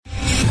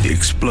The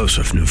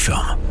explosive new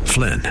film,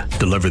 Flynn,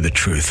 deliver the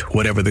truth,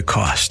 whatever the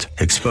cost,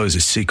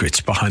 exposes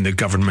secrets behind the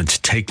government's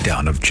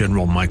takedown of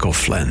General Michael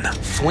Flynn.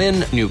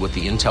 Flynn knew what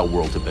the intel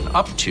world had been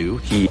up to.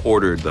 He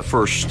ordered the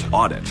first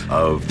audit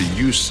of the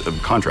use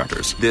of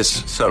contractors.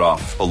 This set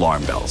off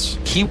alarm bells.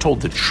 He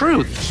told the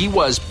truth. He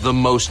was the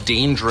most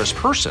dangerous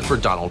person for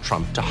Donald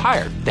Trump to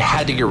hire. They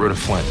had to get rid of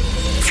Flynn.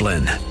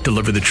 Flynn,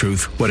 deliver the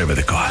truth, whatever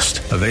the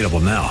cost. Available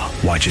now.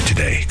 Watch it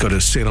today. Go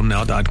to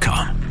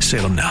salemnow.com.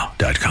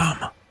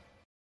 salemnow.com.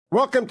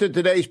 Welcome to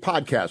today's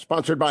podcast,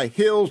 sponsored by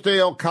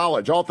Hillsdale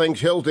College. All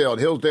things Hillsdale at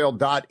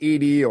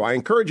hillsdale.edu. I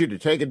encourage you to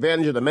take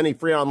advantage of the many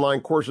free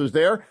online courses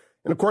there.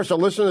 And, of course, to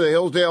listen to the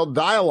Hillsdale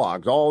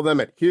Dialogues, all of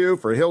them at Hugh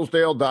for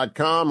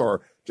Hillsdale.com,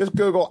 or just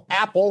Google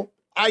Apple,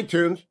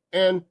 iTunes,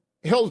 and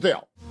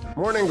Hillsdale.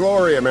 Morning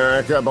glory,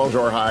 America.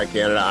 Bonjour, hi,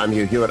 Canada. I'm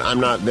Hugh Hewitt.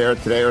 I'm not there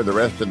today or the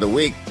rest of the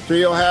week. So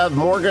you'll have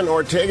Morgan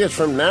Ortagus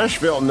from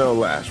Nashville, no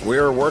less.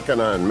 We're working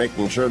on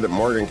making sure that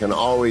Morgan can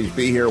always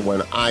be here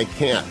when I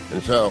can't.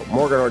 And so,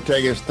 Morgan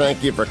Ortagus,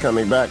 thank you for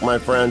coming back, my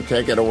friend.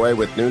 Take it away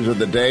with news of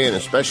the day, and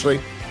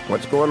especially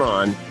what's going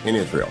on in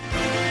Israel.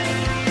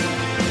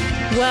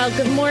 Well,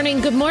 good morning.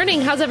 Good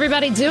morning. How's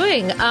everybody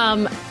doing?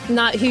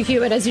 Not Hugh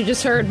Hewitt, as you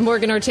just heard,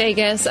 Morgan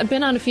Ortagus. I've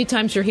been on a few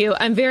times for Hugh.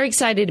 I'm very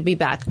excited to be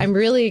back. I'm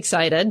really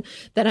excited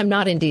that I'm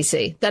not in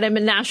D.C., that I'm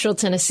in Nashville,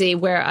 Tennessee,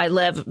 where I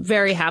live.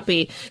 Very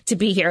happy to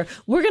be here.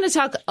 We're going to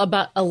talk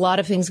about a lot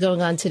of things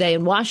going on today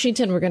in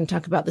Washington. We're going to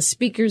talk about the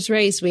speaker's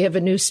race. We have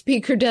a new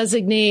speaker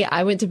designee.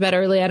 I went to bed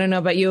early. I don't know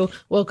about you.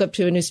 Woke up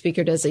to a new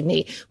speaker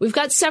designee. We've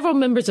got several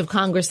members of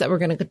Congress that we're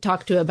going to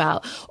talk to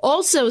about.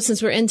 Also,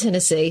 since we're in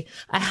Tennessee,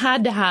 I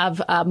had to have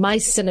my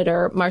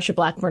Senator, Marsha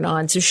Blackburn,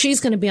 on. So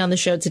she's going to be on the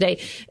show today.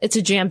 It's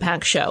a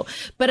jam-packed show.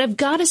 But I've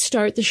got to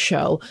start the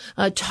show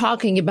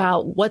talking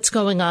about what's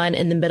going on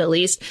in the Middle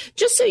East,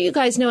 just so you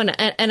guys know.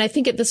 And I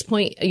think at this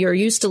point, you're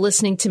used to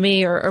listening to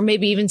me or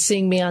maybe even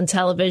seeing me on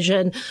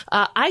television.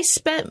 I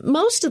spent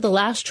most of the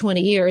last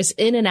 20 years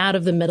in and out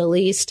of the Middle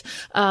East,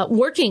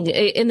 working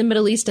in the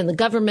Middle East in the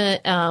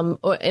government,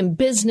 or in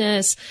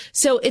business.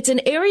 So it's an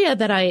area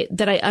that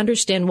I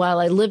understand well.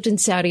 I lived in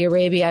Saudi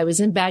Arabia. I was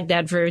in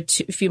Baghdad for a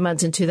few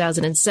months in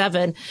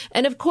 2007.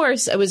 And of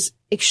course, I was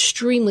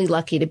extremely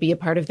lucky to be a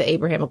part of the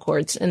Abraham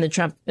Accords in the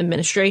Trump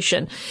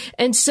administration.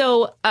 And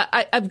so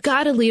I've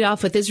got to lead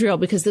off with Israel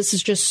because this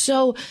is just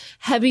so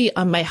heavy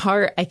on my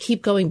heart. I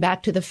keep going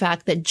back to the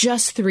fact that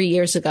just 3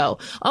 years ago,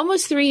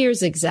 almost 3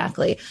 years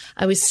exactly,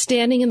 I was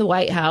standing in the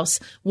White House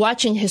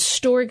watching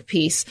historic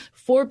peace,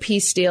 4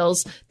 peace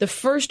deals, the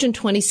first in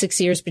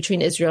 26 years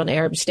between Israel and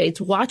Arab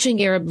states,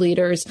 watching Arab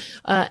leaders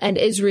and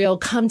Israel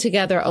come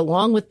together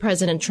along with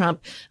President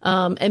Trump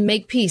and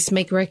make peace,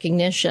 make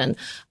recognition.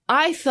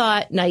 I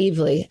thought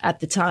naively at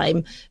the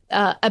time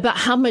about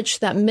how much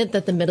that meant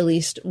that the Middle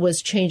East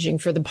was changing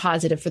for the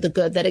positive, for the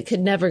good, that it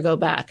could never go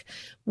back.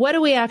 What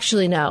do we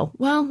actually know?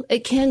 Well,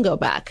 it can go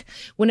back.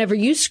 Whenever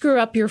you screw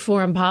up your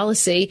foreign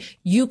policy,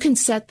 you can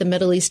set the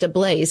Middle East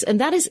ablaze.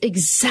 And that is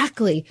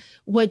exactly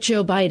what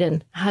Joe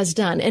Biden has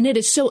done. And it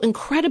is so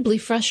incredibly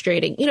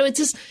frustrating. You know, it's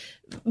just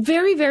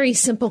very, very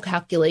simple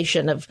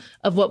calculation of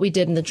what we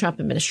did in the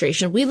Trump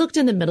administration. We looked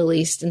in the Middle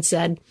East and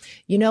said,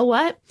 you know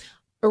what?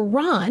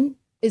 Iran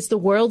is the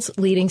world's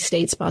leading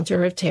state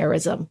sponsor of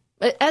terrorism,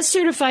 as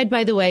certified,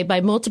 by the way,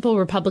 by multiple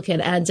Republican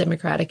and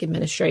Democratic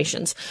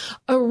administrations.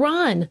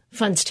 Iran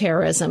funds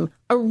terrorism.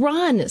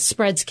 Iran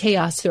spreads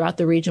chaos throughout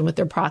the region with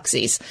their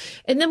proxies.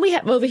 And then we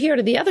have over here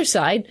to the other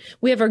side,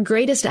 we have our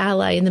greatest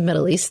ally in the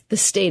Middle East, the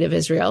state of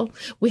Israel.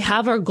 We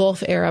have our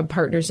Gulf Arab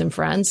partners and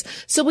friends.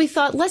 So we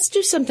thought, let's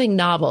do something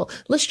novel.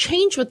 Let's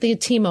change what the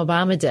Team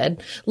Obama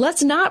did.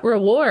 Let's not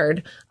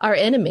reward our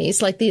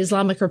enemies like the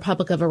Islamic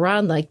Republic of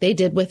Iran, like they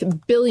did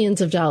with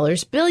billions of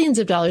dollars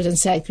in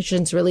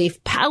sanctions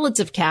relief, pallets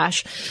of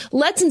cash.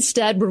 Let's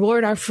instead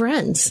reward our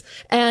friends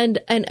and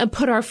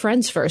put our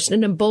friends first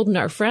and embolden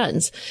our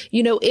friends.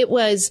 You know,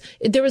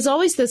 there was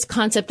always this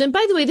concept. And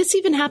by the way, this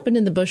even happened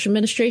in the Bush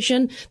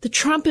administration. The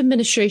Trump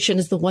administration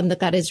is the one that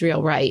got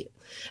Israel right.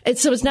 And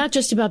so it's not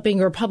just about being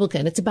a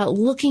Republican. It's about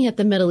looking at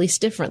the Middle East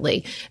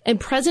differently. And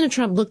President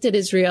Trump looked at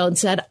Israel and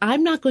said,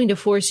 I'm not going to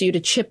force you to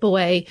chip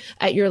away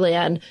at your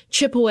land,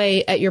 chip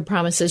away at your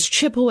promises,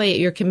 chip away at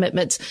your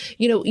commitments.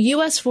 You know,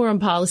 U.S. foreign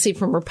policy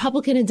from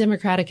Republican and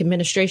Democratic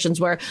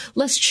administrations were,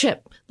 let's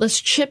chip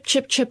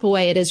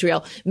away at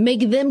Israel,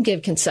 make them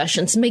give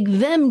concessions, make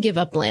them give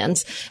up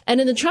lands.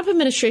 And in the Trump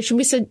administration,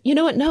 we said, you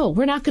know what? No,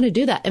 we're not going to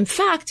do that. In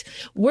fact,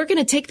 we're going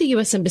to take the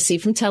U.S. embassy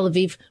from Tel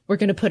Aviv. We're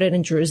going to put it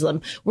in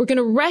Jerusalem. We're going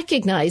to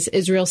recognize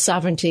Israel's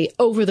sovereignty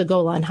over the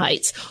Golan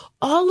Heights.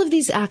 All of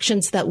these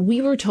actions that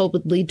we were told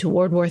would lead to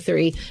World War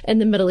III in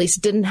the Middle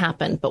East didn't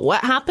happen. But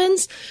what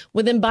happens?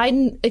 Within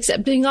Biden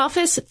accepting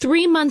office,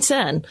 3 months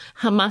in,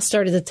 Hamas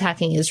started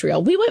attacking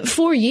Israel. We went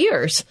 4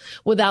 years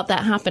without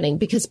that happening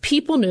because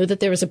people knew that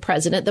there was a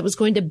president that was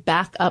going to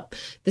back up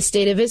the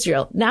state of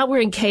Israel. Now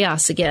we're in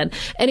chaos again.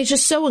 And it's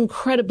just so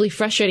incredibly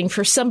frustrating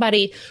for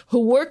somebody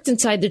who worked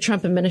inside the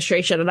Trump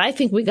administration. And I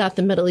think we got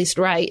the Middle East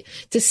right,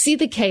 to see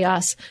the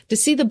chaos, to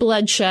see the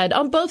bloodshed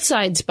on both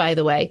sides, by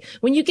the way.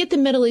 When you get the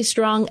Middle East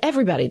wrong,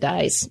 everybody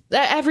dies.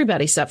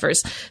 Everybody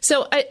suffers.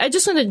 So I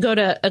just want to go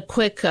to a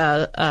quick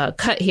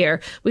cut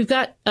here. We've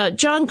got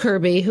John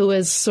Kirby, who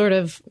is sort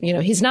of,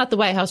 he's not the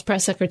White House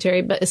press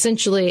secretary, but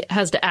essentially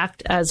has to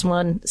act as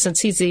one since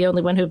he's the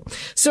only one who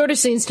sort of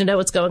seems to know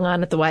what's going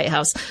on at the White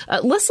House.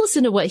 Let's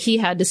listen to what he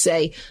had to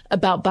say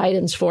about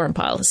Biden's foreign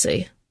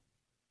policy.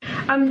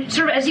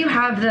 Sort of as you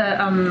have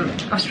the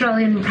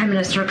Australian Prime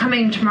Minister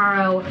coming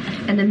tomorrow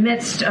in the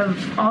midst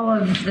of all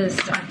of this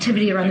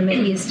activity around the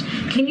Middle East,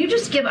 can you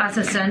just give us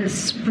a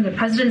sense from the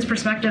president's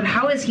perspective,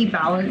 how is he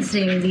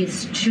balancing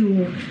these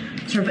two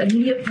sort of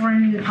immediate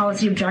foreign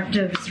policy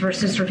objectives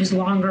versus sort of his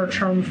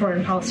longer-term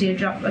foreign policy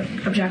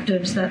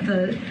objectives that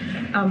the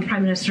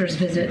Prime Minister's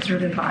visit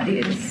sort of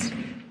embodies?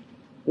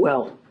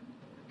 Well,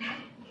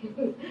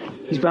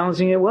 he's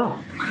balancing it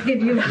well. He's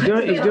doing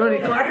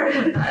it.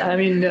 I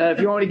mean,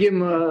 if you want to give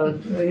him a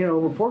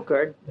report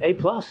card, A+.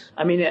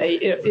 I mean,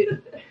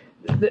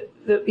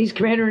 he's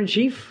commander in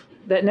chief.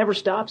 That never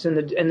stops, and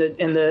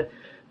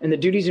the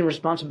duties and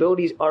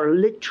responsibilities are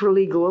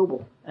literally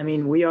global. I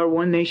mean, we are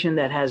one nation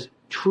that has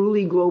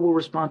truly global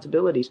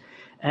responsibilities,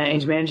 and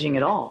he's managing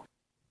it all.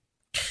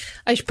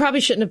 I probably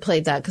shouldn't have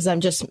played that because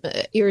I'm just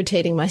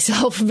irritating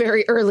myself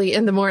very early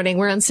in the morning.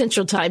 We're on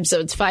Central Time,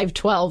 so it's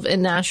 5:12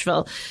 in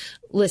Nashville.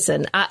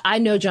 Listen, I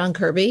know John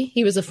Kirby.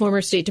 He was a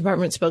former State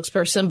Department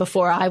spokesperson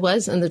before I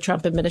was in the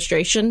Trump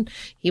administration.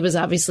 He was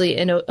obviously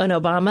in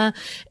Obama.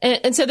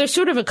 And so there's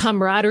sort of a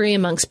camaraderie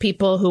amongst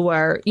people who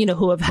are,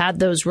 who have had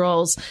those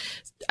roles.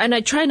 And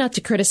I try not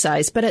to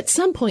criticize, but at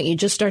some point you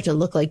just start to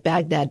look like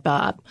Baghdad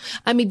Bob.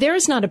 I mean, there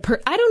is not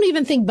I don't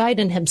even think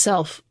Biden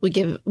himself would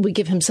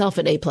give himself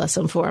an A+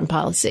 on foreign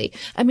policy.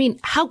 I mean,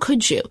 how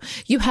could you?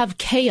 You have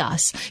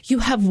chaos. You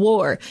have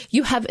war.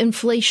 You have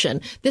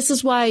inflation. This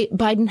is why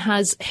Biden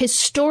has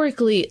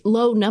historically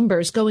low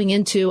numbers going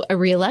into a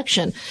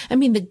reelection. I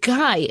mean, the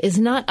guy is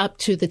not up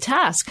to the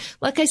task.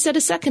 Like I said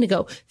a second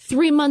ago,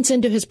 3 months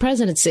into his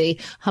presidency,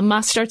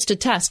 Hamas starts to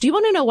test. Do you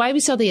want to know why we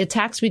saw the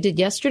attacks we did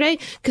yesterday?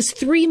 Because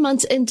 3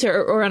 months into,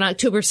 or on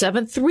October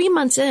 7th, 3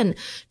 months in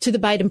to the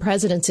Biden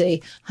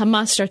presidency,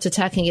 Hamas starts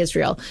attacking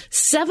Israel.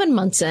 7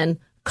 months in,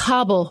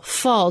 Kabul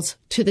falls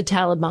to the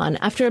Taliban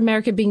after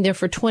America being there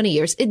for 20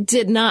 years. It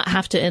did not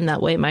have to end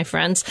that way, my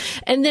friends.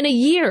 And then a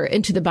year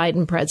into the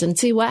Biden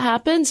presidency, what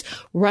happens?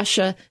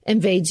 Russia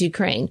invades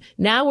Ukraine.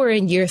 Now we're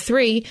in year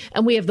 3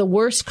 and we have the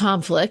worst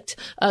conflict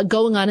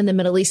going on in the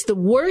Middle East, the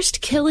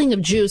worst killing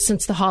of Jews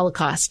since the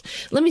Holocaust.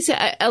 Let me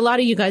say, a lot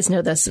of you guys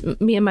know this.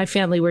 Me and my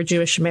family were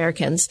Jewish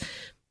Americans.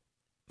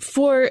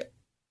 For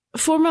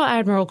former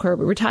Admiral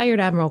Kirby, retired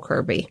Admiral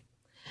Kirby,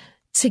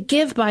 to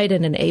give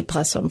Biden an A+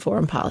 on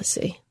foreign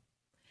policy,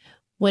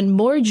 when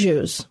more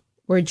Jews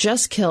were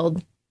just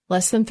killed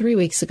less than 3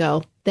 weeks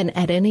ago than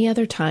at any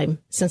other time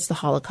since the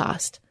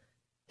Holocaust,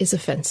 is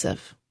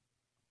offensive.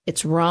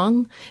 It's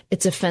wrong.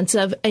 It's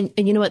offensive. And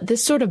you know what?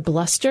 This sort of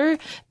bluster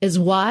is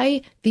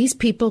why these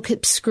people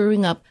keep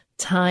screwing up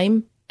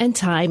time and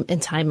time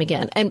and time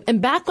again.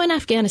 And back when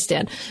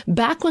Afghanistan,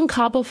 back when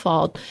Kabul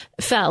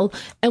fell,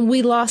 and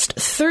we lost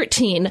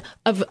 13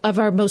 of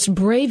our most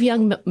brave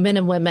young men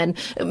and women,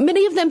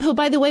 many of them who,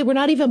 by the way, were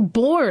not even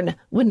born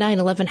when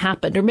 9/11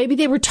 happened, or maybe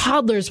they were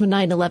toddlers when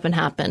 9/11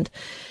 happened.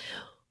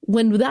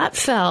 When that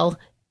fell,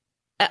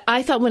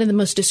 I thought one of the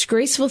most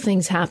disgraceful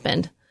things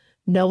happened.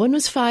 No one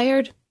was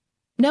fired.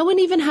 No one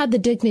even had the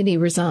dignity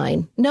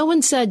resign. No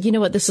one said, you know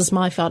what, this is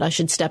my fault, I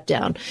should step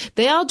down.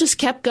 They all just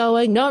kept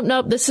going.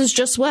 No, this is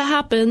just what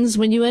happens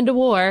when you end a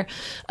war.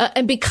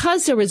 And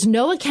because there was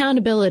no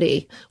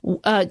accountability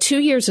 2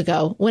 years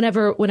ago,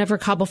 whenever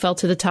Kabul fell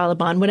to the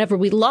Taliban, whenever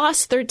we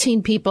lost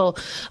 13 people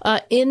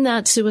in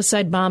that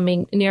suicide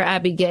bombing near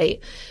Abbey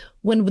Gate,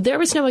 when there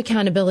was no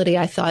accountability,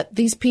 I thought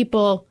these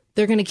people,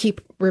 they're going to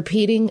keep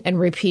repeating and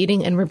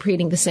repeating and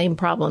repeating the same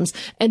problems.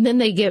 And then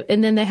they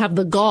have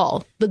the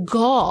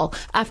gall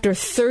after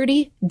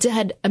 30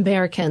 dead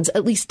Americans,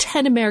 at least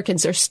 10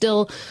 Americans are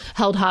still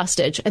held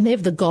hostage. And they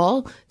have the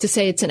gall to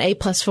say it's an A+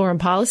 foreign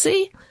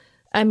policy.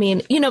 I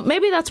mean,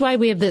 maybe that's why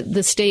we have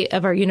the state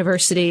of our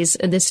universities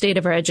and the state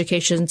of our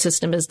education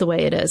system is the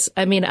way it is.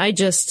 I mean, I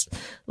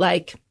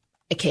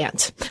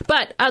can't.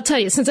 But I'll tell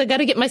you, since I got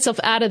to get myself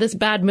out of this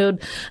bad mood,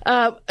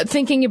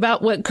 thinking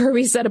about what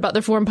Kirby said about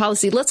their foreign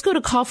policy, let's go to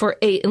call for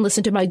 8 and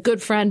listen to my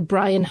good friend,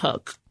 Brian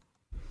Hook.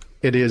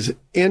 It is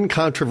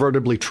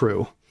incontrovertibly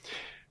true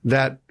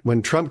that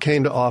when Trump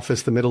came to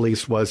office, the Middle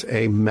East was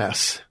a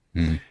mess.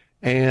 Mm.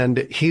 And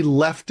he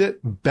left it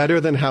better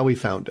than how he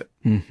found it.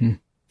 Mm-hmm.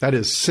 That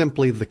is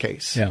simply the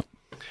case. Yeah.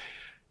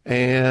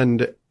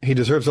 And he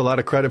deserves a lot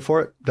of credit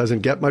for it, doesn't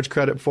get much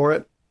credit for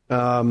it.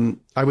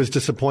 I was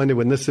disappointed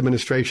when this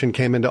administration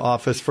came into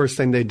office. First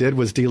thing they did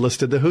was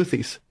delisted the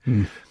Houthis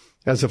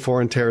as a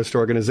foreign terrorist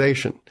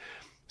organization.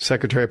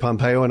 Secretary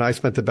Pompeo and I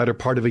spent the better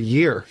part of a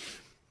year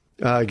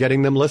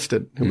getting them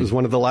listed. It was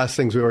one of the last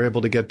things we were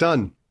able to get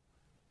done.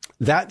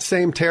 That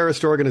same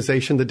terrorist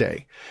organization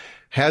today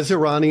has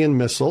Iranian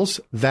missiles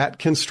that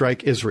can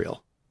strike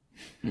Israel.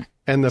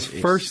 And the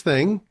first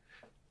thing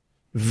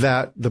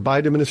that the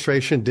Biden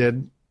administration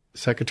did,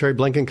 Secretary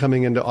Blinken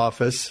coming into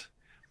office,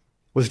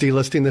 was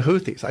delisting the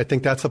Houthis. I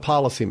think that's a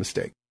policy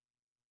mistake.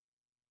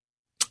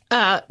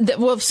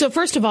 So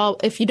first of all,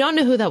 if you don't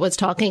know who that was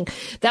talking,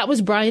 that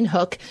was Brian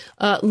Hook,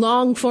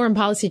 long foreign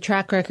policy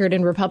track record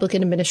in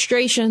Republican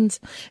administrations.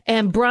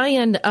 And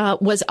Brian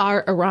was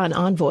our Iran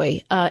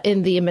envoy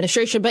in the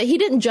administration. But he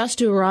didn't just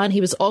do Iran.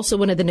 He was also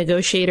one of the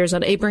negotiators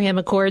on Abraham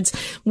Accords.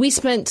 We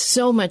spent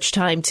so much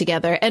time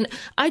together. And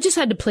I just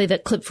had to play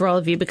that clip for all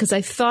of you because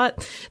I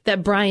thought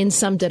that Brian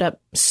summed it up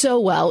so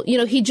well. You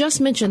know, he just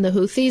mentioned the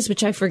Houthis,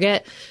 which I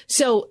forget.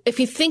 So if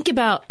you think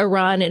about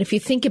Iran and if you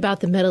think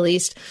about the Middle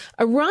East,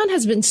 Iran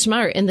has been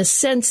smart in the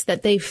sense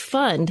that they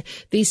fund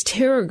these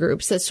terror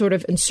groups that sort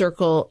of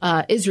encircle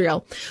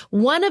Israel.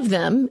 One of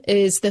them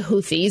is the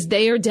Houthis.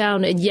 They are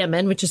down in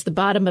Yemen, which is the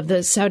bottom of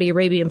the Saudi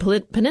Arabian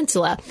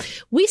peninsula.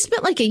 We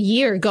spent like a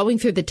year going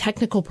through the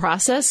technical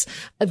process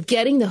of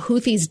getting the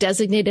Houthis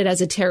designated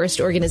as a terrorist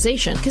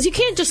organization because you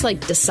can't just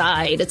like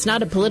decide. It's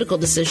not a political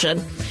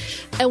decision.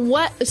 And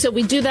so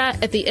we do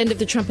that at the end of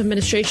the Trump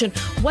administration.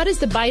 What does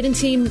the Biden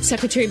team,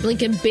 Secretary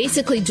Blinken,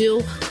 basically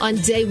do on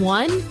day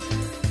one?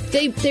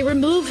 They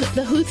remove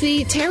the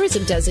Houthi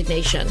terrorism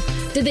designation.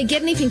 Did they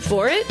get anything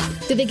for it?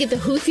 Did they get the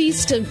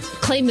Houthis to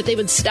claim that they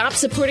would stop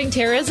supporting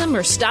terrorism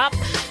or stop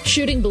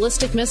shooting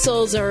ballistic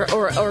missiles or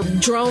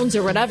drones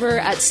or whatever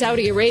at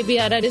Saudi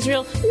Arabia and at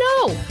Israel?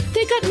 No,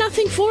 they got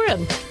nothing for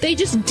them. They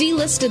just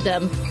delisted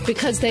them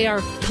because they are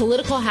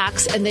political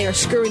hacks and they are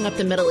screwing up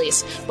the Middle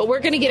East. But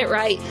we're going to get it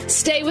right.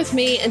 Stay with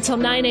me until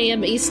 9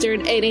 a.m.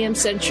 Eastern, 8 a.m.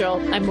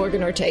 Central. I'm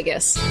Morgan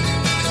Ortagus.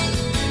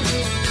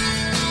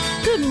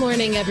 Good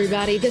morning,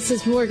 everybody. This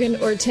is Morgan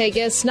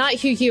Ortagus, not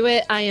Hugh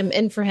Hewitt. I am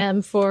in for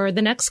him for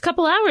the next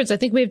couple hours. I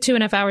think we have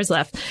 2.5 hours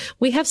left.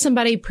 We have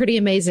somebody pretty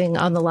amazing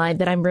on the line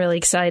that I'm really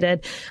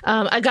excited.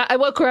 I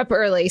woke her up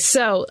early.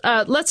 So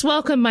let's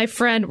welcome my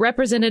friend,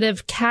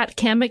 Representative Kat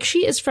Cammack.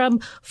 She is from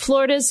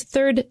Florida's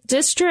 3rd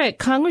District.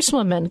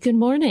 Congresswoman, good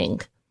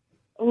morning.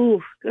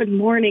 Oh, good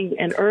morning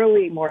and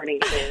early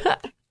morning.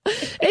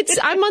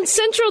 I'm on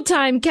Central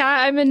Time,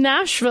 Kat. I'm in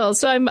Nashville,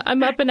 so I'm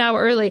up an hour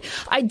early.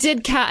 I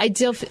did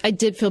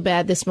feel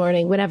bad this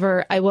morning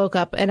whenever I woke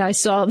up and I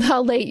saw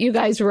how late you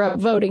guys were up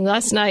voting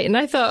last night, and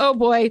I thought, oh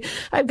boy,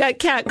 I've got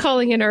Kat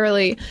calling in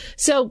early.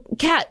 So,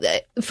 Kat,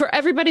 for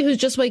everybody who's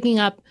just waking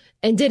up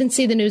and didn't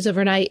see the news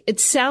overnight,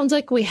 it sounds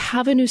like we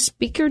have a new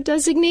speaker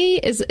designee.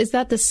 Is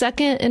that the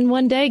second in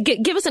one day?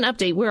 Give us an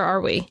update. Where are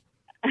we?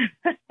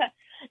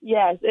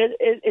 Yes,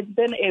 it's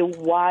been a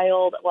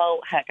wild,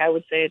 well, heck, I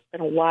would say it's been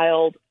a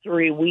wild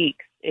 3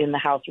 weeks in the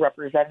House of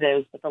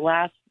Representatives, but the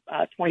last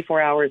 24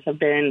 hours have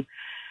been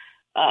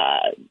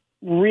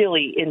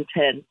really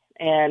intense.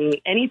 And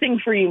anything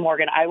for you,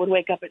 Morgan, I would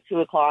wake up at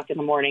 2 o'clock in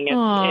the morning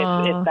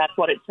if that's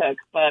what it took,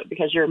 but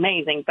because you're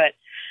amazing. But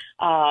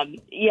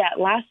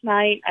last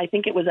night, I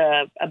think it was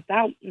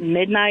about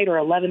midnight or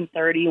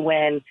 11:30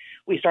 when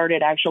we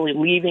started actually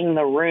leaving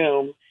the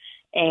room.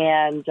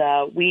 And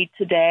we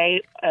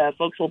today,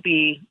 folks will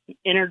be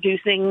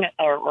introducing,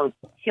 or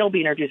he'll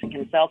be introducing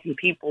himself, and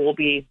people will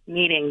be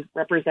meeting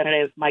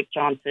Representative Mike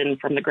Johnson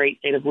from the great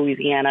state of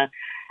Louisiana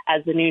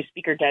as the new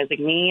speaker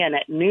designee. And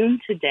at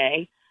noon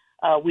today,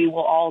 we will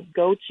all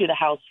go to the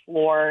House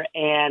floor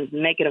and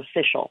make it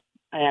official.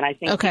 And I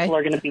think people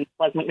are going to be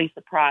pleasantly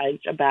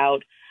surprised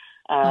about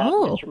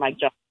Mr. Mike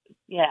Johnson.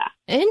 Yeah.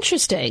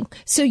 Interesting.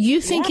 So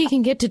you think he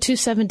can get to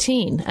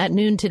 217 at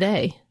noon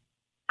today?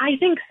 I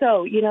think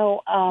so. You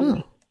know,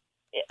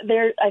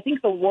 I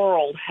think the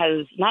world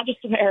has, not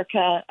just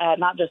America,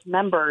 not just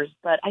members,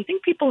 but I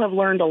think people have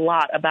learned a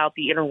lot about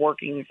the inner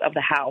workings of the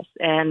House.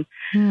 And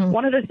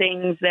one of the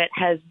things that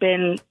has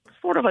been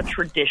sort of a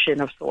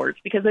tradition of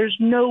sorts, because there's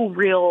no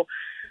real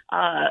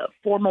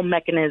formal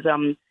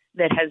mechanism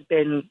that has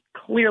been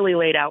clearly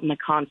laid out in the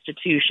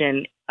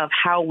Constitution of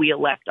how we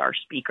elect our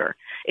speaker.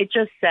 It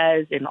just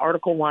says in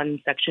Article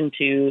 1, Section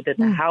 2, that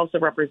the House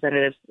of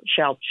Representatives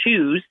shall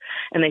choose,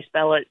 and they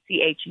spell it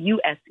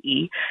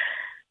CHUSE,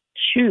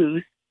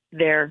 choose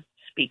their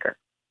speaker.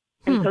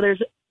 And so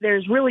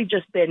there's really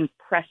just been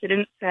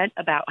precedent set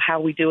about how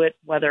we do it,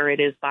 whether it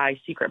is by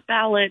secret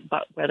ballot,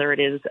 but whether it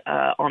is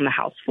on the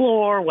House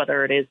floor,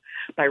 whether it is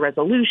by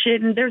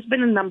resolution. There's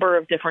been a number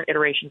of different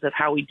iterations of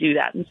how we do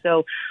that. And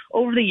so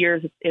over the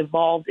years, it's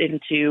evolved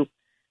into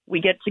we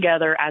get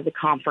together as a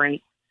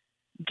conference,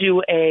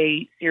 do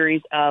a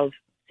series of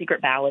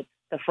secret ballots.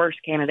 The first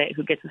candidate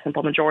who gets a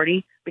simple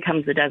majority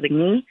becomes the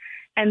designee.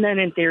 And then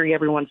in theory,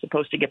 everyone's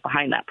supposed to get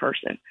behind that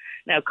person.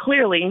 Now,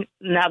 clearly,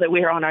 now that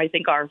we're on, I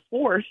think, our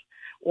 4th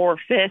or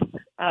 5th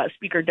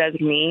speaker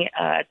designee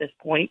at this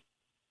point,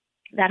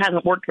 that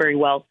hasn't worked very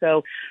well.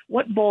 So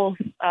what both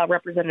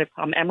Representative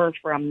Tom Emmer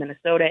from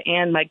Minnesota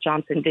and Mike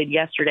Johnson did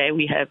yesterday,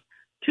 we have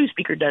 2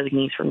 speaker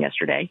designees from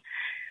yesterday.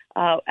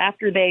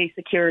 After they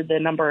secured the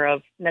number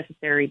of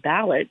necessary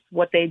ballots,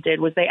 what they did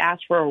was they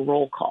asked for a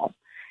roll call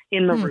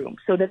in the room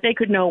so that they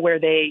could know where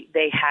they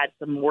had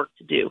some work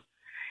to do.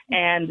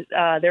 And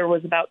there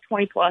was about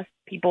 20 plus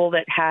people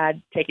that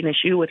had taken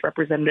issue with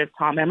Representative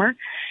Tom Emmer.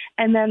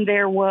 And then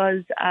there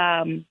was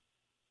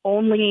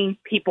only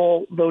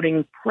people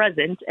voting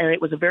present, and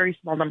it was a very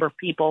small number of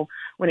people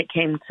when it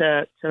came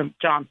to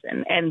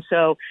Johnson. And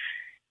so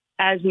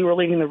as we were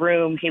leaving the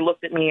room, he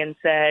looked at me and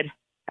said,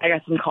 I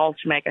got some calls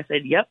to make. I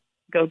said, yep,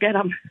 go get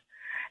them.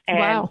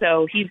 And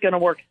so he's going to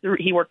worked through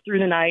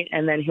the night,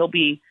 and then he'll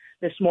be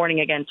this morning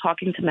again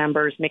talking to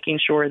members, making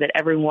sure that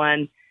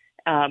everyone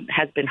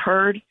has been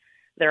heard,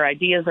 their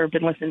ideas have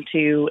been listened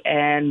to,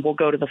 and we'll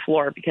go to the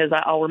floor. Because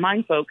I'll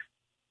remind folks,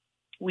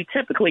 we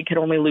typically can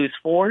only lose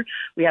 4.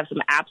 We have some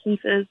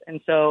absences, and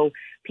so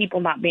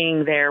people not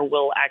being there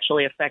will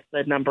actually affect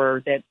the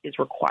number that is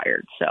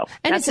required. So,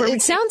 and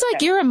it sounds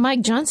like you're a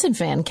Mike Johnson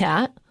fan,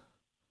 Kat.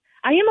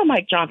 I am a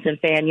Mike Johnson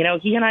fan. You know,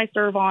 he and I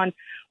serve on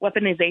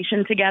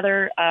weaponization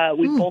together.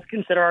 We both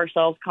consider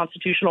ourselves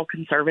constitutional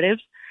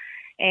conservatives.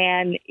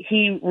 And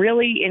he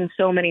really, in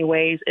so many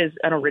ways, is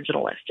an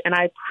originalist. And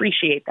I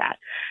appreciate that,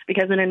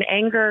 because in an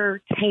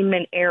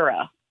anger-tainment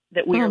era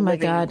that we are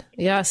living in. Oh, my God.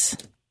 Yes.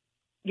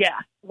 Yeah,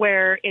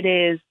 where it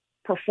is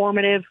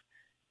performative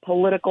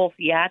political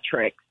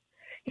theatrics,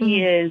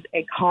 he is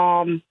a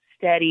calm,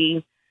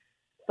 steady,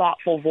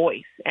 thoughtful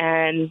voice,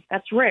 and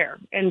that's rare.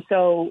 And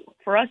so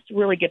for us to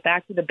really get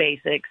back to the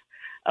basics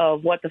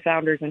of what the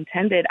founders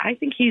intended, I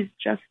think he's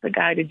just the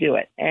guy to do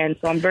it. And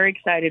so I'm very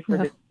excited for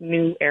this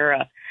new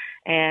era,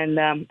 and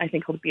I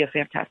think he'll be a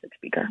fantastic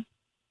speaker.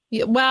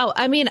 Wow.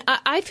 I mean,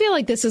 I feel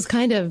like this is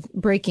kind of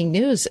breaking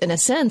news in a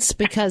sense,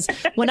 because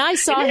when I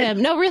saw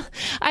him,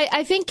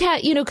 I think,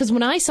 Kat, you know, because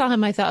when I saw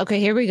him, I thought, OK,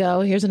 here we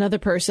go. Here's another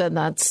person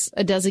that's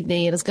a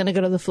designee and is going to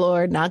go to the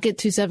floor, not get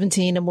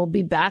 217, and we'll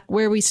be back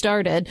where we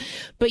started.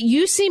 But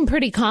you seem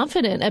pretty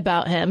confident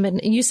about him.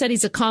 And you said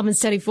he's a calm and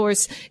steady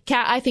force.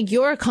 Kat, I think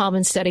you're a calm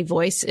and steady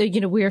voice.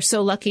 You know, we are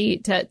so lucky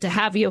to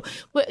have you.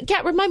 But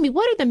Kat, remind me,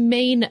 what are the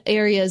main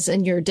areas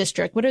in your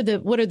district? What are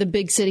the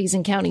big cities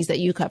and counties that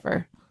you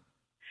cover?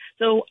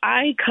 So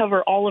I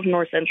cover all of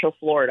North Central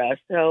Florida.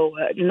 So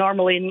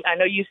normally, I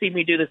know you see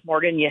me do this,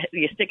 Morgan. You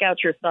stick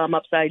out your thumb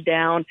upside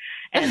down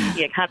and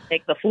you kind of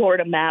make the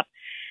Florida map.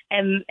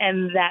 And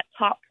that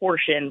top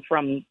portion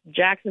from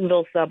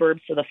Jacksonville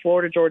suburbs to the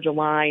Florida-Georgia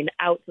line,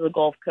 out to the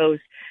Gulf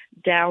Coast,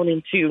 down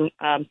into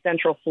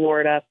Central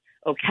Florida,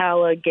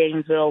 Ocala,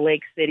 Gainesville,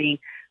 Lake City.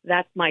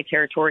 That's my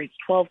territory. It's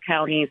 12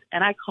 counties,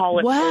 and I call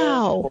it.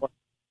 Wow.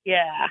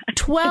 Yeah.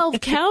 12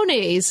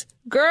 counties.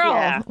 Girl.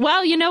 Yeah.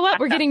 Well, you know what?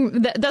 We're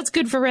getting that's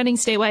good for running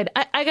statewide.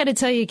 I got to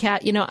tell you,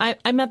 Kat, you know,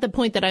 I'm at the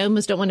point that I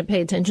almost don't want to pay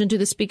attention to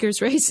the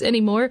speaker's race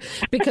anymore,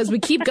 because we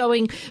keep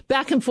going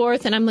back and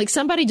forth. And I'm like,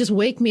 somebody just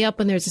wake me up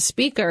when there's a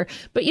speaker.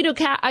 But, you know,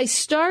 Kat, I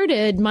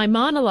started my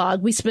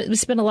monologue. We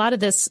spent a lot of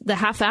the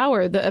half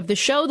hour of the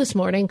show this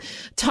morning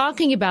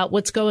talking about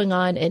what's going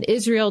on in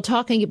Israel,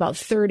 talking about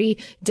 30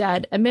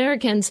 dead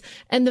Americans,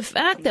 and the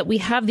fact that we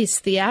have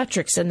these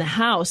theatrics in the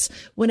House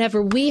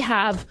whenever we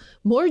have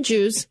more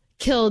Jews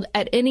killed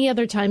at any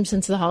other time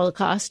since the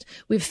Holocaust.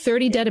 We have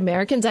 30 dead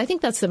Americans. I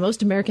think that's the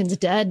most Americans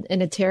dead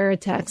in a terror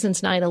attack since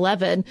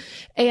 9/11.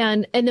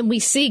 And then we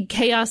see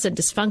chaos and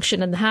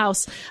dysfunction in the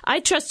House.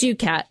 I trust you,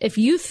 Kat. If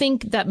you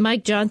think that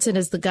Mike Johnson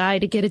is the guy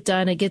to get it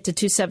done and get to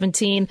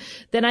 217,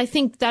 then I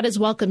think that is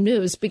welcome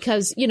news,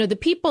 because, you know, the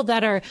people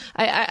that are,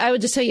 I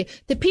would just tell you,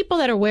 the people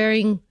that are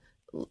wearing,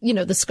 you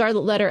know, the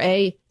Scarlet Letter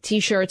A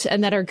T-shirts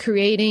and that are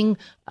creating,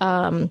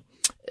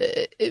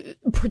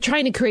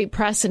 trying to create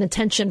press and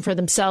attention for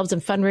themselves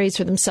and fundraise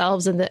for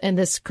themselves and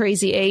this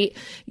crazy 8,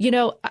 you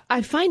know,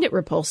 I find it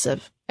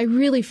repulsive. I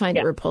really find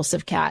it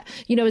repulsive, Kat.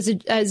 You know,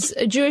 as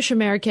a Jewish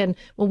American,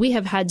 when we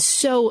have had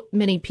so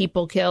many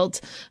people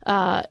killed,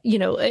 you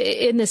know,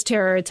 in this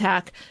terror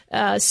attack,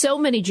 so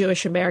many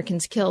Jewish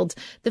Americans killed,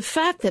 the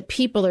fact that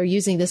people are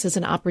using this as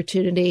an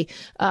opportunity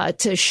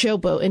to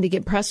showboat and to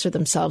get press for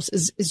themselves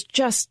is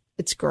just,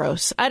 it's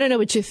gross. I don't know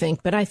what you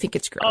think, but I think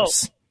it's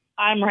gross. Oh.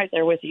 I'm right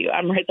there with you.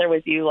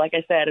 Like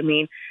I said, I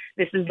mean,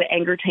 this is the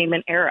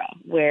angertainment era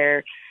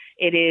where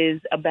it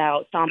is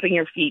about stomping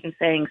your feet and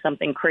saying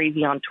something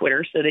crazy on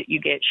Twitter so that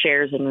you get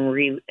shares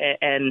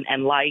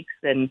and likes.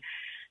 And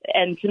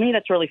to me,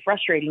 that's really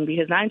frustrating,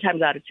 because 9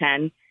 times out of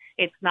 10,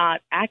 it's not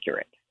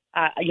accurate.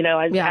 You know,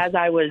 as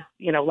I was,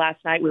 you know,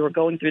 last night we were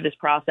going through this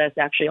process,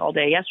 actually all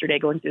day yesterday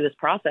going through this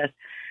process.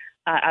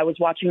 I was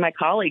watching my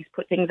colleagues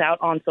put things out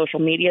on social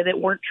media that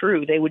weren't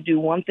true. They would do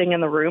one thing in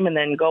the room and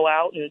then go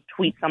out and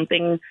tweet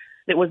something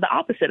that was the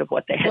opposite of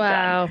what they had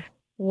done.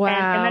 Wow.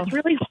 And that's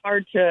really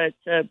hard to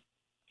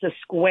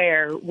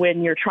square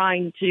when you're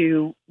trying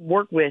to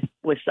work with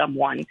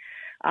someone,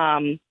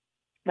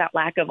 that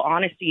lack of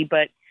honesty.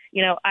 But,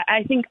 you know,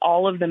 I think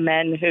all of the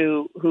men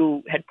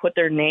who had put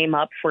their name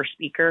up for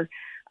speaker,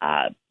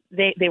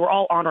 they were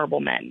all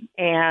honorable men,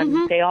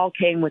 and they all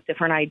came with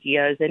different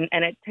ideas. And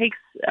it takes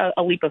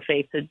a leap of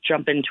faith to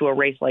jump into a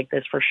race like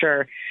this, for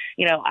sure.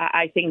 You know,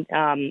 I think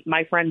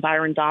my friend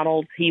Byron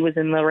Donald, he was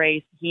in the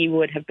race. He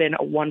would have been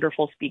a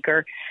wonderful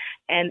speaker.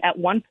 And at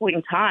one point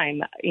in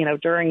time, you know,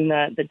 during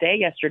the day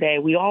yesterday,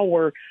 we all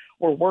were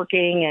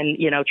working and,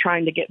 you know,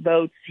 trying to get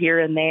votes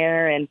here and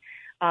there. And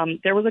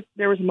there was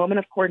a moment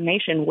of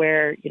coordination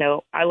where, you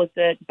know, I looked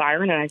at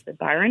Byron and I said,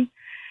 Byron,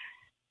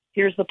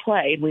 here's the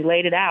play. And we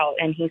laid it out.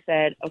 And he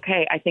said,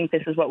 okay, I think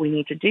this is what we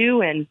need to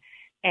do. And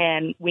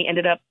we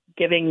ended up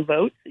giving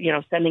votes,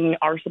 sending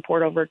our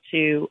support over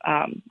to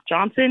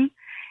Johnson.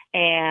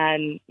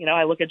 And,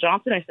 I look at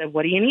Johnson, I said,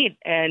 what do you need?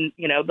 And,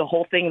 the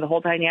whole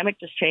dynamic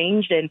just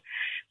changed. And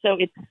so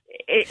it's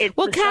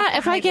well, Kat,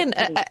 if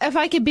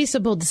I could be so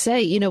bold to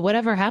say,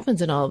 whatever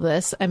happens in all of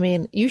this, I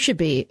mean, you should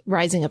be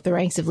rising up the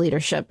ranks of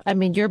leadership. I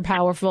mean, you're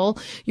powerful.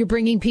 You're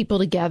bringing people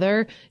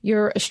together.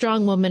 You're a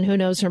strong woman who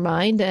knows her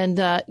mind. And,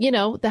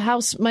 the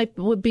House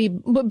would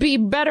be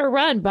better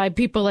run by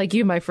people like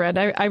you, my friend.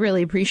 I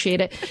really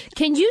appreciate it.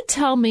 Can you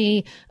tell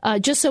me,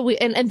 just so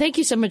and thank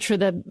you so much for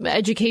the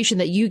education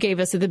that you gave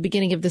us at the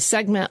beginning of the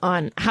segment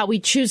on how we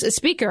choose a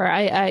speaker.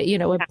 I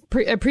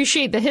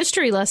appreciate the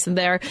history lesson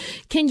there.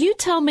 Can you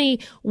tell me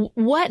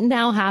what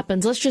now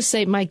happens? Let's just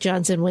say Mike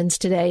Johnson wins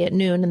today at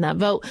noon in that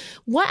vote.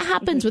 What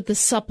happens with the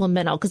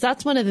supplemental? Because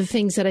that's one of the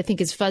things that I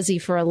think is fuzzy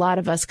for a lot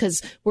of us,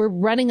 because we're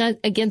running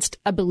against,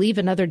 I believe,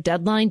 another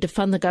deadline to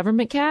fund the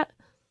government, Kat?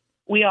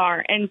 We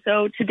are. And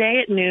so today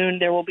at noon,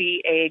 there will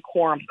be a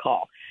quorum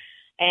call.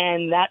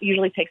 And that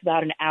usually takes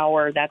about an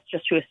hour. That's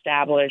just to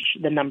establish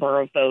the number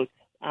of votes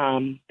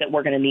that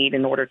we're going to need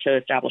in order to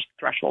establish the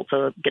threshold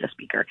to get a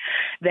speaker.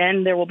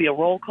 Then there will be a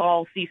roll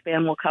call.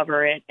 C-SPAN will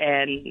cover it,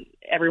 and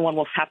everyone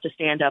will have to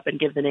stand up and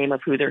give the name of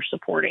who they're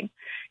supporting.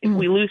 If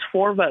we lose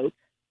 4 votes,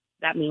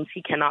 that means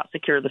he cannot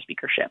secure the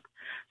speakership.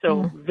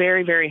 So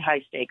very, very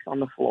high stakes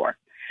on the floor.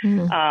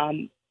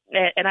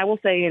 And I will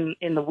say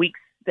in the weeks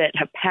that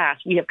have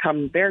passed, we have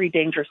come very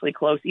dangerously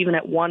close. Even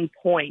at one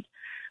point,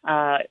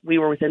 we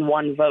were within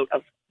 1 vote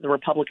of the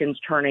Republicans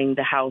turning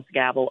the House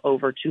gavel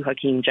over to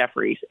Hakeem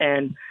Jeffries.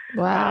 And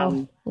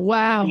wow.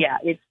 Yeah,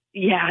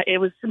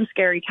 it was some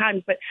scary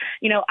times. But,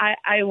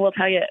 I will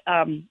tell you,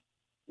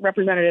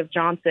 Representative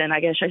Johnson, I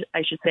guess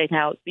I should say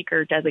now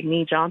Speaker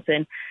designee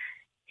Johnson,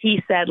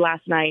 he said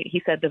last night,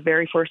 the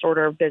very first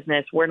order of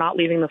business, we're not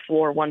leaving the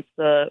floor once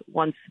the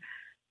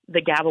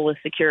gavel is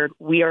secured.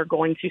 We are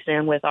going to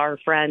stand with our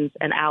friends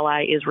and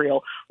ally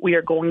Israel. We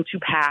are going to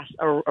pass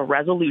a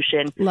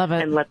resolution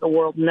and let the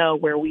world know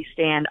where we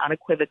stand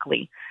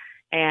unequivocally.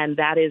 And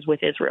that is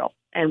with Israel.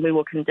 And we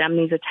will condemn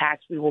these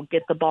attacks. We will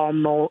get the ball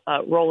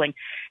rolling.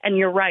 And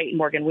you're right,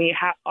 Morgan, we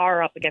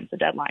are up against the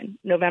deadline.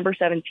 November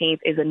 17th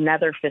is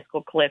another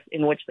fiscal cliff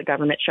in which the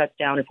government shuts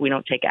down if we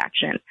don't take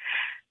action.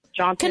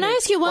 Johnson, can I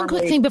ask you one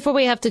quick thing before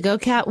we have to go,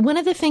 Kat? One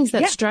of the things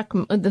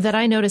that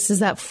I noticed is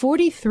that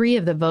 43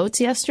 of the votes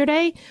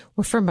yesterday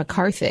were for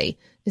McCarthy.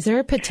 Is there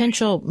a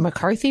potential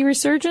McCarthy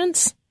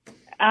resurgence?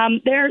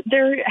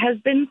 There has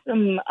been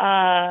some,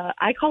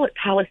 I call it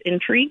palace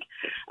intrigue,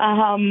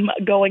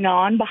 going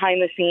on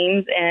behind the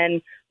scenes,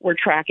 and we're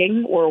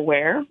tracking, we're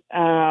aware.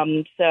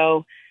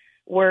 So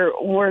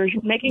we're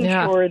making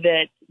sure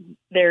that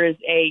there is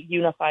a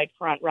unified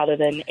front rather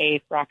than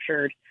a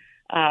fractured.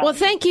 Well,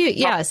 thank you.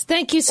 Yes.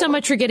 Thank you so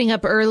much for getting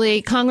up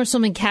early.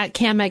 Congresswoman Kat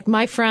Cammack,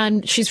 my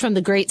friend, she's from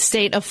the great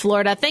state of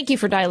Florida. Thank you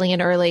for dialing in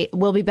early.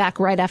 We'll be back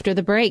right after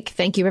the break.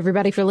 Thank you,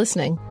 everybody, for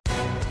listening.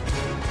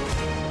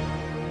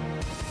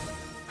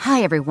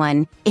 Hi,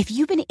 everyone. If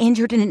you've been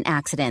injured in an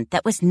accident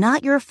that was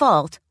not your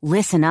fault,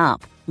 listen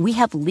up. We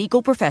have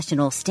legal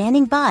professionals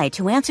standing by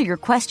to answer your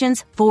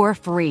questions for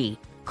free.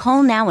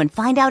 Call now and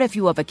find out if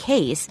you have a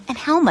case and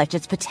how much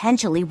it's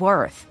potentially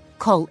worth.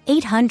 Call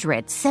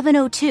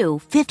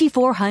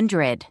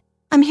 800-702-5400.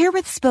 I'm here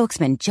with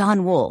spokesman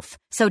John Wolf.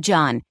 So,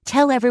 John,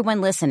 tell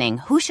everyone listening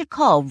who should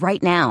call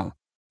right now.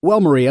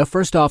 Well, Maria,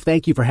 first off,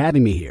 thank you for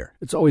having me here.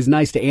 It's always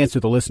nice to answer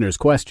the listeners'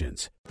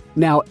 questions.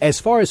 Now, as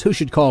far as who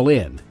should call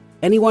in,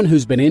 anyone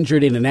who's been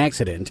injured in an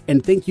accident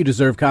and think you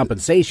deserve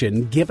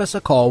compensation, give us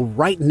a call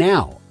right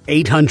now.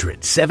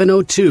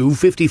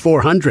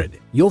 800-702-5400.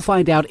 You'll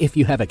find out if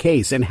you have a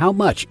case and how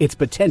much it's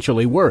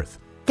potentially worth.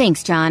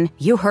 Thanks, John.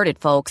 You heard it,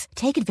 folks.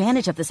 Take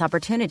advantage of this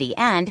opportunity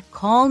and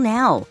call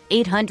now.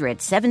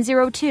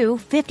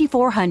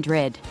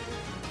 800-702-5400.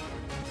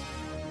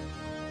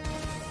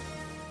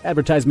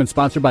 Advertisement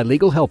sponsored by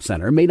Legal Help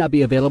Center. May not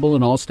be available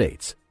in all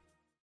states.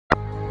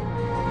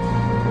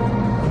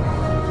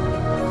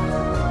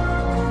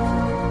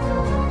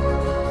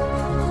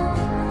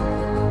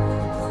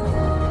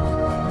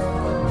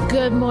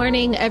 Good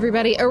morning,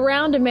 everybody.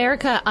 Around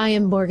America, I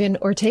am Morgan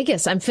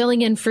Ortagus. I'm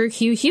filling in for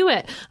Hugh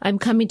Hewitt. I'm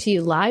coming to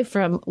you live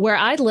from where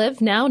I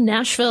live now,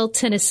 Nashville,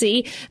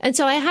 Tennessee. And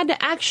so I had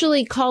to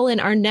actually call in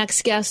our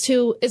next guest,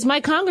 who is my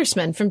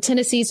congressman from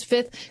Tennessee's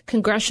 5th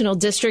Congressional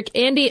District,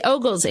 Andy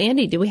Ogles.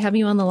 Andy, do we have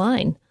you on the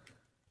line?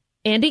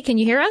 Andy, can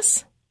you hear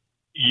us?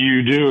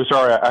 You do.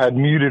 Sorry, I had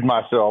muted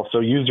myself, so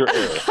use your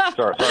error.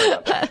 Sorry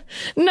about that.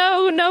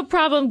 No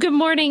problem. Good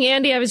morning,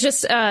 Andy. I was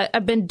just,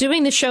 I've been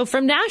doing the show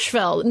from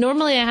Nashville.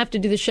 Normally I have to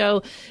do the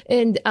show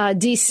in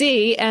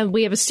D.C., and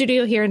we have a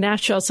studio here in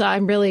Nashville, so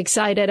I'm really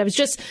excited. I was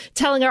just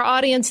telling our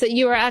audience that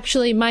you are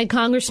actually my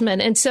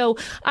congressman, and so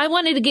I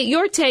wanted to get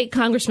your take,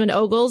 Congressman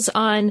Ogles,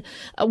 on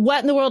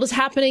what in the world is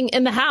happening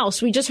in the House.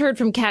 We just heard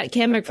from Kat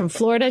Cammack from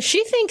Florida.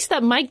 She thinks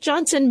that Mike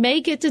Johnson may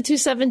get to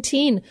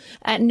 217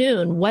 at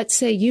noon. What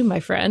say you,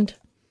 my friend?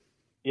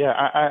 Yeah,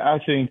 I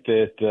think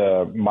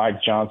that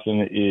Mike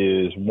Johnson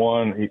is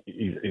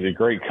he's a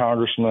great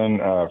congressman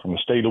from the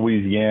state of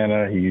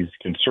Louisiana. He's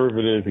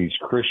conservative. He's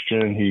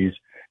Christian.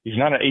 He's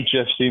not an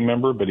HFC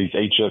member, but he's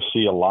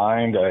HFC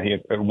aligned.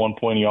 At one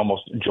point, he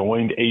almost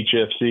joined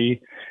HFC.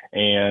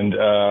 And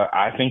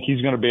I think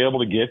he's going to be able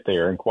to get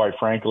there. And quite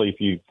frankly, if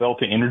you felt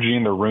the energy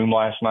in the room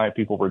last night,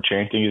 people were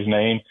chanting his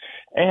name.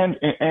 And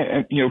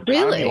really?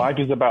 Timing, life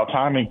is about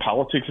timing.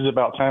 Politics is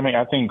about timing.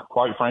 I think,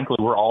 quite frankly,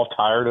 we're all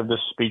tired of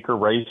this speaker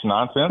race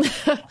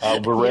nonsense.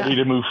 We're ready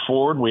to move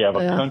forward. We have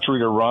a country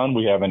to run.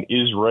 We have an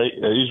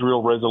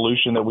Israel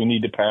resolution that we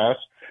need to pass.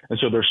 And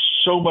so there's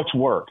so much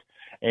work.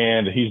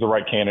 And he's the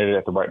right candidate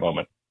at the right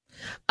moment.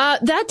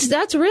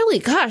 That's really,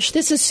 gosh,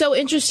 this is so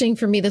interesting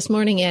for me this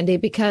morning, Andy,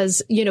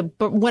 because,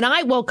 when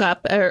I woke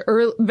up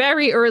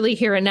very early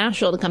here in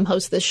Nashville to come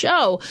host the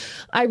show,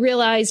 I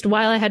realized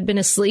while I had been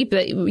asleep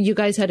that you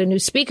guys had a new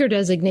speaker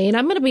designee. And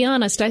I'm going to be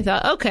honest, I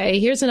thought, okay,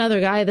 here's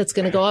another guy that's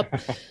going to go up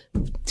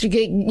to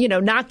get,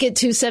 not get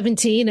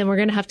 217, and we're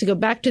going to have to go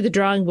back to the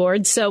drawing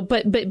board. So,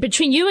 but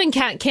between you and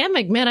Kat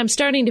Kammick, man, I'm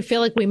starting to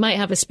feel like we might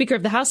have a Speaker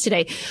of the House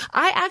today.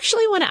 I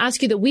actually want to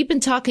ask you that we've been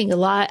talking a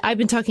lot. I've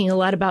been talking a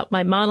lot about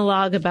my monologue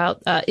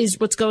about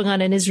what's going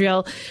on in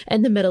Israel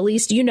and the Middle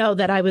East. You know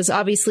that I was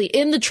obviously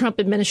in the Trump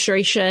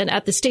administration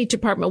at the State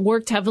Department,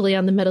 worked heavily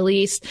on the Middle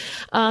East.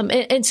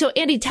 And so,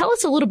 Andy, tell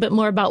us a little bit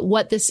more about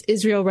what this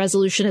Israel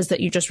resolution is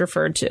that you just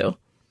referred to.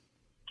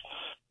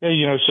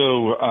 Yeah,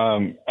 so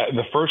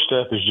the first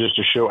step is just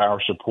to show our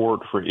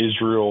support for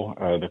Israel,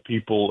 the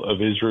people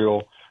of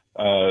Israel.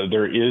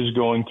 There is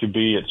going to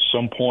be at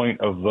some point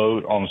a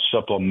vote on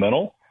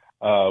supplemental,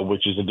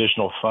 which is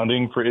additional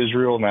funding for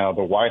Israel. Now,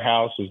 the White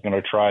House is going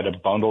to try to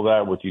bundle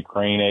that with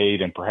Ukraine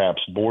aid and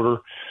perhaps border.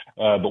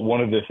 But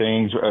one of the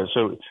things,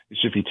 so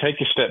if you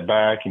take a step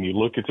back and you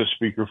look at the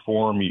speaker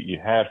forum, you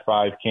had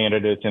 5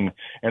 candidates,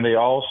 and they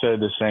all said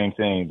the same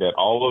thing, that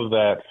all of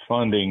that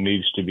funding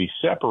needs to be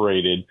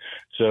separated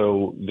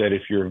so that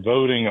if you're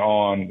voting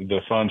on the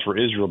funds for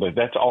Israel,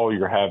 that's all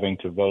you're having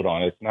to vote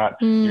on. It's not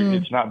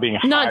it's not being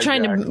not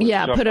trying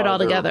to put it all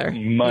together.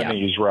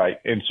 Money is right,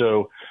 and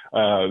so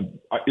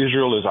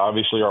Israel is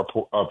obviously our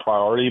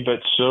priority, but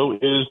so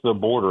is the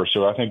border.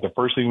 So I think the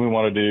first thing we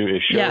want to do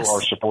is show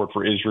our support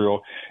for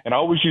Israel. And I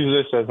always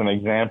use this as an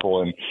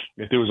example. And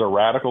if there was a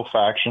radical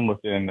faction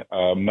within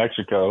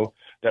Mexico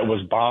that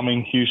was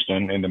bombing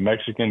Houston, and the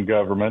Mexican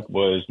government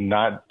was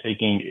not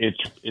taking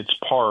its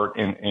part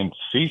in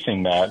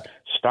ceasing that,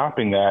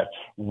 stopping that,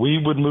 we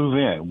would move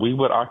in. We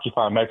would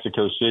occupy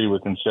Mexico City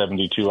within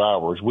 72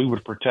 hours. We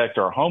would protect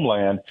our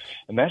homeland.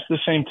 And that's the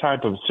same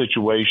type of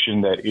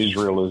situation that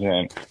Israel is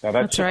in. Now,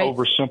 that's right.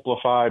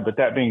 Oversimplified, but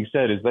that being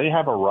said, is they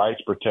have a right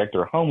to protect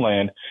their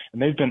homeland,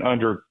 and they've been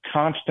under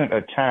constant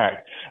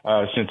attack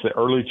since the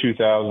early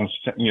 2000s.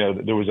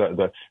 There was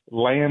the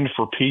Land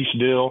for Peace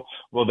deal.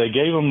 Well, they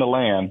gave them the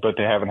land, but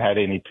they haven't had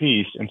any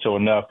peace, and so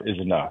enough is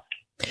enough.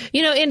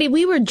 Andy,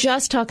 we were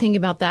just talking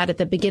about that at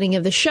the beginning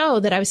of the show,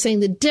 that I was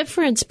saying the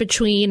difference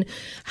between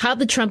how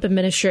the Trump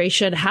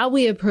administration, how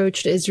we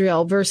approached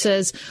Israel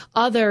versus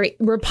other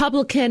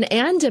Republican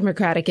and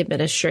Democratic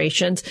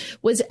administrations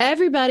was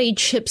everybody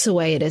chips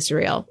away at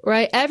Israel,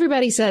 right?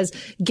 Everybody says,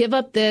 give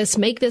up this,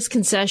 make this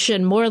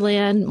concession, more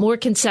land, more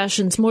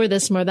concessions, more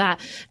this, more that.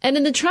 And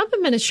in the Trump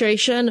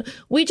administration,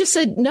 we just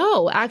said,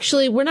 no,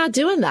 actually, we're not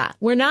doing that.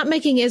 We're not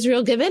making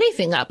Israel give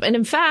anything up. And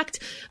in fact,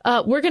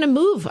 we're going to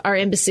move our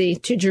embassy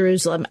to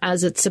Jerusalem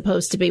as it's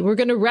supposed to be. We're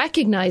going to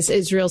recognize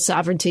Israel's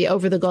sovereignty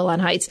over the Golan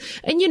Heights.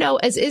 And,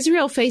 as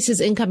Israel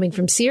faces incoming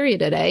from Syria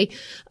today,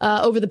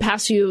 over the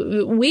past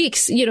few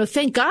weeks,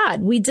 thank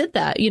God we did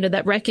that,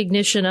 that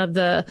recognition of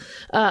the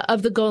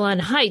Golan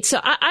Heights. So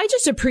I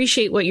just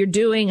appreciate what you're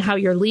doing, how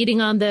you're leading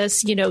on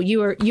this.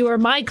 You are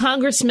my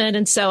congressman.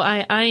 And so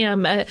I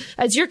am,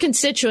 as your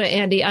constituent,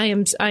 Andy, I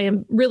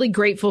am really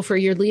grateful for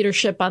your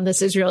leadership on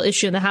this Israel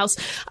issue in the House.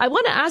 I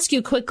want to ask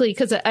you quickly,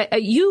 because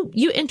you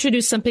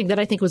introduced something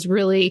that I think was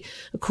really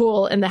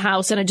cool in the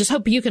House, and I just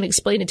hope you can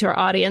explain it to our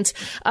audience.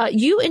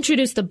 You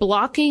introduced the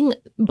Blocking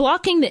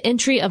the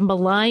Entry of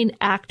Malign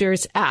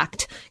Actors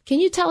Act.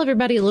 Can you tell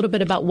everybody a little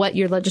bit about what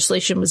your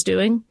legislation was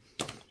doing?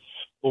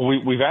 Well,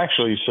 we've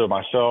actually, so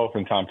myself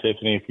and Tom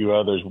Tiffany, a few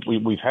others,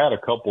 we've had a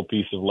couple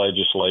pieces of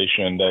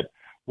legislation that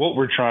what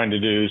we're trying to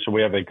do. So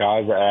we have the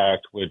Gaza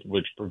Act,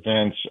 which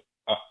prevents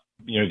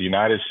the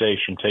United States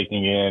from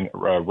taking in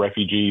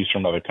refugees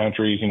from other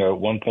countries. At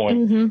one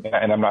point,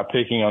 and I'm not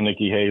picking on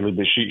Nikki Haley,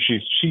 but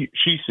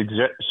she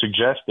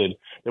suggested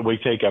that we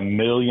take 1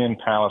 million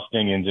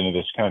Palestinians into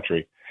this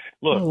country.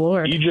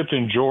 Look, Egypt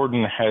and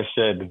Jordan has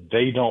said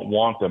they don't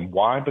want them.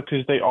 Why?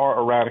 Because they are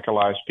a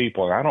radicalized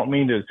people. And I don't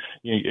mean to,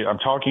 I'm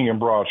talking in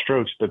broad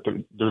strokes, but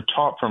they're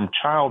taught from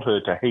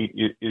childhood to hate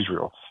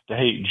Israel, to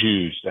hate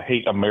Jews, to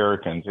hate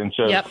Americans. And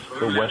so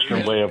the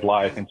Western way of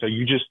life. And so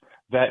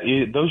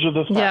those are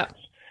the facts.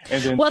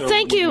 And then,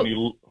 thank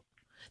you.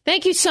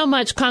 Thank you so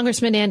much,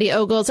 Congressman Andy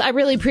Ogles. I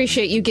really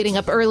appreciate you getting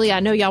up early. I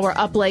know y'all were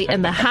up late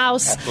in the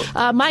House.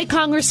 My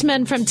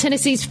congressman from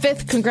Tennessee's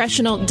 5th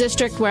Congressional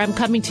District, where I'm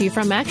coming to you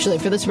from actually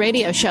for this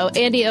radio show,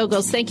 Andy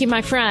Ogles. Thank you,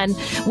 my friend.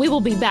 We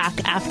will be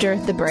back after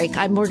the break.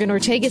 I'm Morgan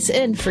Ortagus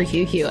in for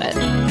Hugh Hewitt.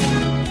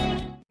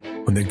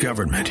 When the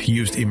government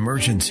used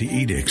emergency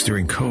edicts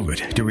during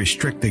COVID to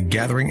restrict the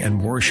gathering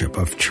and worship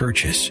of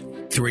churches,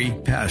 3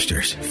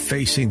 pastors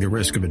facing the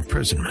risk of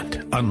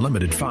imprisonment,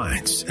 unlimited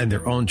fines, and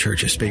their own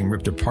churches being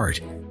ripped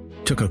apart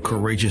took a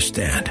courageous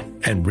stand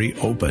and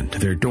reopened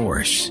their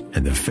doors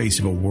in the face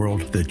of a world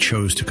that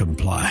chose to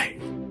comply.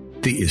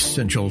 The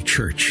Essential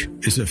Church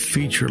is a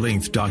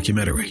feature-length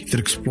documentary that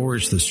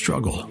explores the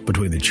struggle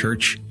between the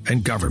church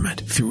and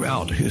government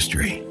throughout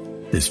history.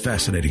 This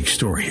fascinating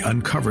story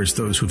uncovers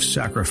those who've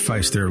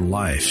sacrificed their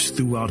lives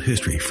throughout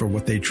history for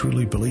what they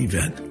truly believe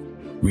in.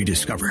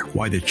 Rediscover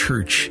why the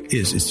church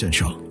is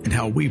essential and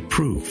how we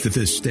prove that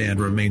this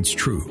stand remains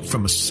true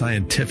from a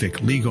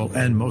scientific, legal,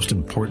 and most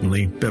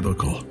importantly,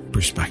 biblical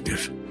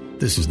perspective.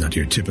 This is not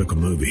your typical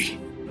movie.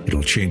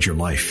 It'll change your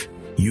life.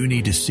 You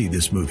need to see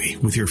this movie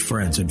with your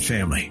friends and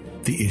family.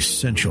 The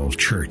Essential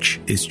Church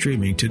is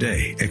streaming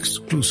today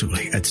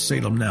exclusively at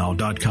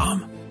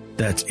salemnow.com.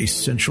 That's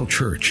Essential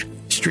Church,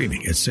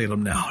 streaming at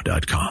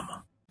salemnow.com.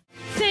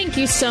 Thank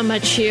you so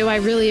much, Hugh. I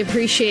really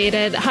appreciate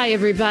it. Hi,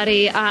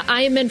 everybody.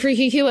 I am in for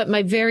Hugh Hewitt,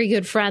 my very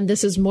good friend.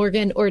 This is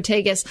Morgan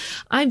Ortagus.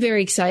 I'm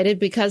very excited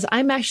because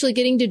I'm actually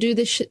getting to do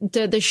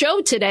the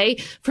show today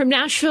from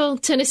Nashville,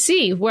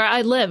 Tennessee, where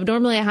I live.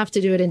 Normally, I have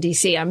to do it in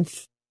D.C. I'm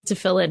to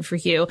fill in for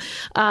Hugh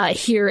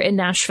here in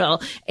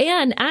Nashville.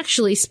 And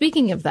actually,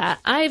 speaking of that,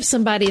 I have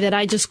somebody that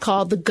I just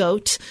call the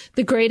GOAT,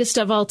 the greatest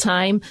of all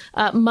time,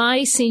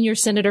 my senior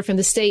senator from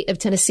the state of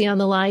Tennessee on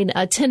the line,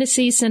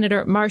 Tennessee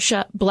Senator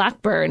Marsha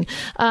Blackburn.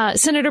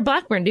 Senator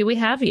Blackburn, do we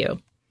have you?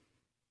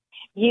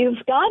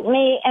 You've got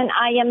me, and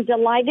I am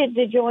delighted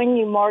to join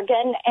you,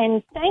 Morgan,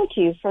 and thank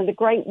you for the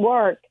great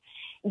work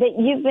that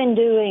you've been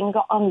doing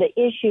on the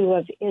issue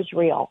of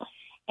Israel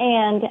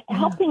and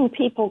helping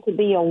people to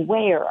be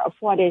aware of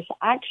what is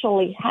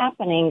actually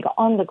happening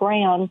on the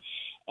ground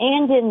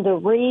and in the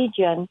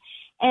region,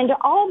 and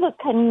all the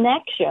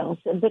connections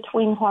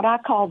between what I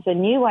call the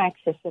new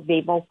axis of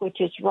evil,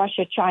 which is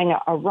Russia, China,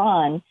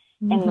 Iran,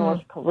 and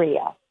North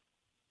Korea.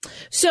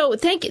 So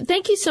thank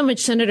you so much,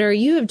 Senator.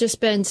 You have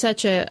just been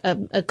such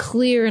a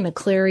clear and a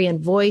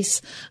clarion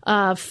voice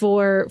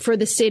for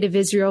the state of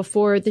Israel,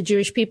 for the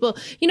Jewish people.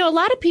 You know, a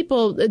lot of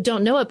people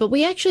don't know it, but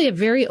we actually have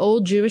very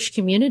old Jewish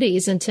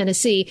communities in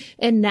Tennessee.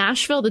 In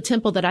Nashville, the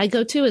temple that I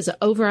go to is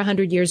over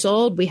 100 years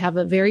old. We have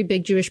a very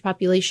big Jewish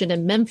population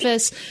in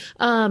Memphis.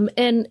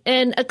 And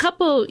a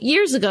couple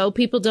years ago,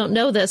 people don't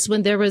know this,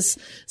 when there was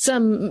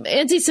some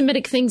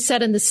anti-Semitic things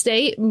said in the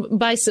state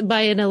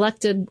by an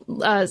elected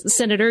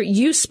senator,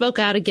 you spoke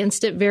out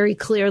against it very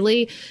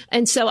clearly.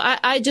 And so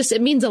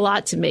it means a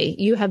lot to me.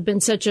 You have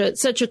been such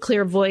a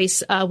clear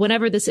voice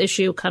whenever this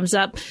issue comes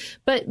up.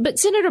 But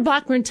Senator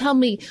Blackburn, tell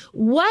me,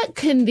 what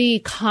can the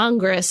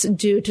Congress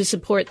do to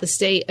support the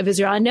state of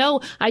Israel? I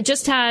know I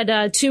just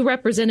had 2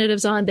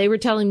 representatives on. They were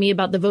telling me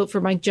about the vote for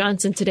Mike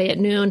Johnson today at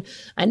noon.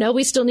 I know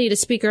we still need a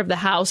Speaker of the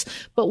House,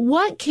 but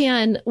what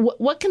can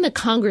the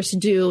Congress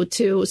do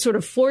to sort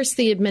of force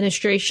the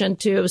administration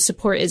to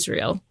support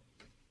Israel?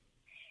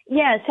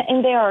 Yes,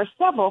 and there are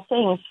several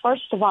things.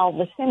 First of all,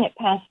 the Senate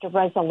passed a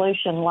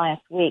resolution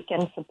last week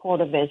in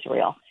support of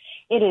Israel.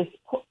 It is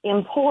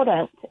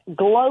important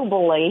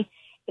globally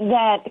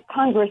that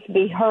Congress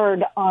be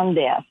heard on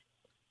this,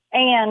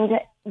 and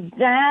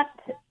that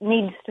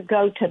needs to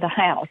go to the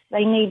House.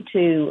 They need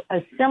to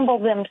assemble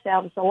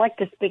themselves,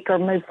 elect a speaker,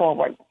 move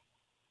forward.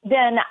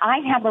 Then I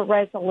have a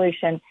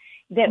resolution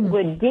that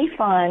would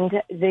defund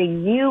the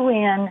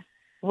UN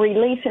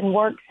Relief and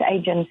Works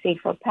Agency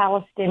for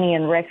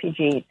Palestinian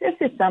Refugees. This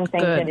is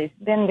something that has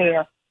been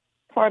there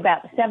for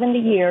about 70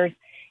 years.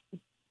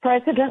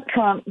 President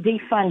Trump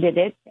defunded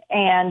it,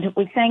 and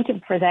we thank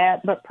him for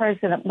that. But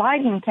President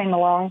Biden came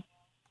along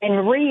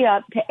and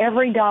re-upped to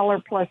every dollar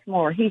plus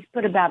more. He's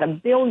put about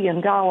 $1 billion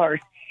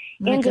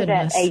into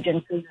that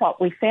agency.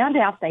 What we found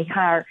out, they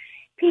hire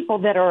people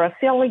that are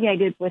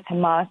affiliated with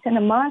Hamas, and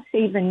Hamas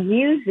even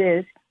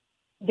uses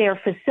their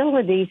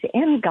facilities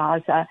in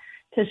Gaza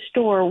to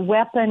store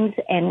weapons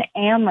and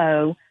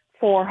ammo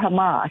for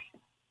Hamas.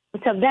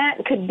 So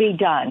that could be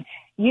done.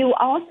 You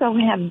also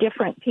have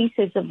different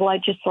pieces of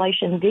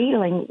legislation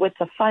dealing with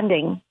the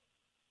funding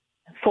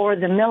for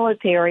the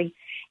military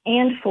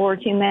and for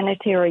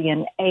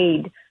humanitarian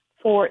aid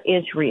for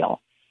Israel.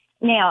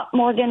 Now,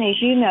 Morgan,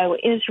 as you know,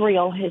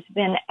 Israel has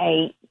been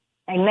a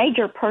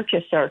major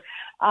purchaser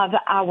of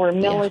our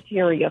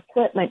military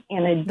equipment.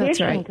 In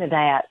addition to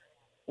that,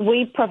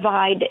 we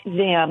provide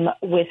them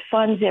with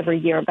funds every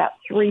year, about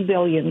 $3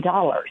 billion.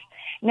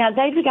 Now,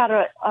 they've got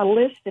a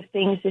list of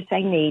things that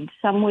they need.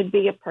 Some would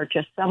be a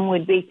purchase. Some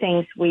would be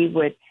things we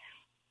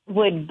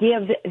would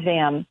give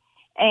them.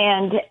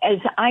 And as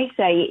I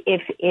say,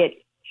 if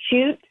it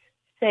shoots,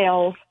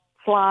 sells,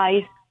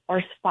 flies,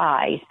 or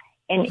spies,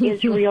 and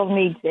Israel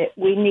needs it,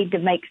 we need to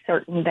make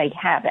certain they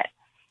have it.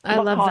 I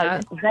love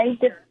that.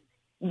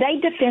 They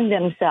defend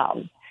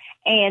themselves,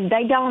 and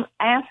they don't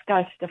ask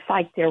us to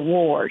fight their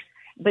wars,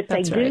 but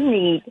they do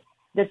need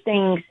the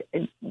things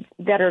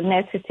that are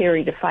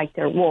necessary to fight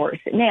their wars.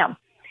 Now,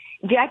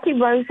 Jackie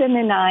Rosen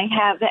and I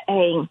have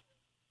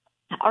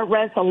a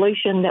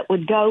resolution that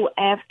would go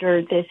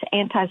after this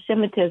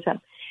anti-Semitism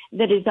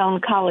that is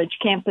on college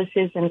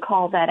campuses and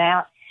call that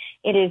out.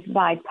 It is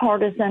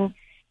bipartisan.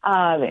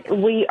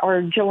 We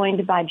are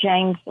joined by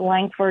James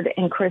Langford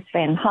and Chris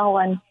Van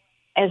Hollen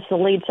as the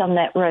leads on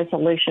that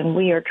resolution.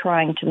 We are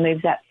trying to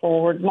move that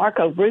forward.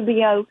 Marco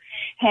Rubio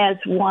has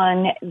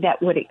one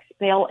that would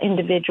expel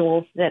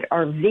individuals that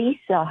are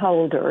visa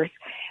holders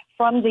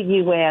from the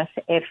U.S.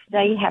 if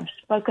they have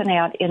spoken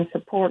out in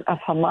support of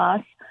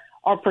Hamas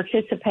or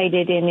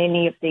participated in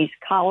any of these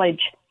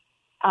college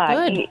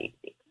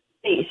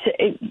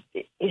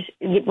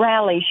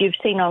rallies you've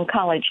seen on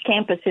college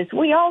campuses.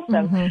 We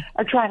also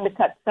are trying to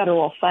cut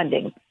federal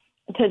funding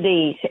to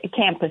these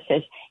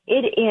campuses.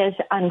 It is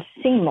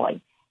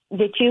unseemly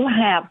that you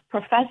have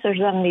professors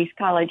on these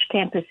college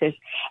campuses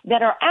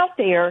that are out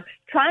there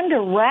trying to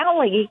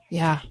rally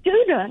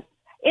students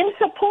in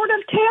support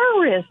of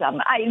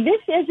terrorism.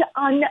 This is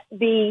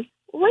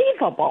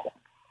unbelievable.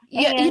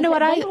 Yeah, and you know what?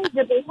 They need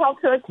to be held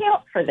to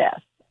account for this.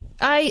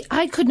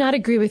 I could not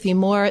agree with you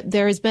more.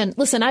 There has been,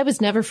 listen, I was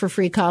never for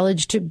free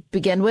college to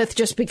begin with,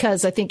 just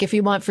because I think if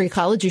you want free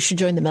college, you should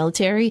join the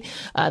military.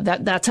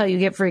 That's how you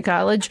get free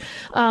college.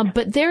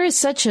 But there is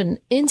such an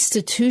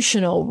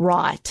institutional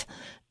rot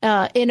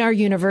in our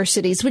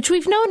universities, which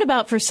we've known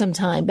about for some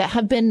time, that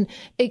have been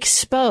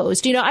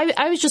exposed. You know,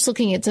 I was just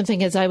looking at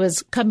something as I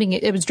was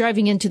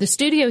driving into the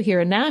studio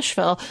here in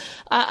Nashville.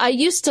 I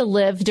used to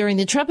live during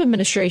the Trump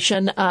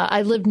administration.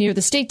 I lived near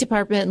the State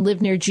Department and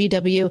lived near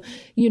GW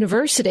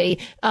University.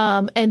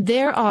 And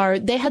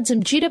they had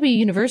some GW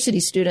University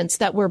students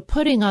that were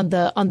putting on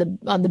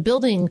the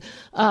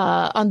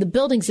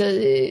buildings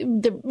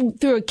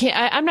through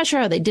I'm not sure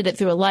how they did it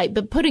through a light,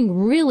 but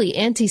putting really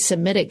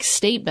anti-Semitic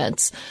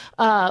statements,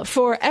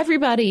 for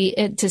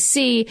everybody to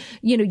see.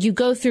 You know, you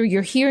go through,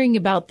 you're hearing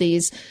about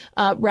these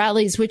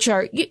rallies, which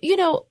are, you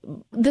know,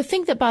 the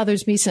thing that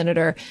bothers me,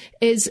 Senator,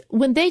 is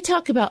when they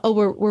talk about, oh,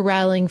 we're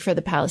rallying for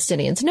the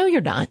Palestinians. No,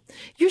 you're not.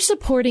 You're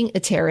supporting a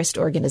terrorist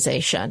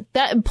organization.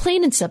 That,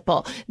 plain and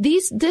simple.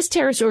 This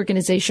terrorist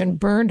organization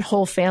burned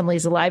whole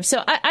families alive.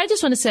 So I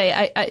just want to say,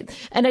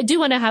 I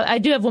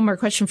do have one more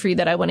question for you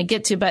that I want to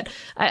get to, but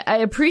I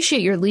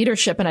appreciate your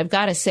leadership, and I've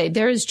got to say,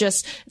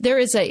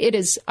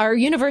 our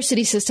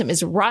university system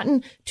is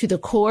rotten to the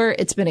core.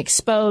 It's been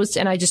exposed,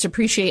 and I just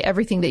appreciate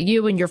everything that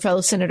you and your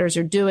fellow senators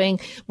are doing,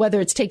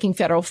 whether it's taking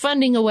federal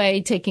funding away,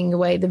 taking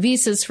away the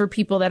visas for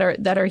people that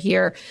are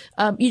here.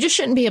 You just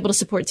shouldn't be able to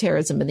support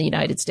terrorism in the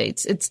United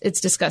States.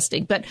 It's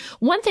disgusting. But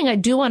one thing I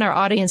do want our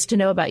audience to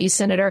know about you,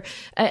 Senator,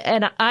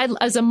 and I,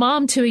 as a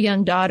mom to a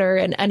young daughter,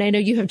 and I know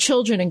you have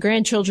children and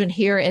grandchildren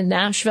here in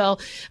Nashville,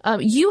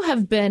 you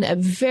have been a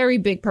very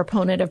big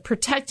proponent of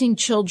protecting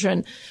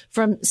children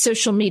from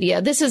social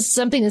media. This is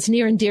something that's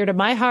near and dear to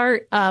my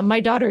heart. My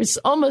daughter's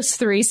almost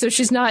 3, so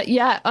she's not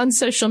yet on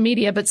social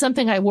media, but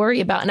something I worry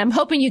about. And I'm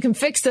hoping you can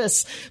fix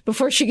this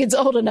before she gets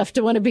old enough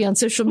to want to be on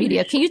social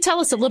media. Can you tell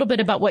us a little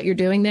bit about what you're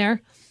doing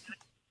there?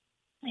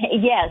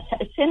 Yes.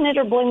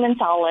 Senator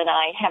Blumenthal and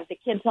I have the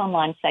Kids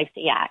Online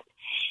Safety Act,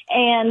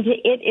 and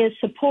it is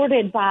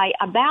supported by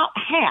about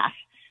half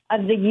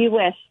of the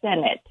U.S.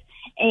 Senate.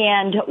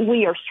 And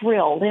we are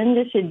thrilled in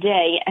this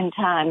day and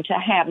time to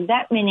have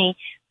that many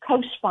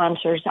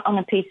co-sponsors on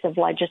a piece of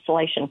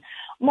legislation.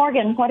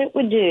 Morgan, what it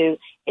would do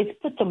is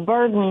put the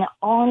burden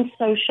on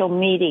social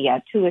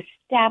media to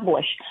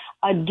establish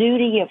a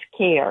duty of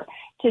care,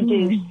 to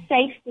do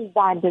safety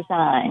by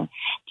design,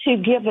 to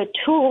give a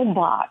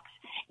toolbox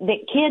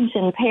that kids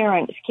and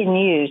parents can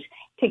use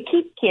to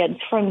keep kids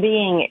from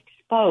being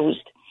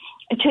exposed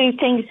to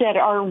things that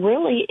are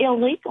really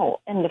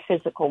illegal in the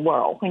physical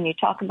world. When you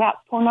talk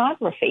about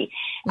pornography,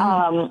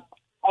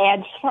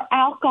 ads for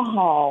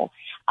alcohol,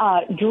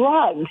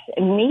 drugs,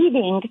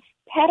 meeting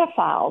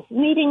pedophiles,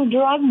 meeting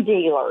drug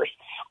dealers,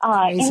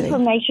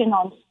 information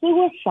on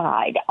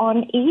suicide,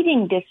 on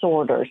eating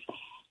disorders.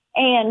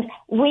 And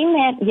we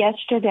met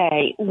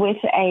yesterday with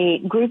a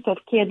group of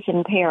kids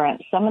and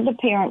parents. Some of the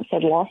parents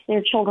had lost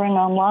their children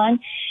online.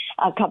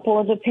 A couple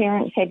of the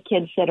parents had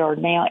kids that are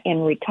now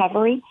in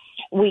recovery.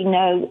 We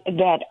know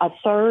that a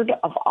third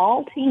of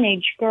all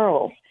teenage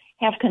girls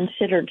have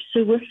considered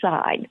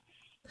suicide.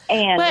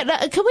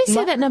 But can we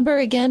say that number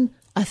again?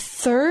 A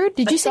third?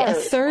 Did you say a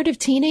third of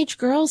teenage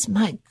girls?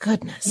 My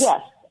goodness.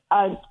 Yes.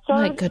 A third.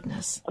 My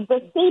goodness.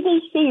 The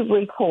CDC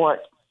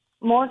report,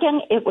 Morgan,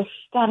 it was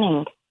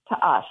stunning to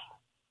us.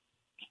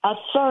 A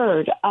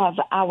third of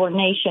our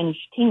nation's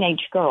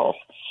teenage girls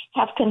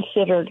have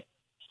considered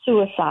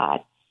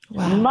suicide.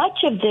 Wow.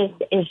 Much of this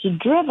is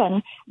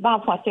driven by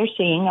what they're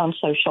seeing on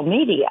social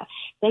media.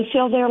 They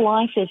feel their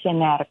life is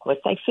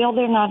inadequate. They feel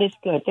they're not as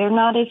good. They're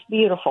not as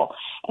beautiful.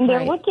 And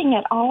they're looking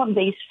at all of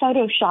these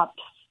photoshopped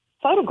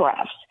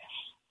photographs.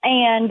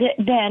 And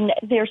then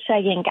they're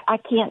saying, I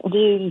can't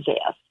do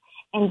this.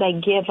 and they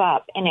give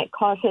up, and it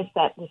causes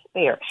that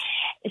despair.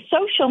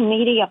 Social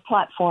media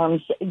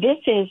platforms, this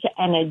is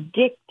an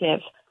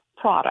addictive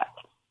product.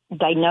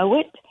 They know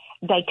it.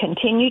 They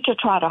continue to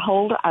try to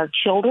hold our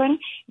children.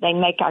 They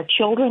make our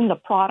children the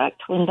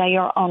product when they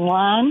are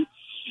online.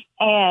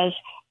 As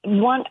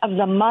one of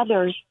the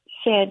mothers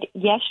said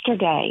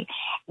yesterday,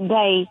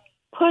 they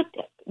put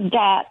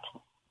that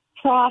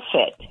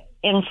profit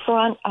in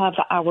front of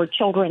our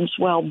children's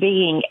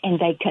well-being, and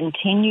they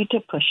continue to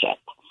push it.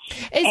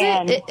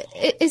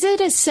 Is it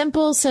as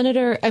simple,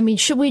 Senator? I mean,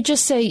 should we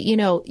just say,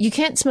 you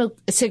can't smoke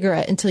a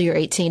cigarette until you're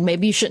 18.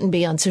 Maybe you shouldn't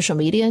be on social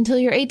media until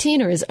you're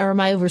 18, or am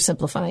I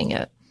oversimplifying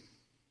it?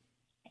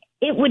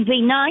 It would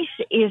be nice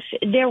if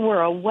there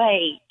were a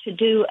way to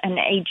do an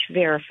age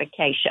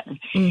verification.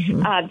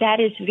 Mm-hmm. That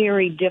is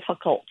very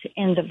difficult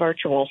in the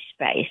virtual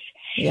space.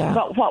 Yeah.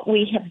 But what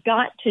we have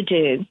got to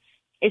do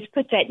is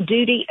put that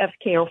duty of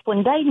care.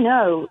 When they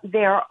know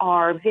there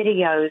are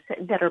videos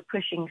that are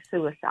pushing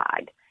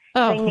suicide,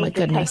 oh, my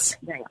goodness.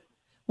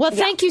 Well,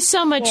 thank you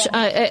so much.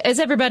 As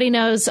everybody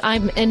knows,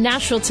 I'm in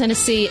Nashville,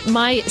 Tennessee.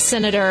 My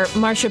Senator,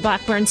 Marsha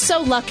Blackburn,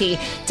 so lucky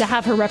to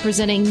have her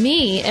representing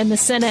me in the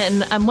Senate,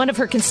 and I'm one of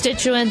her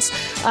constituents.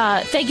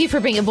 Thank you for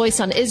being a voice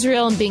on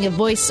Israel and being a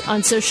voice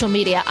on social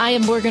media. I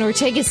am Morgan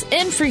Ortagus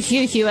in for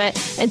Hugh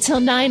Hewitt until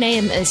 9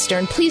 a.m.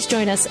 Eastern. Please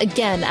join us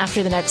again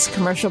after the next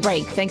commercial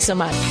break. Thanks so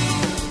much.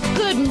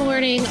 Good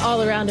morning,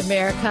 all around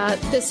America.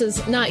 This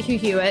is not Hugh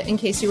Hewitt, in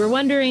case you were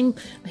wondering.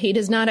 He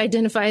does not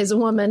identify as a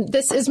woman.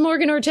 This is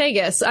Morgan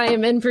Ortagus. I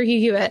am in for Hugh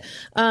Hewitt.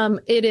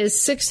 It is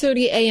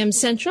 6:30 a.m.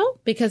 Central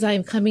because I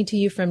am coming to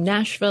you from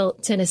Nashville,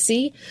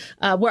 Tennessee,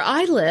 where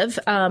I live.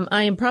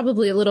 I am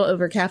probably a little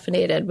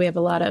over-caffeinated. We have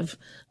a lot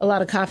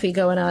of coffee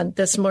going on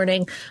this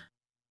morning,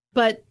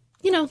 but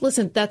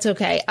listen, that's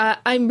okay.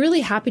 I'm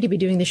really happy to be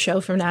doing the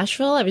show from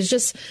Nashville. I was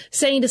just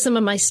saying to some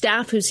of my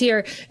staff who's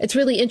here, it's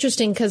really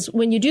interesting because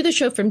when you do the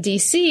show from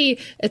D.C.,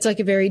 it's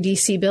like a very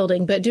D.C.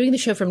 building. But doing the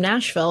show from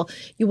Nashville,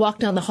 you walk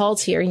down the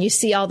halls here and you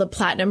see all the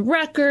platinum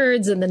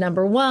records and the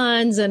number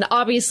ones. And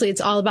obviously,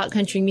 it's all about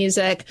country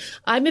music.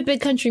 I'm a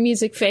big country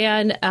music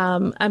fan.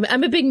 I'm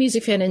a big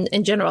music fan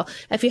in general.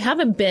 If you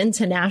haven't been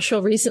to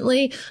Nashville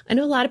recently, I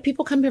know a lot of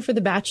people come here for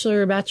the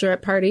bachelor or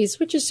bachelorette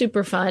parties, which is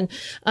super fun.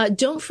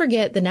 Don't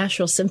forget the Nashville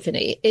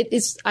Symphony. It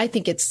is, I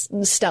think it's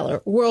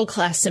stellar,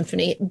 world-class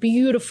symphony,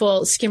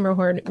 beautiful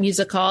Skimmerhorn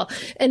music hall,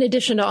 in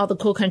addition to all the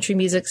cool country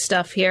music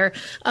stuff here.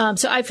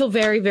 So I feel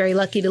very, very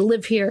lucky to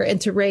live here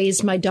and to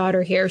raise my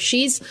daughter here.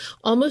 She's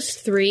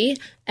almost 3.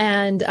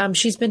 And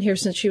she's been here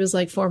since she was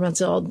like 4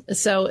 months old.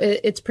 So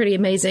it's pretty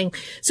amazing.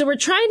 So we're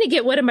trying to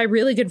get one of my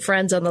really good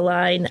friends on the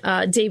line,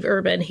 Dave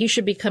Urban. He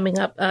should be coming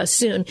up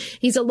soon.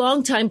 He's a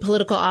longtime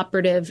political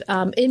operative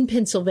in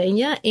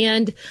Pennsylvania,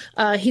 and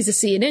he's a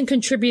CNN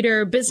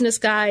contributor, business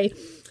guy.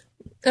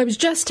 I was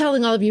just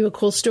telling all of you a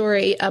cool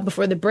story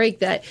before the break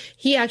that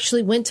he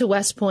actually went to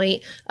West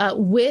Point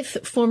with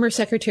former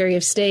Secretary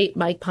of State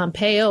Mike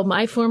Pompeo,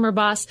 my former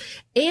boss,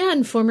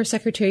 and former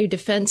Secretary of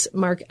Defense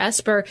Mark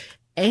Esper,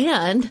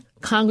 and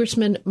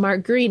Congressman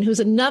Mark Green, who's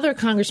another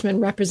congressman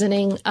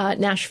representing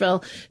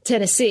Nashville,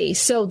 Tennessee.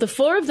 So the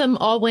 4 of them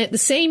all went the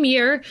same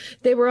year.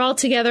 They were all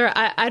together.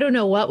 I don't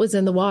know what was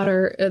in the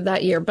water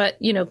that year, but,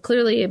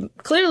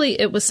 clearly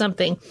it was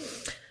something.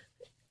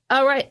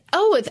 All right.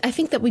 Oh, I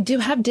think that we do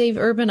have Dave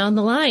Urban on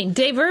the line.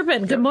 Dave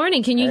Urban, good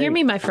morning. Can you hear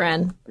me, my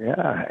friend?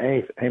 Yeah.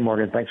 Hey,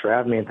 Morgan. Thanks for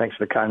having me, and thanks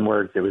for the kind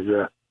words.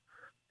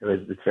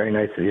 It's very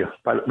nice of you.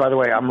 By the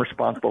way, I'm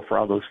responsible for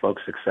all those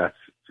folks' success.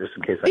 Just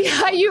in case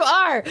you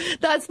are.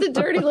 That's the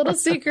dirty little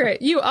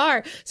secret. You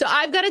are. So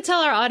I've got to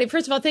tell our audience,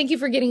 first of all, thank you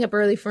for getting up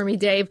early for me,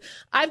 Dave.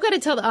 I've got to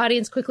tell the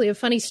audience quickly a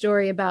funny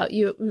story about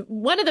you.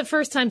 One of the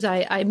first times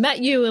I met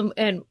you,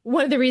 and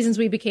one of the reasons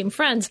we became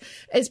friends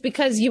is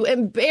because you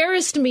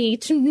embarrassed me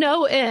to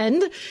no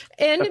end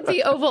in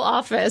the Oval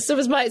Office.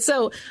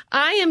 So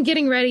I am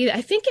getting ready.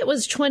 I think it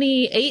was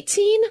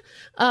 2018,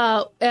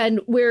 and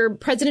where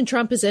President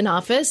Trump is in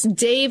office.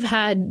 Dave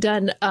had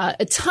done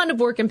a ton of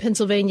work in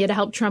Pennsylvania to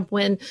help Trump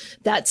win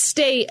that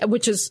state,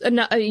 which is,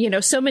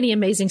 so many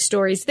amazing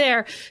stories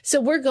there.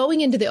 So we're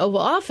going into the Oval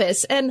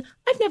Office, and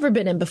I've never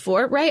been in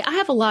before, right? I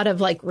have a lot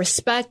of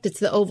respect. It's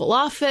the Oval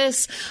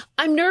Office.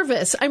 I'm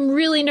nervous. I'm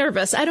really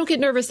nervous. I don't get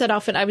nervous that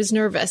often. I was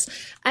nervous.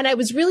 And I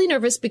was really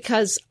nervous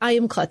because I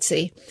am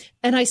klutzy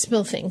and I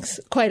spill things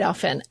quite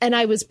often. And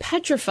I was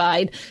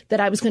petrified that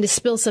I was going to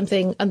spill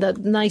something on the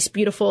nice,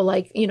 beautiful,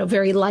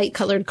 very light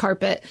colored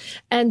carpet.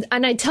 And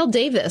I tell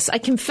Dave this. I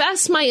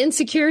confess my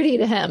insecurity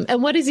to him.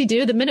 And what does he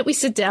do? The minute we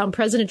sit down,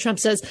 President Trump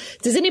says,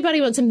 "Does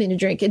anybody want something to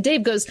drink?" And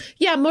Dave goes,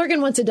 "Yeah,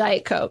 Morgan wants a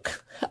Diet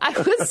Coke." I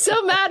was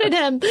so mad at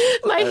him.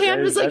 My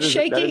hand was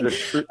shaking.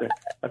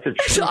 That's a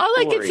true all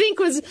I story. could think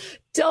was,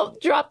 don't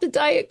drop the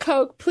Diet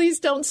Coke. Please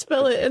don't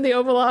spill it in the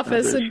Oval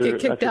Office and get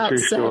kicked out.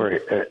 That's a true story.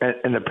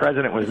 And the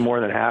president was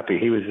more than happy.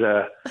 He was.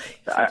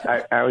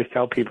 I always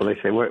tell people, they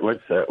say,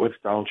 "What's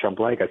Donald Trump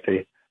like?" I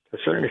say, to a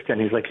certain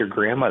extent, he's like your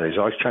grandmother. He's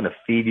always trying to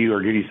feed you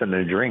or give you something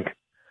to drink.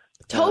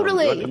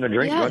 Totally. You want something to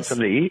drink? Yes. You want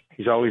something to eat?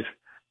 He's always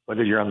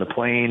whether you're on the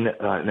plane,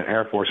 in the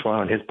Air Force One,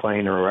 on his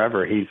plane or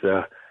wherever, he's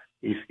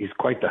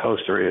quite the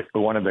host. Or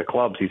for one of the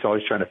clubs, he's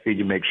always trying to feed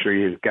you, make sure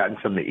you've gotten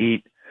something to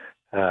eat.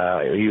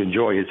 You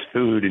enjoy his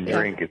food and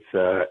drink.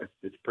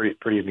 It's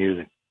pretty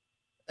amusing.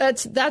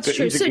 That's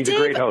true. He's a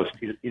great host.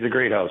 He's a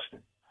great host.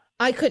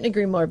 I couldn't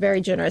agree more. Very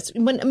generous.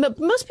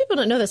 Most people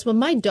don't know this. When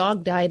my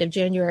dog died of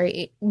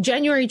January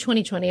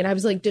 2020, and I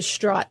was like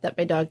distraught that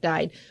my dog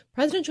died,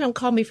 President Trump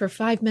called me for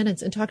 5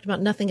 minutes and talked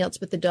about nothing else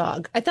but the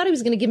dog. I thought he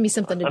was going to give me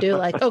something to do,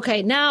 like,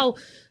 okay, now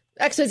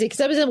XYZ, because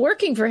I wasn't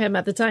working for him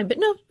at the time. But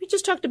no, we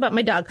just talked about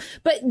my dog.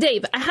 But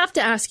Dave, I have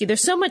to ask you,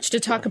 there's so much to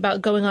talk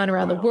about going on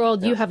around the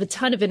world. You have a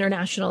ton of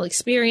international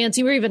experience.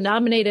 You were even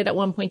nominated at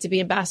one point to be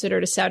ambassador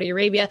to Saudi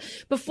Arabia.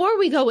 Before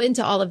we go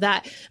into all of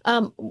that,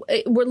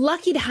 we're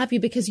lucky to have you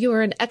because you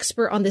are an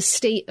expert on the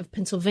state of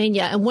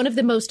Pennsylvania. And one of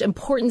the most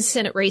important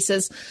Senate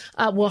races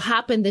will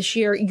happen this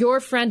year. Your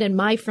friend and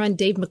my friend,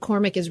 Dave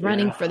McCormick, is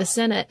running for the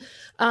Senate.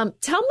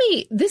 Tell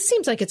me, this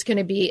seems like it's going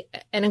to be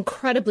an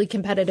incredibly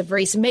competitive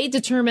race, may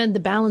determine the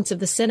balance of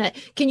the Senate.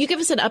 Can you give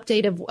us an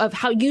update of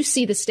how you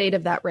see the state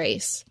of that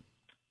race?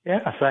 Yeah,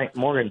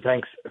 Morgan,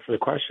 thanks for the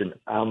question.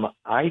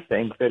 I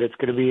think that it's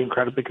going to be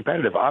incredibly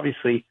competitive.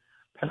 Obviously,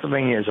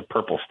 Pennsylvania is a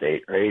purple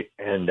state, right?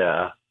 And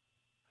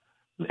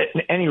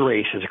any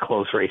race is a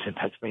close race in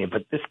Pennsylvania.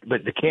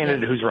 But the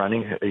candidate who's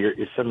running,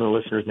 some of the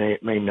listeners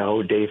may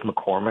know, Dave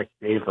McCormick.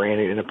 Dave ran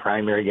it in a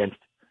primary against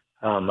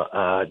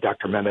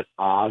Dr. Mehmet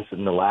Oz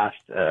in the last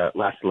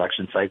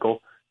election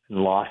cycle and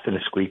lost in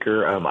a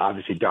squeaker.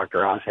 Obviously,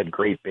 Dr. Oz had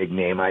great big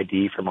name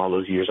ID from all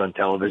those years on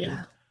television,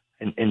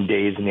 and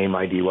Dave's name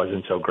ID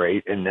wasn't so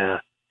great, and so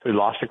he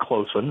lost a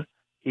close one.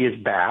 He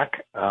is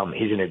back.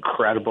 He's an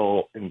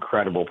incredible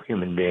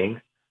human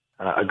being,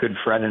 a good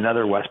friend,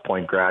 another West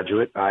Point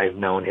graduate. I've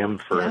known him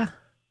for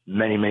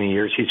many, many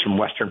years. He's from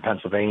Western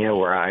Pennsylvania,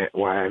 where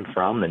I'm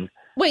from, and.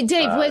 Wait,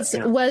 Dave, was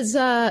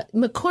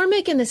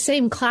McCormick in the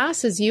same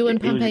class as you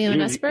and Pompeo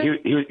and Esper? He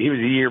was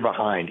a year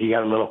behind. He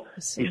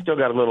still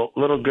got a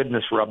little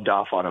goodness rubbed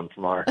off on him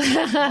from our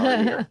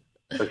year.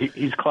 So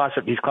he's class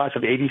of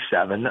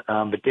 87.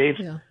 But Dave,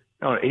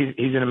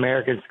 he's an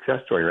American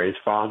success story, right?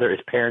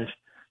 His parents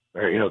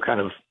are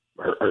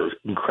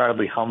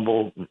incredibly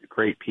humble,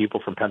 great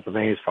people from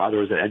Pennsylvania. His father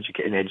was in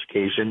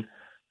education.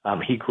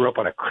 He grew up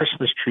on a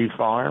Christmas tree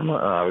farm. He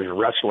was a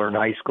wrestler in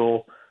high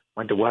school.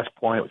 Went to West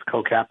Point, was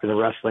co-captain of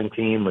the wrestling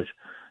team, was,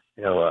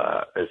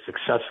 a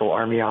successful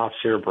Army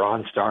officer,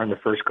 Bronze Star in the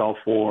first Gulf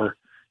War.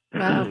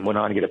 Wow. Went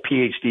on to get a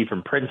PhD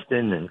from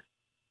Princeton,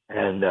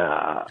 and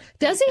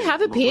does he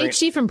have a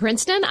PhD from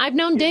Princeton? I've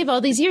known Dave all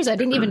these years. I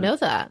didn't even know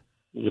that.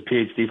 He's a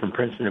PhD from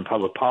Princeton in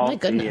public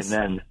policy,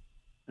 and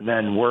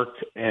then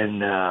worked in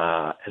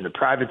the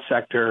private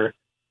sector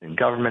and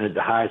government at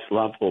the highest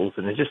levels.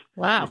 And it just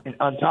And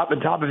on top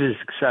of his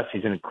success,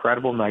 he's an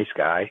incredible, nice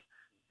guy.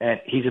 And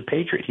he's a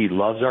patriot. He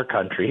loves our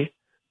country.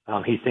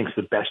 He thinks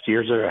the best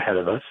years are ahead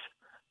of us.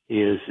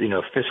 He is,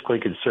 fiscally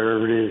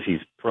conservative. He's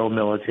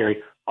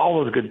pro-military.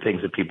 All those good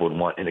things that people would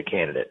want in a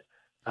candidate.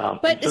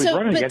 He's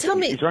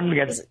running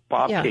against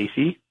Bob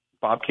Casey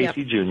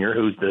Jr.,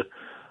 who's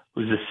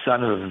the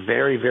son of a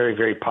very, very,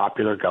 very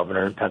popular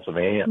governor in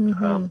Pennsylvania.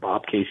 Mm-hmm.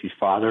 Bob Casey's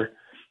father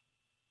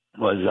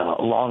was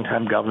a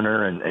longtime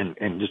governor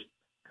and just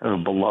kind of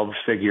a beloved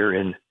figure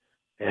in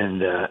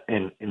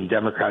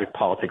Democratic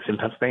politics in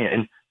Pennsylvania.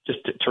 And just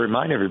to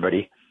remind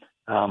everybody,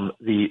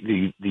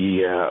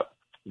 the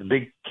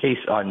big case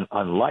on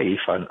life,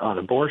 on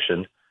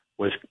abortion,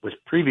 was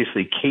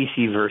previously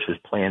Casey versus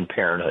Planned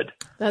Parenthood.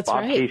 That's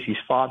Bob right. Casey's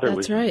father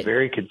was a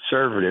very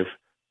conservative,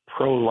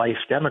 pro-life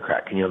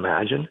Democrat. Can you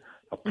imagine?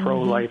 A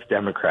pro-life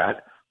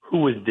Democrat who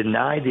was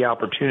denied the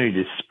opportunity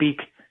to speak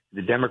at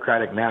the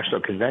Democratic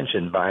National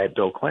Convention by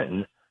Bill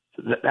Clinton.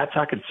 So that's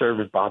how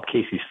conservative Bob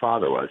Casey's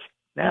father was.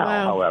 Now,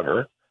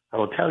 however, I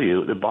will tell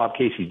you that Bob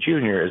Casey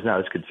Jr. is not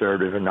as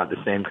conservative and not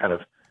the same kind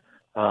of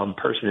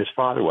person his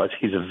father was.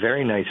 He's a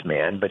very nice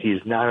man, but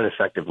he's not an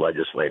effective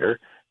legislator.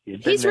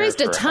 He's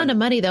raised a ton of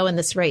money, though, in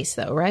this race,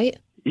 though, right?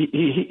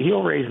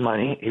 He'll raise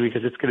money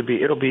because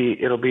it'll be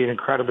an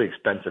incredibly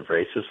expensive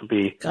race. This will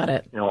be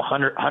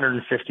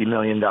 $150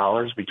 million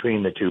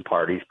between the two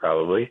parties,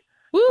 probably.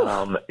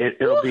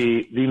 It'll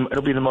be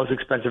the most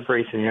expensive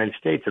race in the United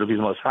States. It'll be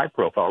the most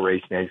high-profile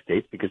race in the United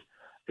States because,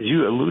 as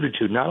you alluded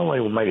to, not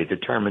only might it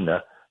determine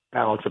the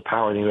balance of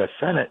power in the U.S.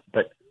 Senate,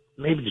 but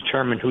maybe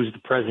determine who's the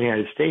president of the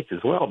United States as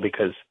well.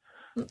 Because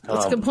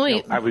that's a good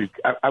point. I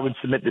would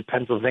submit that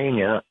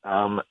Pennsylvania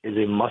is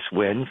a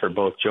must-win for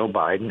both Joe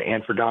Biden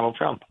and for Donald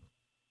Trump.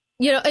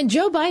 And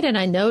Joe Biden,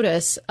 I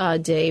notice,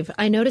 Dave,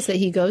 that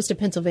he goes to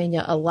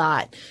Pennsylvania a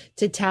lot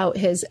to tout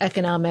his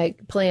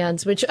economic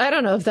plans, which I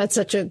don't know if that's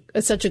such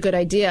a good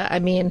idea. I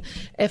mean,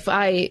 if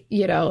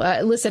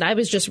listen, I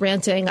was just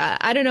ranting.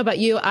 I don't know about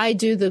you. I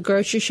do the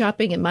grocery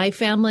shopping in my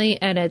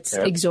family, and it's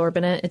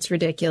exorbitant. It's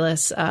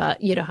ridiculous. How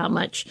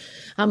much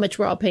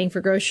we're all paying for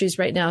groceries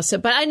right now. So,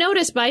 but I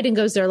noticed Biden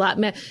goes there a lot.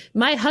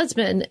 My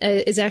husband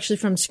is actually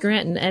from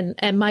Scranton,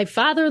 and my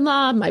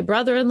father-in-law, my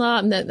brother-in-law,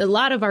 and a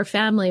lot of our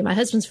family, my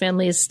husband's family,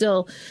 family is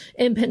still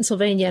in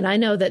Pennsylvania, and I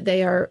know that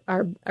they are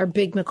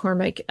big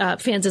McCormick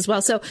fans as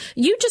well. So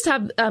you just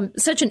have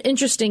such an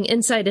interesting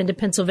insight into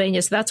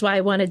Pennsylvania. So that's why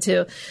I wanted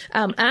to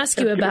ask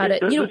you about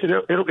it.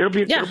 It'll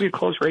be a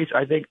close race.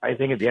 I think at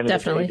the end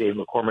of the day, Dave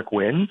McCormick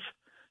wins.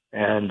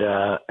 And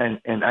I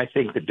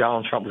think that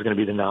Donald Trump is going to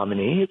be the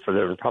nominee for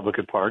the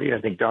Republican Party. I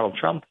think Donald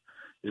Trump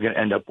is going to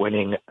end up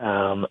winning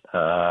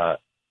Pennsylvania,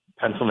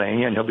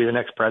 and he'll be the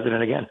next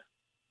president again.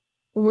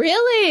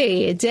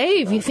 Really,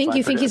 Dave? You think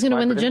he's going to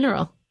win the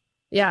general?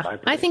 Yeah,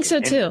 I think so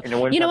too. You know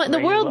what?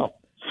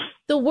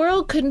 The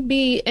world couldn't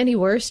be any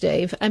worse,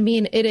 Dave. I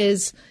mean,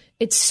 it's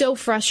so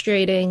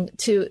frustrating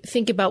to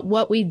think about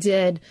what we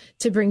did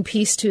to bring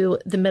peace to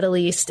the Middle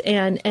East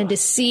and to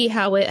see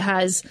how it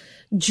has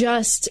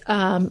just,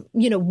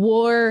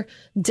 war,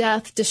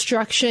 death,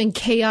 destruction,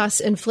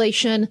 chaos,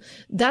 inflation.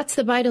 That's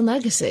the Biden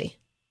legacy.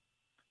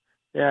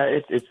 Yeah,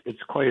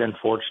 it's quite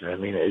unfortunate. I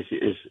mean,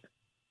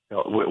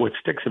 what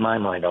sticks in my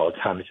mind all the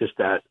time is just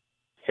that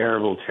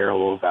terrible,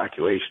 terrible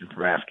evacuation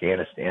from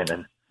Afghanistan.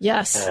 And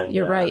yes,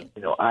 you're right.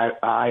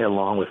 I,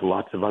 along with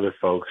lots of other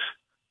folks,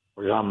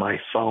 was on my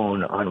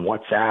phone on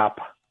WhatsApp,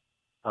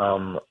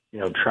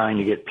 trying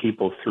to get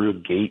people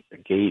through gate.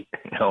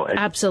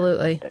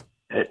 Absolutely.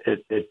 At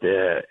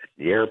the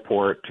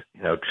airport,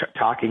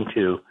 talking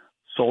to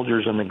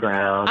soldiers on the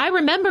ground. I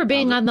remember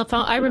being on the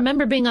phone. I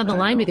remember being on the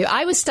line with you.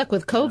 I was stuck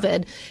with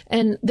COVID,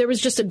 and there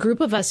was just a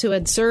group of us who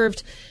had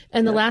served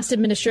in the last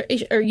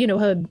administration, or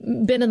had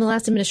been in the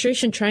last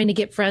administration, trying to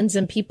get friends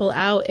and people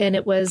out. And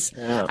it was.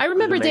 I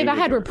remember, Dave, I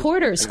had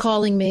reporters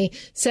calling me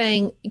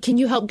saying, "Can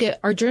you help get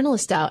our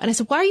journalist out?" And I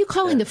said, "Why are you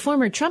calling the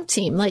former Trump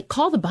team? Like,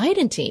 call the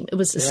Biden team." It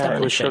was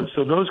astonishing.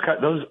 So those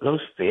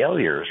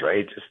failures,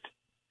 right? Just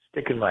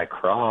stick in my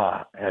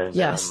craw, and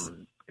yes,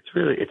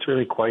 it's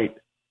really quite.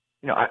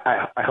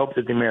 I hope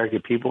that the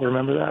American people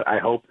remember that. I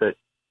hope that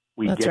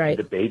we get to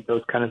debate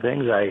those kind of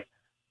things.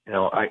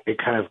 It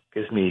kind of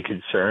gives me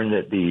concern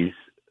that these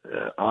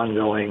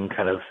ongoing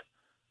kind of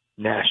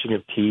gnashing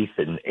of teeth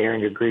and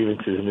airing of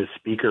grievances in the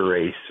speaker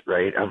race,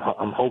 right?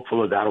 I'm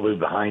hopeful that will be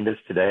behind us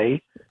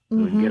today.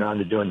 Mm-hmm. We can get on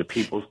to doing the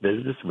people's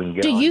business. We can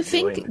get.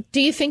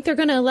 Do you think they're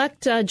going to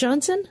elect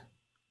Johnson?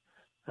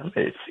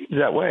 It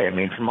seems that way. I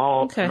mean, from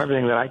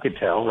everything that I could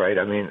tell, right?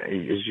 I mean,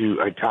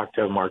 I talked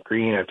to Mark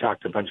Green, I've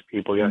talked to a bunch of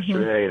people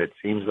yesterday, and it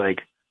seems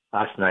like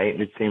last night,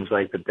 and it seems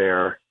like that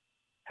they're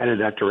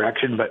headed that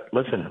direction. But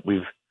listen,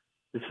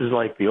 this is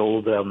like the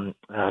old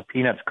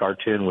Peanuts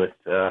cartoon with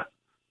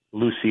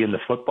Lucy and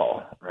the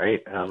football,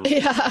 right?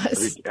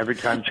 Yes. Every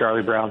time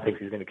Charlie Brown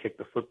thinks he's going to kick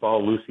the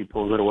football, Lucy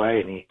pulls it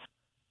away, and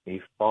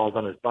he falls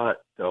on his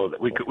butt. So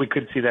we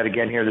could see that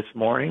again here this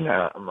morning.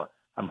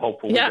 I'm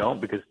hopeful we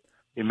don't, because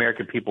the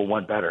American people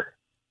want better.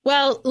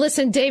 Well,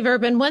 listen, Dave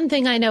Urban, one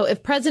thing I know,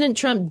 if President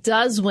Trump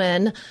does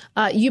win,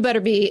 you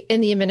better be in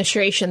the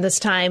administration this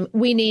time.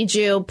 We need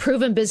you.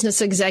 Proven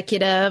business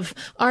executive,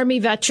 Army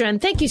veteran.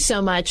 Thank you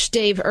so much,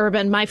 Dave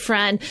Urban, my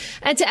friend.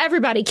 And to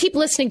everybody, keep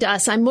listening to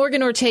us. I'm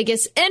Morgan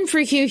Ortagus, in for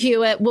Hugh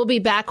Hewitt. We'll be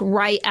back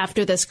right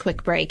after this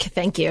quick break.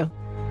 Thank you.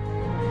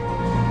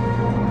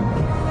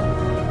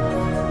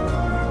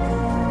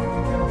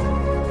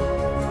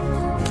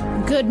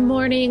 Good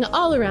morning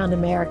all around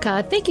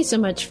America. Thank you so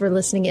much for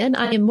listening in.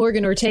 I am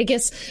Morgan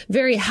Ortagus,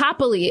 very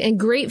happily and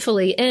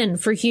gratefully in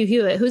for Hugh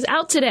Hewitt, who's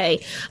out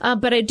today.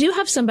 But I do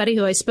have somebody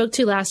who I spoke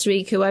to last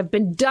week who I've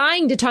been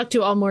dying to talk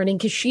to all morning,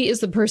 because she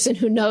is the person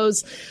who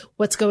knows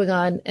what's going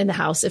on in the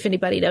House, if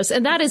anybody knows.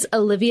 And that is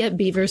Olivia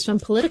Beavers from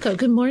Politico.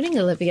 Good morning,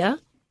 Olivia.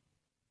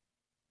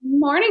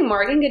 Morning,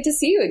 Morgan. Good to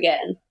see you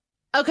again.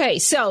 Okay,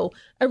 so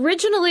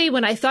originally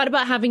when I thought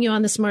about having you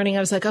on this morning, I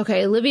was like,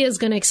 okay, Olivia's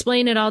going to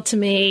explain it all to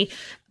me.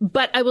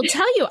 But I will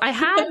tell you, I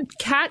had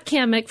Kat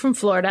Kammick from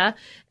Florida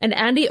and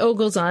Andy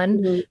Ogles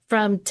on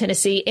from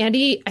Tennessee.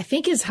 Andy, I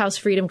think, is House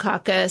Freedom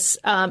Caucus.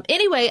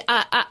 Anyway,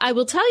 I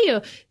will tell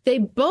you, they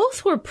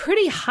both were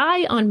pretty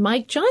high on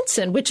Mike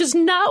Johnson, which is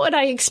not what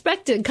I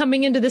expected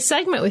coming into the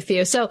segment with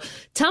you. So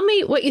tell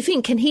me what you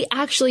think. Can he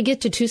actually get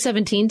to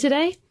 217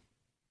 today?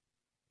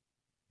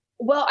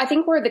 Well, I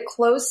think we're the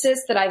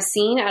closest that I've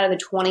seen out of the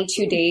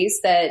 22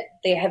 days that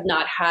they have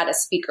not had a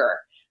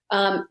speaker.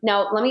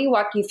 Now, let me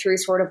walk you through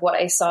sort of what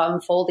I saw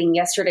unfolding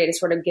yesterday to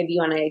sort of give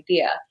you an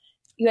idea.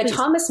 You had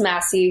Thomas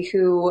Massie,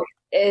 who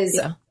is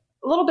a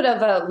little bit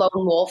of a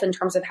lone wolf in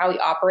terms of how he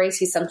operates.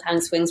 He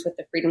sometimes swings with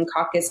the Freedom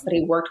Caucus, but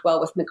he worked well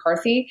with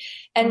McCarthy.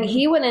 And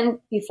he went in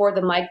before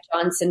the Mike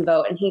Johnson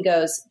vote, and he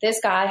goes,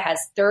 this guy has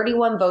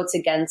 31 votes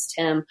against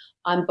him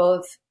on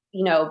both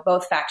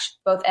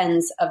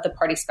ends of the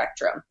party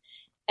spectrum.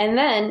 And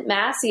then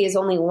Massie is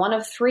only one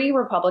of 3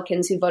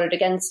 Republicans who voted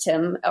against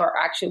him, or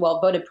actually,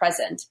 voted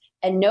present,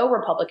 and no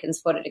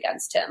Republicans voted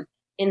against him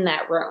in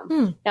that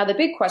room. Now, the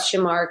big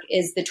question mark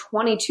is the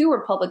 22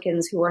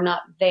 Republicans who are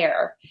not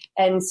there.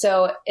 And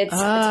so it's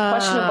a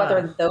question of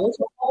whether those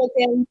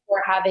Republicans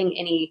were having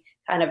any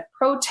kind of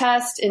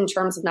protest in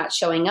terms of not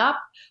showing up,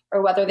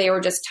 or whether they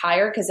were just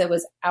tired because it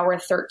was hour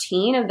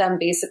 13 of them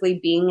basically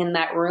being in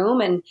that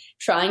room and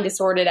trying to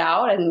sort it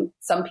out, and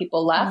some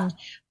people left.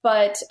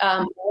 But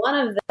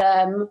one of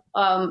them,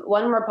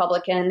 one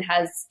Republican,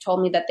 has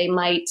told me that they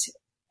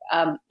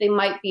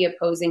might be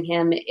opposing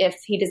him if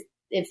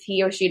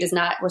he or she does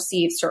not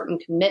receive certain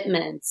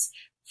commitments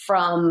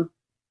from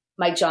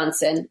Mike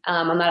Johnson.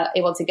 I'm not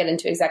able to get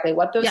into exactly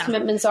what those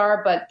commitments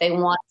are, but they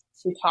want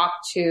to talk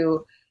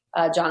to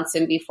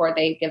Johnson before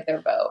they give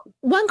their vote.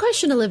 One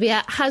question,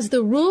 Olivia, has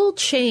the rule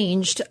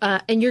changed,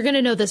 and you're going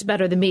to know this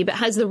better than me, but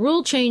has the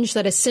rule changed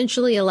that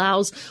essentially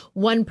allows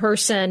one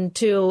person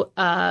to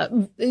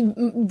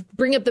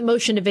bring up the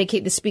motion to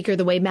vacate the speaker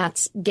the way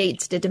Matt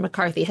Gaetz did to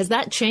McCarthy? Has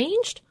that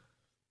changed?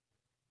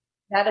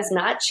 That has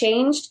not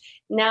changed.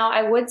 Now,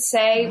 I would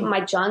say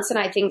Mike Johnson,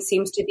 I think,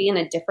 seems to be in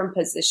a different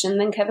position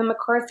than Kevin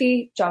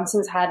McCarthy.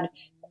 Johnson's had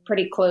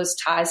pretty close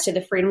ties to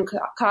the Freedom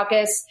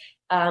Caucus.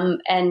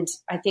 And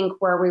I think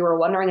where we were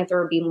wondering if there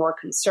would be more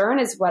concern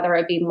is whether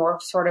it'd be more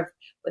sort of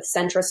with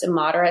centrists and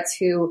moderates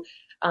who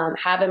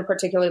haven't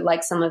particularly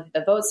liked some of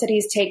the votes that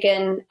he's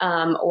taken,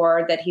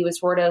 or that he was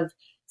sort of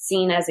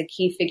seen as a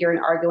key figure in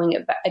arguing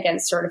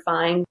against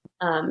certifying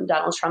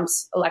Donald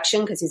Trump's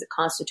election because he's a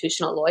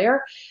constitutional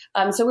lawyer.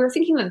 So we were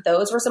thinking that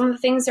those were some of the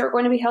things that were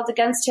going to be held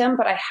against him,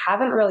 but I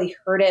haven't really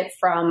heard it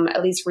from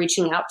at least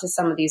reaching out to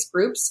some of these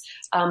groups.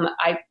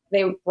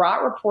 They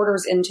brought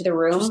reporters into the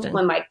room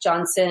when Mike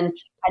Johnson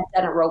had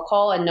done a roll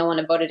call and no one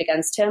had voted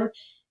against him.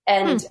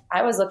 And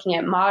I was looking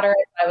at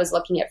moderates, I was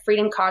looking at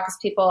Freedom Caucus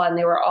people, and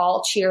they were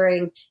all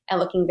cheering and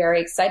looking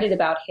very excited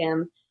about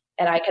him.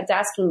 And I kept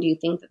asking, do you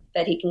think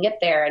that he can get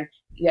there? And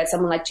you had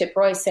someone like Chip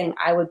Roy saying,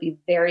 I would be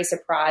very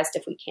surprised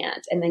if we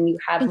can't. And then you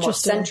have more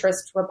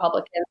centrist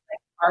Republicans like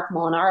Mark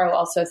Molinaro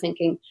also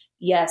thinking,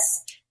 yes,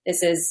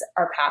 this is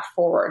our path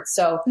forward.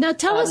 So now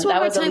tell us one that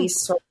more was time. At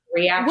least sort of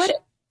reaction.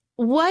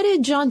 What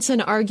did Johnson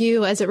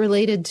argue as it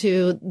related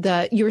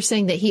to you were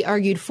saying that he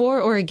argued for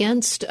or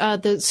against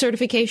the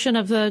certification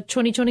of the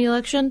 2020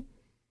 election?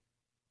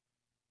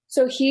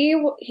 So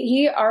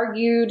he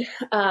argued,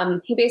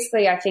 he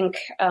basically, I think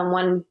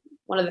one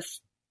of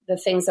the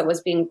things that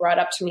was being brought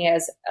up to me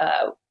as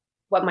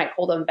what might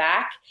hold him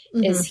back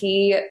is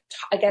he,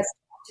 I guess,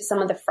 talked to some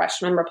of the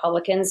freshman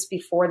Republicans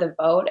before the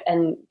vote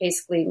and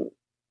basically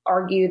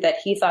argued that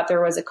he thought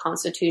there was a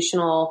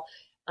constitutional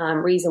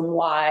reason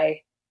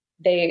why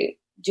they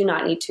do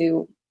not need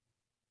to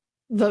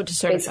vote to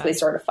certify. Basically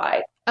certify.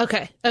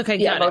 Okay, got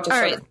it. All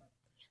right.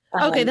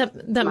 Okay,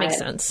 that makes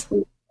sense.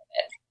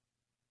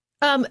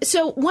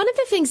 So one of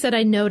the things that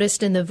I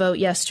noticed in the vote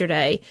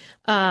yesterday,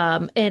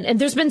 and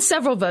there's been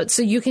several votes,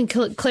 so you can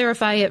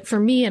clarify it for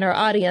me and our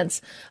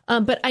audience,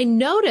 but I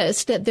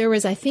noticed that there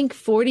was, I think,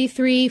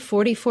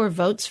 44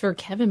 votes for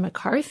Kevin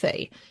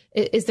McCarthy.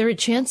 Is there a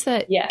chance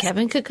that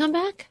Kevin could come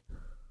back?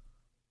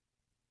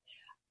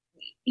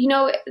 You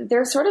know,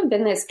 there's sort of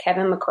been this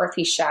Kevin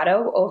McCarthy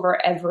shadow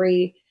over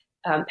every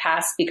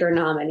past speaker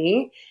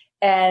nominee.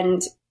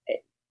 And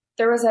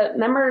there was a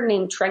member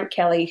named Trent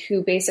Kelly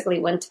who basically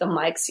went to the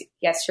mics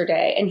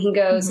yesterday and he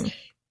goes,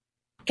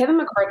 Kevin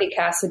McCarthy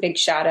casts a big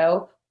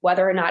shadow,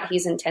 whether or not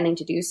he's intending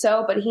to do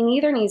so, but he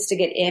neither needs to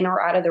get in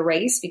or out of the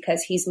race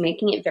because he's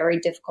making it very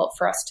difficult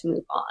for us to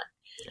move on.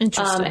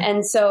 Interesting.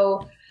 And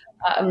so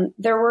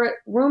there were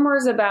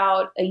rumors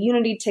about a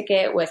unity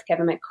ticket with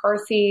Kevin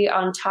McCarthy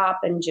on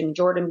top and Jim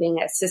Jordan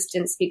being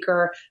assistant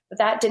speaker, but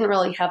that didn't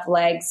really have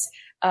legs.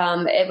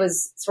 It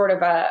was sort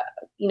of a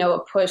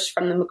push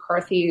from the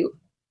McCarthy,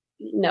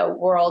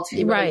 world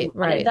who really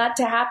wanted that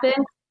to happen.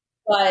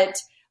 But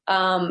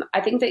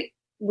I think that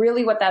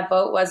really what that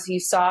vote was, you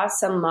saw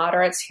some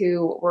moderates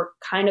who were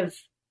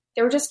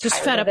they were just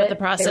fed up with the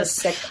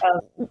process. They were sick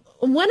of,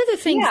 one of the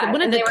things,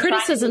 one of the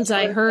criticisms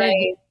I heard.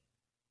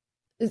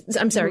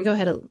 I'm sorry, go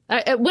ahead.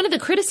 One of the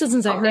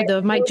criticisms I heard, though,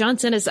 of Mike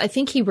Johnson is I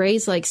think he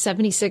raised like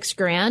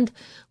 $76,000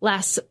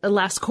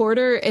 last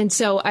quarter. And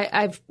so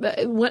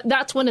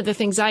that's one of the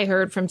things I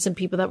heard from some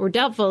people that were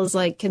doubtful is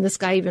like, can this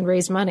guy even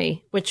raise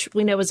money, which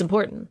we know is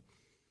important.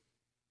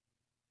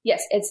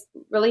 Yes, it's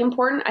really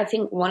important. I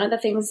think one of the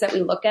things that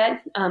we look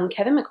at,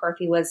 Kevin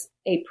McCarthy was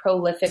a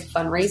prolific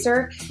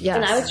fundraiser. Yes.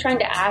 And I was trying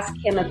to ask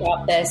him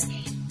about this.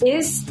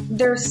 Is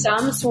there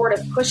some sort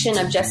of cushion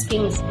of just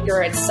being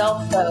speaker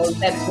itself, though,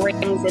 that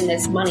brings in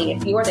this money?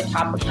 If you are the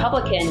top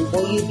Republican,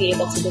 will you be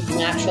able to just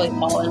naturally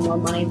fall in more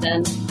money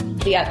than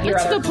your other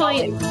That's a good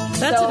point.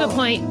 That's a good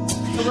point.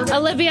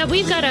 Olivia,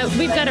 we've got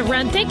to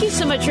run. Thank you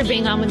so much for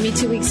being on with me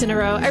 2 weeks in a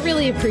row. I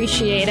really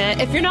appreciate it.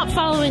 If you're not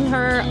following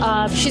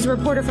her, she's a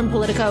reporter from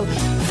Politico.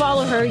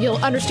 Follow her. You'll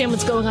understand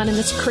what's going on in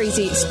this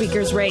crazy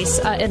speaker's race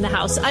in the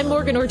House. I'm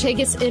Morgan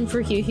Ortagus in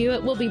for Hugh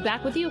Hewitt. We'll be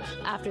back with you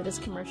after this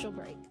commercial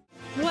break.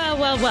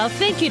 Well,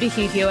 thank you to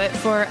Hugh Hewitt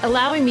for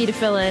allowing me to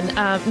fill in.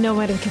 No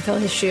one can fill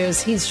his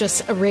shoes. He's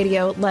just a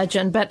radio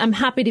legend, but I'm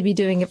happy to be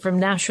doing it from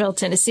Nashville,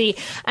 Tennessee.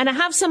 And I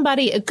have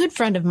somebody, a good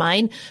friend of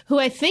mine, who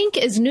I think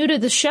is new to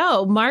the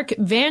show, Mark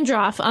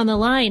Vandroff, on the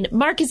line.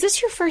 Mark, is this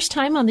your first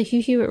time on the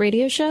Hugh Hewitt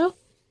radio show?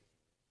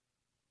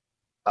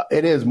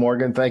 It is,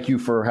 Morgan. Thank you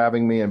for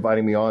having me,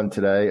 inviting me on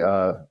today.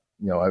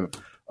 I've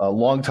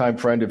longtime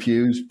friend of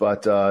Hugh's,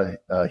 but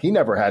he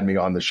never had me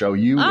on the show.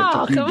 It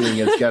took you being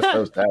his guest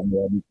host to have me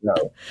on the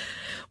show.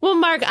 Well,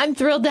 Mark, I'm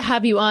thrilled to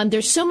have you on.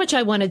 There's so much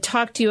I want to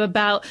talk to you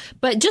about,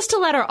 but just to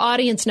let our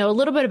audience know a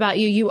little bit about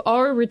you, you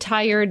are a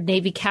retired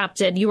Navy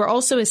captain. You are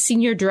also a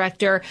senior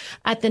director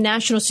at the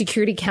National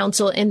Security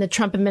Council in the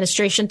Trump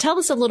administration. Tell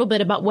us a little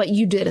bit about what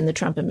you did in the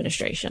Trump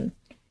administration.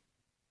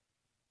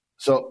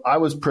 So I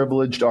was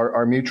privileged.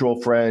 Our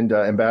mutual friend,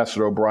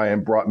 Ambassador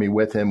O'Brien, brought me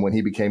with him when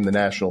he became the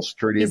National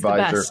Security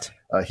Advisor.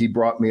 He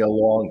brought me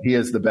along. He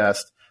is the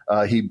best.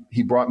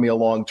 He brought me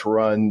along to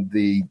run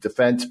the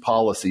defense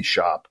policy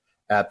shop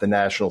at the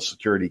National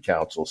Security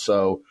Council.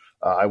 So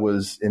I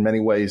was in many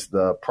ways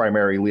the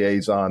primary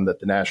liaison that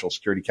the National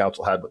Security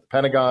Council had with the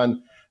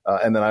Pentagon.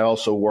 And then I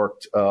also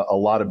worked a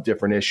lot of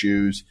different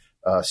issues,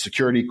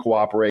 security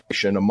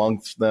cooperation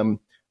amongst them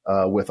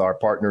with our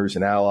partners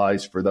and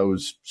allies for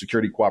those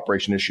security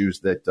cooperation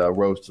issues that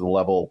rose to the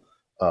level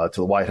to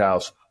the White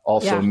House.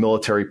 Also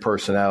military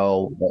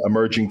personnel,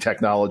 emerging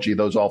technology,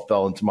 those all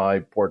fell into my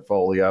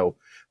portfolio.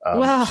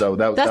 Wow, so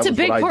that's a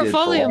big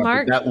portfolio,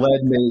 Mark. That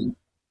led me.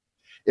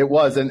 It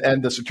was,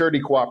 and the security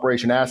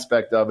cooperation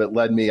aspect of it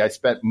led me. I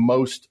spent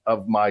most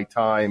of my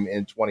time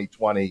in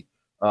 2020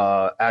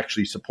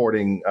 actually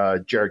supporting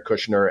Jared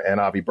Kushner and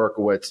Avi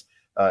Berkowitz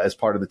as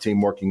part of the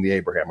team working the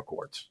Abraham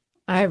Accords.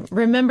 I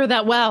remember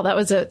that well. That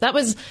was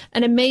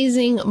an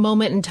amazing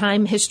moment in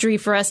time history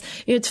for us.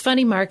 It's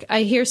funny, Mark.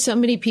 I hear so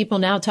many people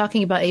now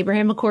talking about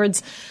Abraham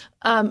Accords.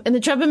 In the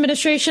Trump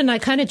administration, I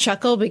kind of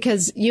chuckle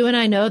because you and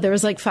I know there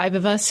was like 5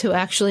 of us who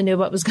actually knew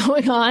what was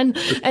going on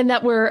and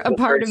that were a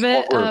part of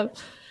it.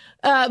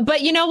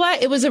 But you know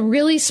what? It was a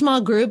really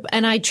small group,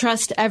 and I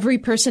trust every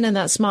person in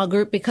that small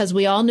group because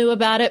we all knew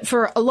about it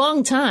for a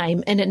long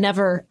time, and it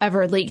never,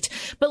 ever leaked.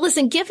 But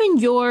listen, given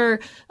your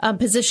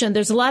position,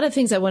 there's a lot of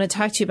things I want to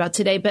talk to you about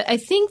today, but I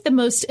think the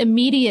most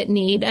immediate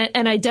need,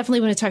 and I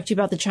definitely want to talk to you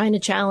about the China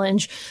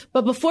challenge.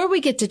 But before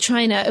we get to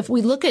China, if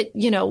we look at,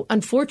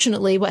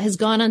 unfortunately, what has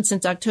gone on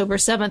since October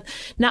 7th,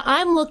 now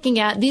I'm looking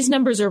at, these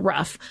numbers are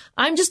rough.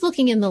 I'm just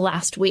looking in the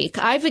last week.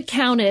 I've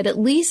counted at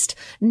least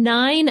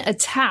 9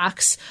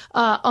 attacks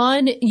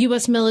on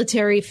U.S.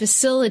 military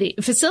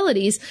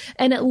facilities,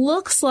 and it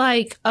looks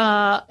like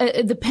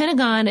the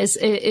Pentagon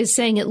is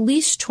saying at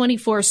least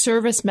 24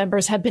 service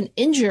members have been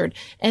injured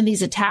in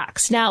these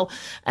attacks. Now,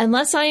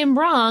 unless I am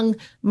wrong,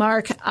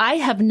 Mark, I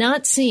have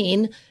not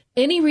seen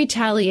any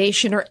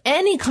retaliation or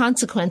any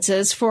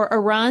consequences for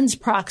Iran's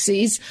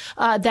proxies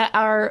that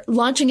are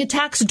launching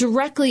attacks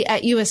directly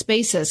at U.S.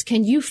 bases.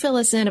 Can you fill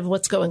us in of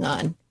what's going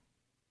on?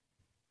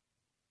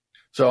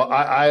 So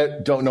I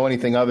don't know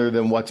anything other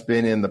than what's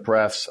been in the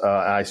press.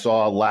 I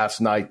saw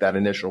last night that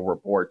initial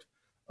report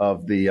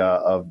of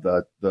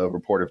the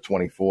report of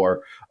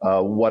 24.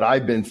 What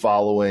I've been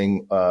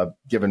following,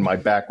 given my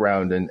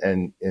background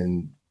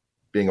and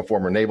being a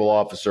former naval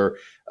officer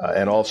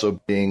and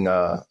also being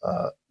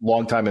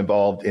long time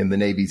involved in the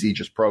Navy's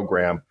Aegis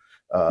program,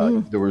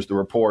 there was the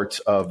reports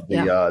of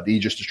the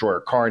Aegis destroyer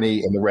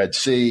Carney in the Red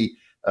Sea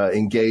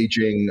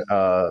engaging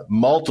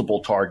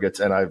multiple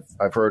targets, and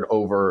I've heard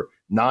over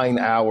 9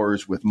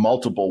 hours with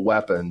multiple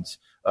weapons,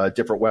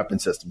 different weapon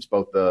systems,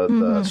 both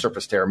the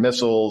surface-to-air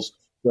missiles,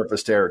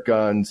 surface-to-air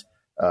guns,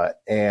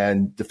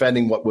 and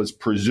defending what was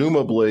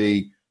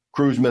presumably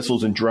cruise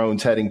missiles and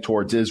drones heading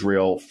towards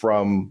Israel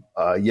from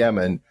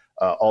Yemen,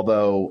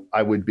 although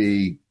I would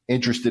be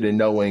interested in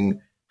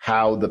knowing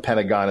how the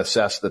Pentagon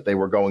assessed that they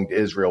were going to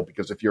Israel,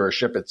 because if you're a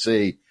ship at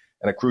sea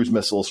and a cruise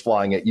missile is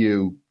flying at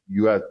you,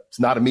 it's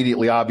not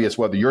immediately obvious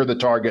whether you're the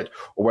target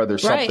or whether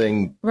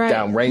something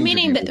downrange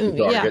Meaning of you is the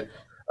target.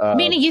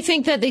 Meaning you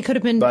think that they could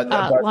have been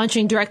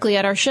launching directly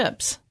at our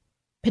ships,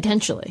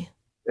 potentially?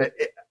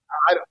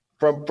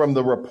 From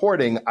the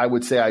reporting, I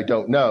would say I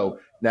don't know.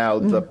 Now,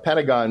 the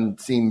Pentagon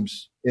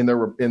seems in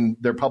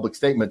their public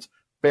statements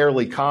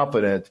fairly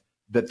confident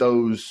that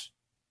those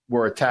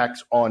were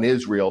attacks on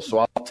Israel. So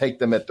I'll take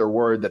them at their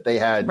word that they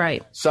had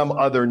some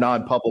other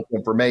non-public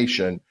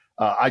information.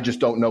 I just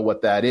don't know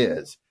what that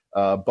is.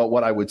 But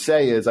what I would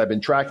say is I've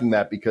been tracking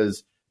that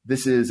because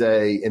this is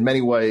in many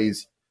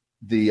ways,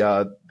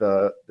 the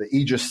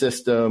Aegis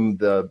system,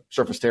 the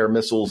surface-to-air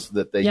missiles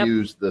that they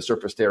use, the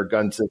surface-to-air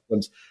gun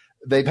systems,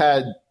 they've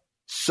had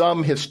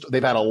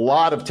they've had a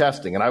lot of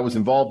testing, and I was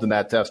involved in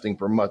that testing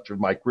for much of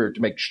my career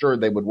to make sure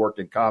they would work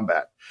in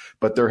combat.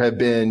 But there have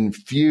been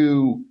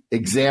few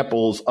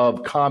examples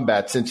of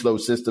combat since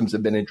those systems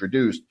have been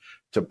introduced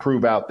to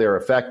prove out their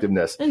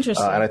effectiveness.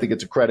 Interesting. And I think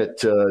it's a credit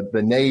to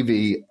the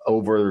Navy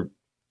over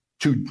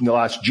the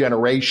last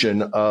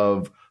generation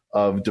of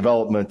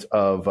development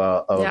of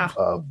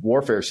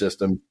warfare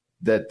systems,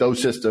 that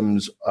those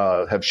systems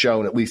have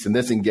shown, at least in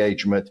this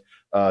engagement,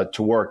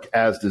 to work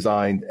as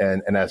designed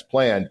and as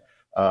planned.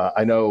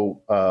 I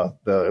know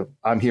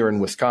I'm here in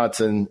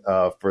Wisconsin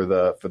for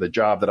the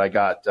job that I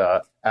got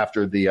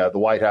after the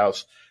White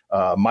House.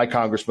 My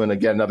congressman,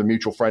 again, another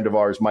mutual friend of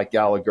ours, Mike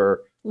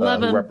Gallagher,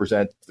 who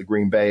represents the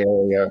Green Bay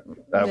area,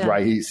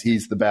 right?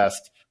 He's the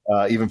best,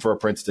 even for a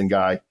Princeton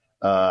guy.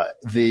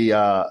 He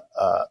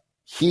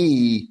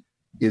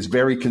is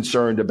very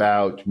concerned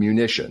about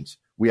munitions.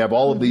 We have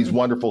all of these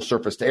wonderful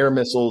surface-to-air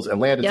missiles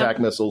and land attack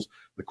missiles.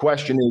 The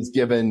question is,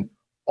 given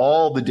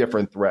all the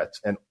different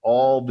threats and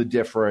all the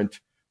different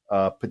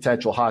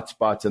potential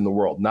hotspots in the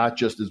world, not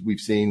just as we've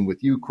seen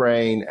with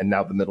Ukraine and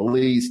now the Middle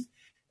East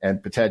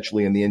and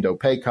potentially in the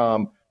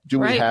Indo-PACOM, do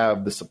we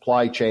have the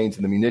supply chains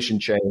and the munition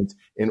chains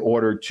in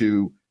order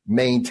to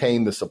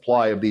maintain the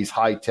supply of these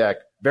high-tech,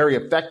 very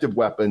effective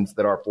weapons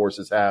that our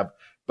forces have,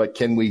 but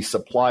can we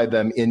supply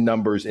them in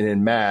numbers and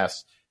in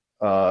mass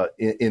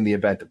in the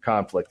event of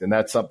conflict? And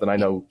that's something I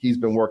know he's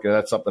been working on.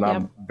 That's something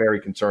I'm very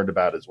concerned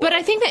about as well. But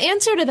I think the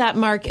answer to that,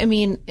 Mark, I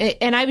mean,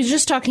 and I was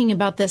just talking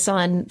about this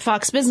on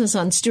Fox Business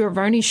on Stuart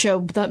Varney's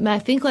show, I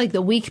think like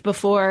the week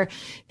before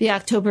the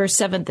October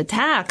 7th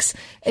attacks,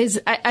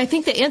 is I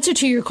think the answer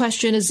to your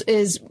question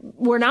is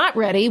we're not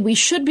ready. We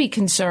should be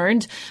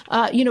concerned.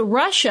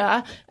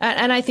 Russia,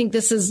 and I think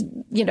this is,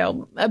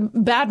 a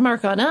bad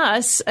mark on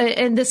us,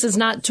 and this is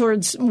not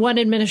towards one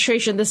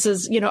administration. This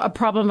is, a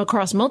problem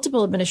across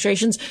multiple administrations.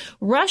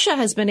 Russia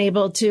has been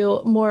able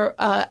to more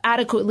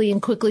adequately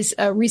and quickly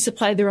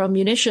resupply their own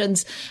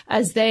munitions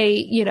as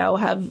they,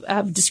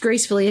 have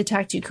disgracefully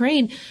attacked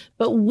Ukraine.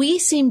 But we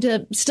seem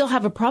to still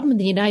have a problem in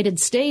the United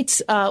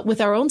States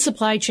with our own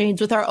supply chains,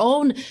 with our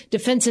own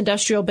defense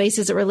industrial base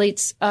as it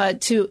relates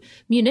to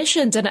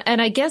munitions.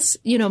 And I guess,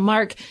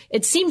 Mark,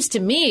 it seems to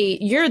me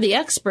you're the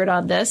expert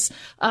on this.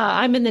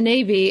 I'm in the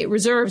Navy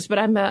Reserves, but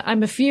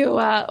I'm a few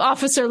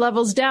officer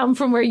levels down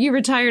from where you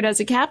retired as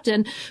a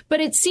captain.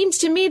 But it seems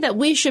to me that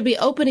we should be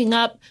opening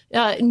up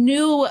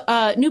new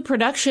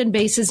production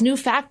bases, new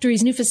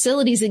factories, new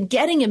facilities, and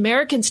getting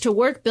Americans to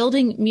work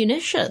building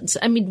munitions.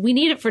 I mean, we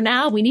need it for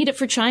now. We need it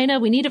for China.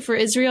 We need it for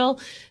Israel.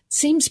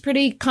 Seems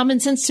pretty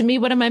common sense to me.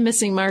 What am I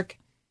missing, Mark?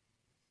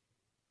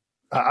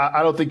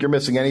 I don't think you're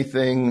missing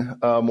anything,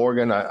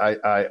 Morgan.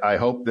 I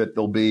hope that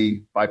there'll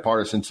be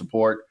bipartisan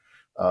support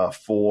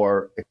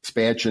for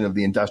expansion of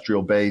the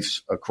industrial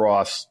base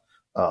across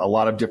a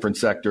lot of different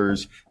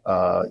sectors.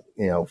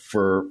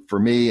 For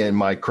me and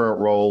my current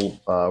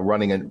role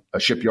running a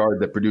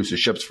shipyard that produces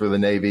ships for the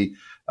Navy,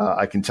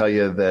 I can tell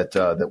you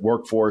that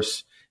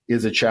workforce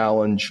is a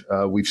challenge.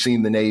 We've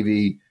seen the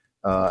Navy.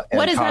 What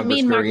does that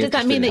mean, Mark? Does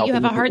that mean that you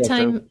have a hard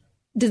time?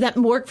 Does that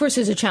workforce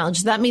is a challenge?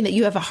 Does that mean that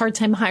you have a hard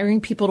time hiring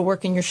people to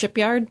work in your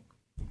shipyard?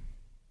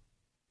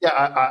 Yeah,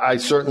 I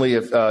certainly,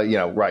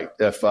 right.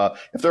 If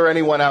there are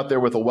anyone out there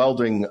with a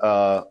welding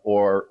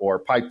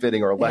or pipe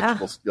fitting or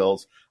electrical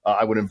skills,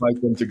 I would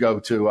invite them to go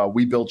to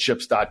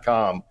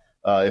webuildships.com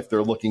if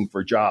they're looking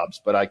for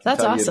jobs. But I can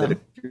tell you that if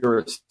you're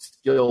a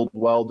skilled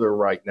welder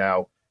right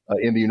now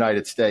in the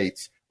United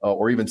States,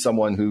 or even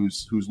someone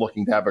who's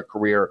looking to have a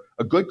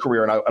good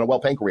career and a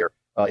well-paying career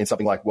in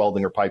something like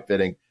welding or pipe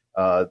fitting,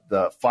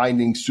 the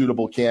finding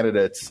suitable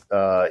candidates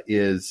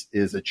is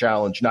a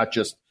challenge, not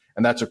just,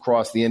 and that's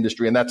across the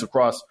industry, and that's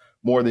across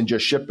more than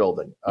just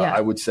shipbuilding.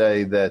 I would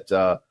say that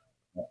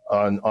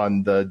on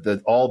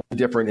all the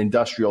different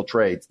industrial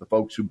trades, the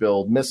folks who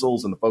build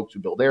missiles and the folks who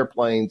build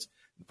airplanes,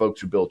 the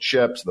folks who build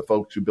ships, the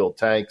folks who build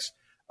tanks,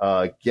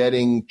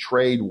 getting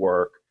trade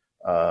work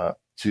and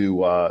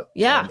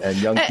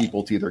young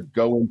people to either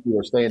go into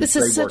or stay in. This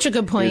is such a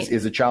good point.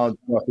 Is a challenge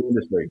across the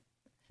industry.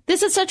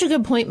 This is such a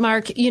good point,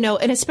 Mark,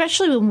 and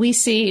especially when we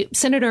see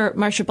Senator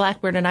Marsha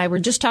Blackburn and I were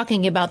just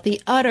talking about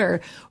the utter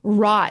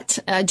rot,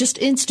 just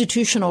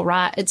institutional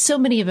rot at so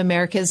many of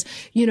America's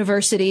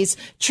universities,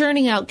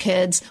 churning out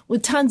kids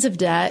with tons of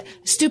debt,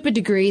 stupid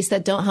degrees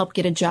that don't help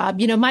get a job.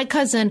 My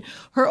cousin,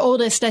 her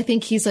oldest, I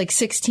think he's like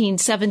 16,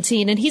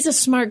 17, and he's a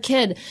smart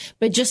kid,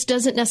 but just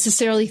doesn't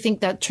necessarily think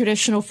that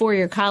traditional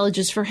four-year college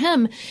is for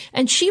him.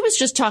 And she was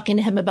just talking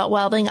to him about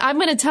welding. I'm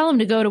going to tell him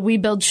to go to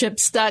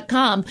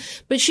webuildships.com,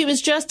 but she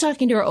was just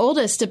talking to her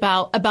oldest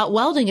about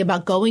welding,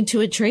 about going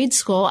to a trade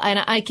school.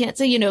 And I can't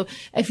say,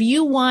 if you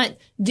don't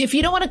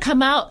want to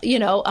come out,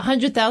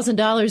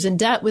 $100,000 in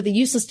debt with a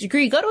useless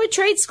degree, go to a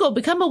trade school,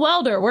 become a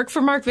welder, work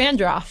for Mark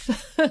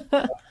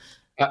Vandroff.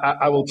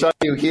 I will tell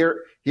you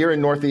here in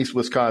Northeast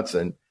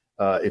Wisconsin,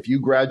 if you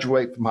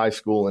graduate from high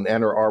school and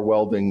enter our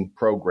welding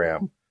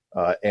program,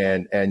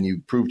 and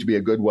you prove to be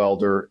a good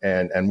welder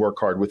and work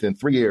hard, within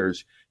 3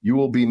 years, you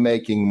will be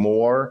making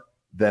more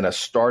than a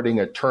starting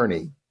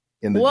attorney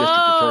in the district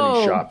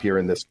attorney's shop here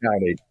in this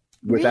county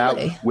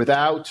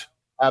without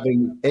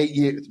having 8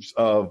 years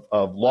of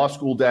law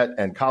school debt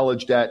and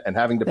college debt and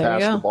having to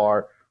pass the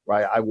bar.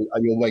 Right.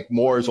 You'll make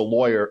more as a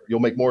lawyer. You'll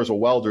make more as a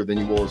welder than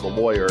you will as a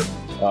lawyer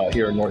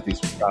here in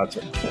Northeast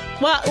Wisconsin.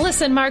 Well,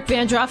 listen, Mark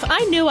Vandroff,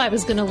 I knew I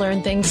was going to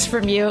learn things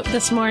from you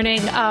this morning.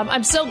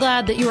 I'm so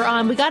glad that you were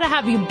on. We got to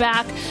have you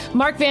back.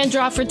 Mark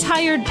Vandroff,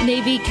 retired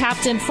Navy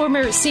captain,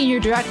 former senior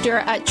director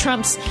at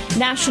Trump's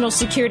National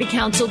Security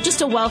Council.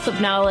 Just a wealth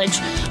of knowledge.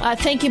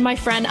 Thank you, my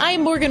friend. I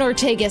am Morgan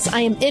Ortagus.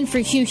 I am in for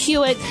Hugh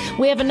Hewitt.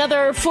 We have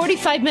another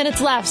 45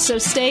 minutes left, so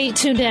stay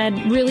tuned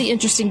in. Really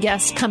interesting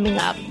guests coming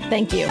up.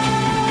 Thank you.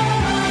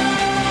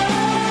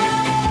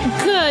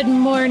 Good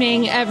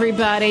morning,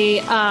 everybody.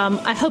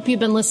 I hope you've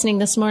been listening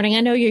this morning.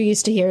 I know you're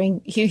used to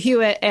hearing Hugh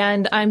Hewitt,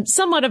 and I'm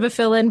somewhat of a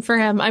fill-in for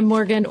him. I'm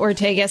Morgan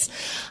Ortagus.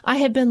 I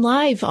have been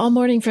live all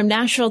morning from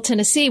Nashville,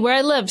 Tennessee, where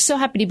I live. So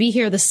happy to be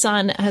here. The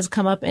sun has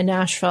come up in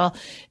Nashville,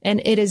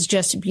 and it is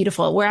just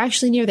beautiful. We're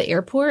actually near the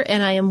airport,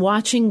 and I am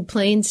watching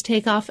planes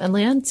take off and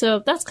land. So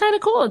that's kind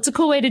of cool. It's a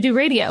cool way to do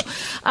radio.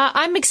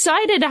 I'm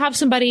excited to have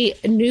somebody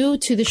new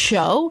to the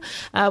show.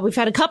 We've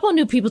had a couple of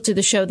new people to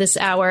the show this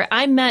hour.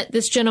 I met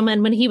this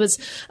gentleman when he was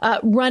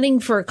running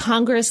for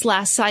Congress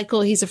last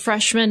cycle. He's a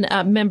freshman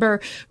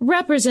member,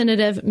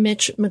 Representative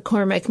Mitch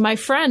McCormick. My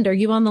friend, are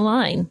you on the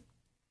line?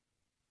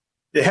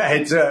 Yeah,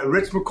 it's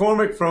Rich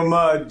McCormick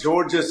from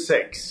Georgia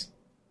 6.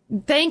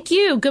 Thank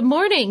you. Good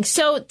morning.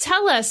 So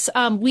tell us,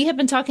 we have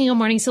been talking all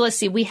morning. So let's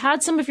see. We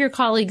had some of your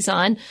colleagues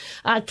on,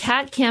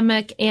 Kat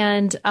Kamek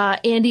and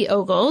Andy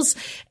Ogles,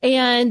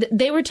 and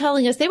they were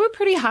telling us they were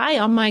pretty high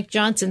on Mike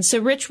Johnson. So,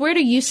 Rich, where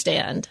do you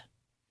stand?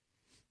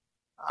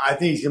 I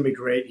think he's going to be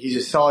great. He's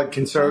a solid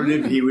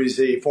conservative. He was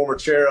a former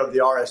chair of the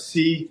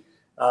RSC.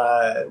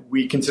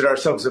 We consider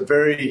ourselves a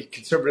very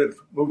conservative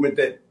movement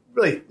that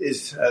really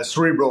is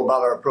cerebral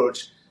about our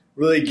approach,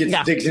 really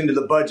digs into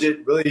the budget,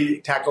 really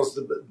tackles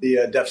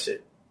the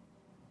deficit.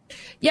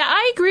 Yeah,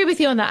 I agree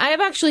with you on that. I have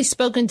actually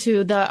spoken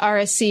to the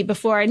RSC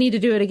before. I need to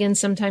do it again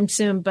sometime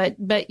soon, but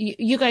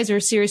you guys are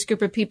a serious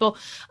group of people.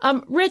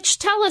 Rich,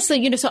 tell us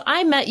that, so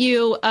I met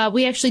you.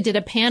 We actually did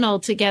a panel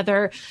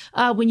together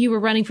when you were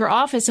running for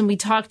office, and we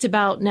talked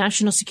about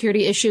national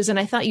security issues, and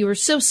I thought you were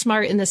so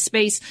smart in this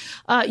space.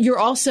 You're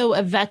also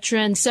a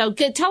veteran. So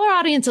tell our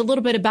audience a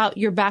little bit about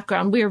your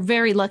background. We are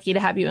very lucky to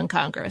have you in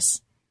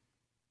Congress.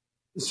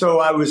 So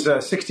I was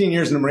 16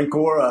 years in the Marine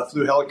Corps,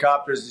 flew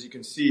helicopters, as you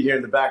can see here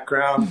in the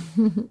background,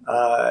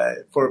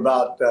 for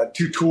about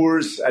 2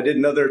 tours. I did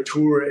another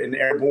tour in an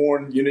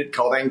airborne unit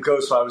called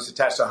ANCO, so I was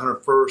attached to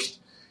 101st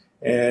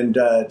and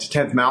to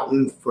 10th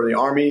Mountain for the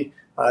Army.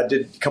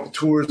 Did a couple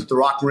tours with the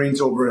Rock Marines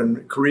over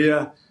in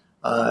Korea,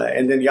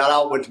 and then got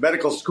out, went to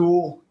medical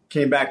school,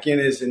 came back in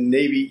as a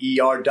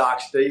Navy ER doc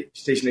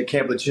stationed at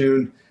Camp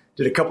Lejeune,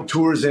 did a couple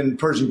tours in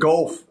Persian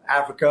Gulf,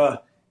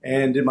 Africa,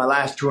 and did my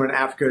last tour in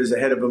Africa as the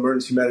head of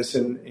emergency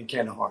medicine in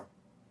Kandahar.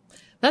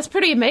 That's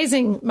pretty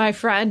amazing, my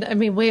friend. I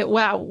mean,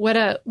 wow, what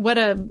a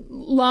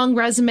long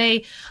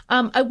resume.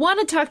 I want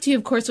to talk to you,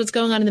 of course, what's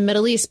going on in the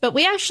Middle East, but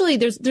we actually,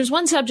 there's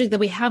one subject that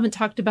we haven't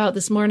talked about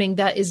this morning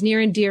that is near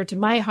and dear to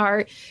my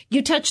heart.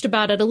 You touched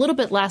about it a little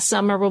bit last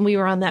summer when we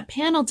were on that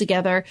panel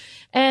together.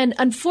 And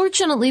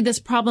unfortunately, this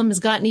problem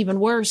has gotten even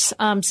worse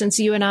since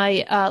you and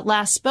I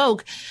last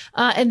spoke.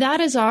 And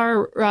that is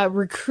our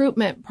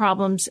recruitment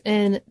problems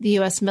in the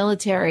U.S.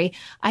 military.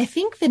 I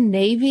think the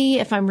Navy,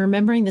 if I'm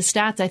remembering the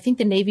stats, I think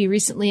the Navy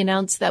recently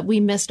announced that we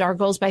missed our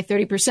goals by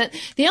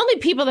 30%. The only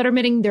people that are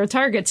meeting their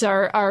targets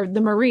are the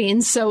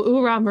Marines, so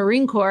hoorah,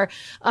 Marine Corps.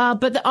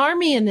 But the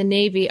Army and the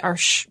Navy are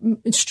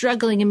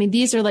struggling. I mean,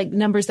 these are like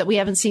numbers that we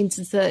haven't seen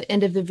since the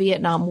end of the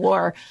Vietnam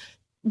War.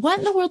 What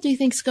in the world do you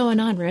think's going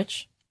on,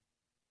 Rich?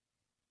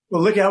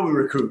 Well, look at how we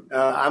recruit.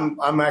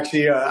 I'm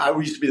actually, I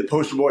used to be the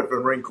poster boy for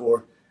the Marine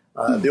Corps.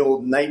 The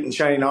old knight in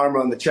shining armor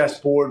on the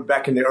chessboard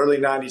back in the early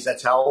 90s.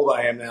 That's how old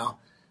I am now.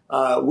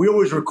 We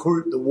always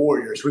recruit the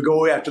warriors. We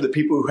go after the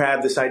people who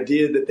have this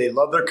idea that they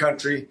love their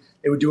country.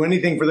 They would do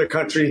anything for their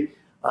country.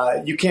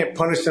 You can't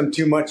punish them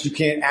too much. You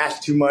can't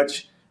ask too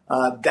much.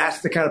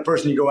 That's the kind of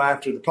person you go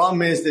after. The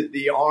problem is that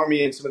the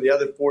Army and some of the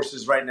other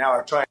forces right now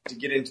are trying to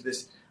get into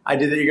this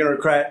idea that you're going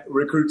to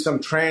recruit some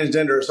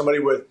transgender or somebody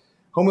with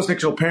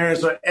homosexual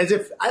parents, as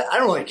if I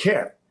don't really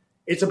care.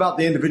 It's about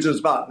the individual.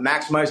 It's about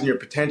maximizing your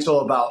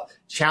potential, about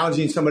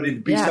challenging somebody to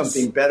be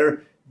something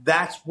better.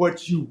 That's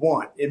what you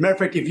want. As a matter of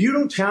fact, if you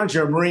don't challenge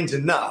your Marines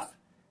enough,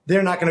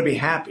 they're not going to be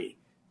happy.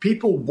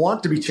 People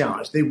want to be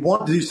challenged. They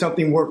want to do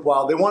something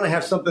worthwhile. They want to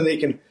have something they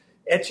can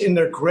etch in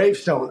their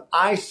gravestone.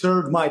 I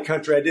served my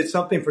country. I did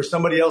something for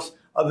somebody else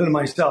other than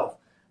myself.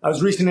 I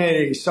was recently at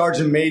a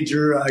sergeant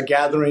major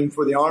gathering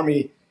for the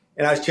Army,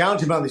 and I was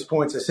challenging him on these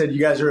points. I said, you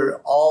guys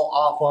are all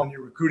off on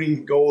your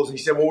recruiting goals. And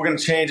he said, well, we're going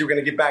to change. We're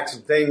going to get back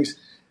some things.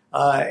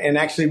 And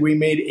actually, we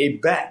made a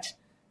bet.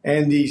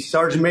 And the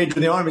sergeant major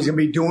of the Army is going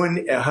to be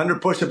doing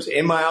 100 push-ups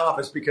in my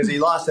office because he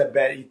lost that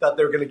bet. He thought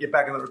they were going to get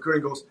back on the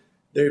recruiting goals.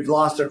 They've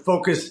lost their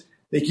focus.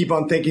 They keep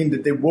on thinking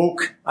that the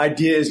woke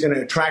idea is going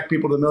to attract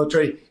people to the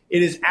military.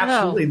 It is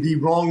absolutely the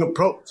wrong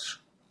approach.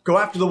 Go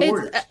after the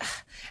warriors.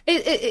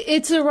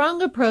 It's a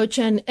wrong approach.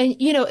 And,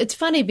 it's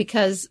funny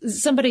because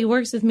somebody who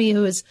works with me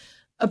who is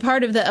a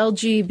part of the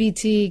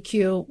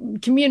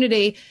LGBTQ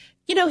community,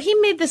 he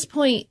made this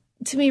point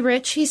to me,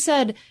 Rich. He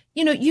said,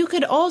 you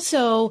could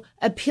also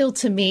appeal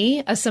to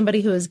me as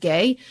somebody who is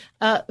gay,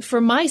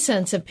 for my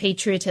sense of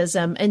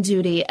patriotism and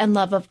duty and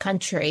love of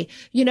country.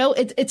 You know,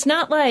 it's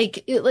not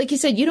like you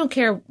said, you don't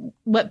care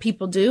what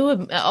people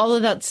do. All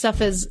of that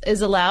stuff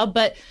is allowed.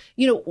 But,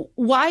 you know,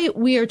 why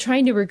we are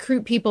trying to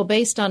recruit people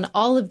based on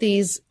all of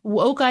these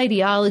woke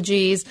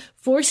ideologies,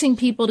 forcing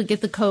people to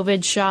get the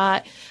COVID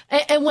shot.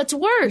 And what's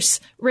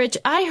worse, Rich,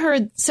 I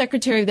heard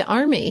Secretary of the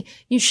Army,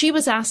 she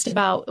was asked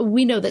about,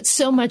 we know that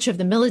so much of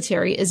the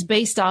military is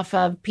based off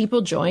of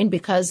people joined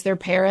because their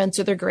parents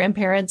or their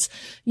grandparents,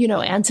 you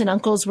know, aunts and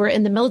uncles were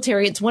in the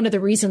military. It's one of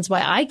the reasons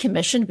why I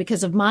commissioned,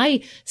 because of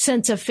my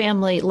sense of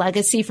family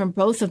legacy from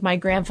both of my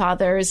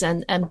grandfathers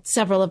and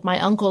several of my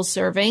uncles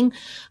serving.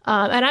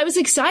 And I was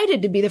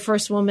excited to be the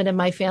first woman in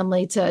my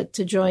family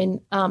to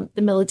join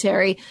the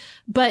military.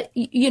 But,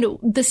 you know,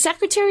 the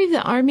Secretary of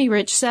the Army,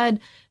 Rich, said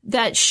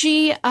that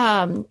she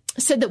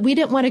said that we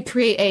didn't want to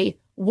create a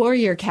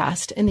warrior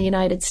caste in the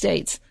United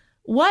States.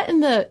 What in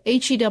the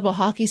HE double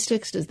hockey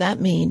sticks does that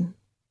mean?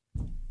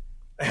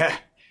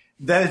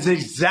 That is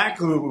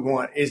exactly what we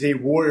want, is a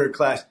warrior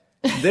class.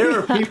 There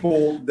are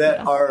people that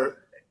are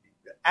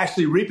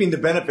actually reaping the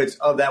benefits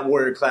of that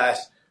warrior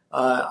class.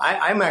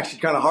 I'm actually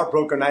kind of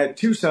heartbroken. I had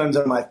two sons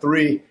out of my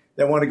three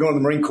that want to go in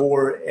the Marine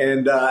Corps.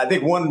 And I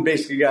think one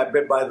basically got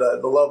bit by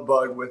the love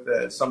bug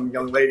with some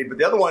young lady. But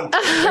the other one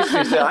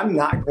basically said, I'm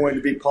not going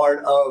to be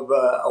part of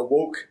a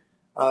woke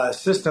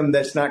system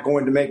that's not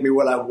going to make me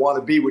what I want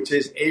to be, which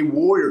is a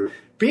warrior.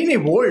 Being a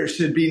warrior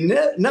should be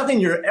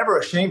nothing you're ever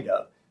ashamed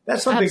of.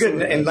 That's something Absolutely.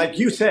 Good. And like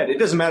you said, it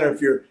doesn't matter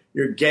if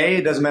you're gay.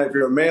 It doesn't matter if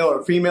you're a male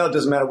or a female. It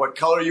doesn't matter what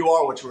color you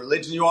are, what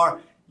religion you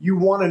are. You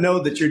want to know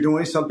that you're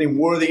doing something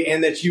worthy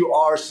and that you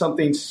are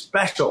something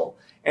special.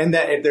 And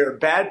that if there are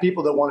bad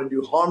people that want to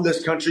do harm to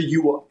this country,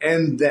 you will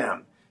end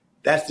them.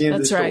 That's the end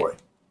of the story. Right.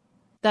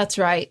 That's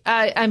right.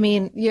 I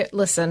mean,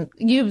 listen,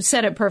 you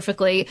said it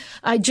perfectly.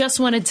 I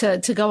just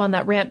wanted to go on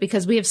that rant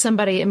because we have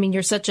somebody, I mean,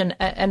 you're such an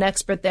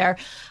expert there.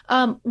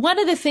 One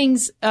of the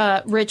things,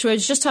 Rich, I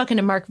was just talking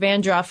to Mark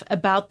Vandroff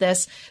about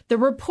this. The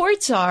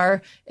reports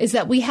is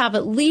that we have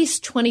at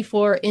least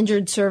 24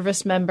 injured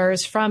service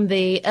members from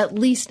the at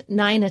least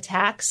 9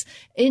 attacks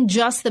in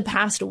just the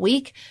past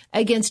week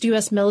against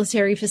U.S.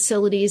 military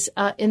facilities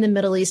in the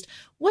Middle East.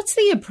 What's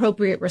the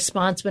appropriate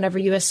response whenever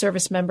U.S.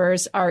 service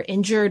members are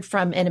injured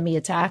from enemy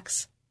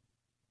attacks?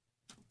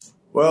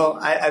 Well,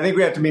 I think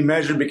we have to be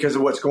measured because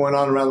of what's going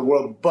on around the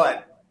world.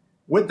 But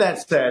with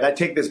that said, I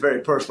take this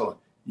very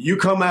personal. You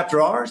come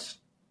after ours,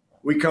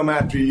 we come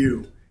after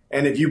you.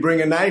 And if you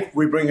bring a knife,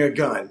 we bring a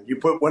gun. They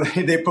put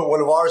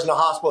one of ours in the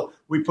hospital,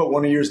 we put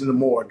one of yours in the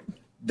morgue.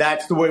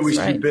 That's the way we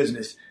should do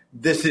business.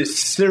 This is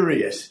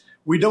serious.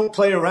 We don't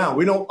play around.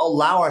 We don't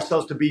allow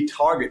ourselves to be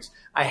targets.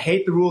 I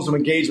hate the rules of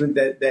engagement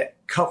that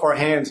cuff our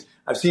hands.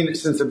 I've seen it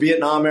since the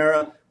Vietnam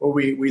era where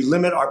we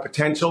limit our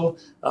potential.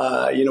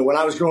 When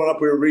I was growing up,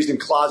 we were raised in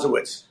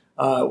Clausewitz.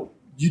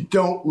 You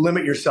don't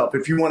limit yourself.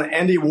 If you want to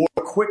end a war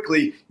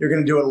quickly, you're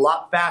going to do it a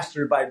lot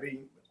faster by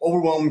being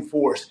overwhelming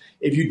force.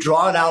 If you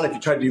draw it out, if you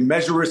try to do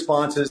measured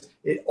responses,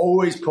 it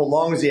always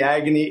prolongs the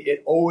agony.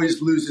 It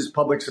always loses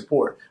public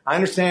support. I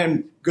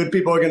understand good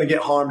people are going to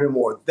get harmed in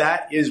war.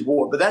 That is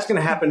war. But that's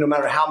going to happen no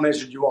matter how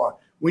measured you are.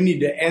 We need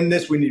to end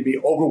this. We need to be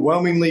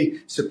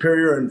overwhelmingly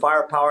superior in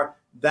firepower.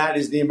 That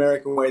is the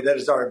American way. That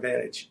is our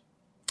advantage.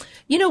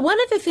 You know,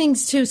 one of the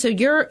things, too, so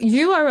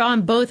you are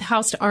on both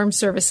House Armed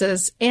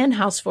Services and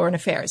House Foreign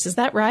Affairs. Is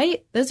that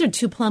right? Those are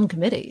two plum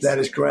committees. That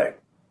is correct.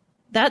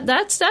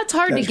 That's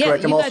hard to get.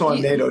 Correct. I'm also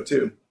on NATO,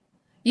 too.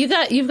 You've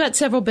got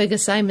several big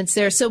assignments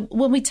there. So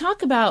when we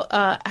talk about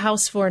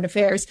House Foreign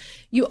Affairs,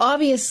 you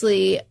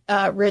obviously,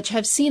 Rich,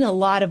 have seen a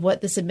lot of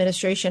what this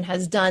administration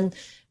has done,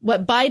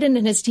 what Biden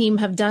and his team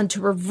have done to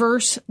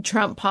reverse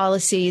Trump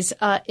policies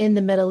in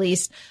the Middle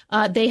East.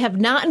 They have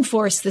not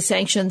enforced the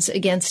sanctions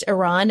against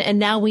Iran. And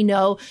now we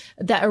know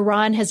that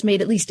Iran has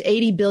made at least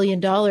 $80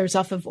 billion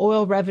off of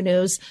oil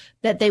revenues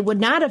that they would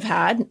not have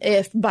had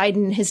if Biden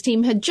and his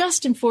team had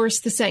just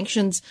enforced the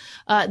sanctions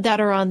that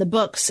are on the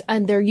books.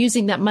 And they're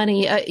using that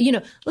money.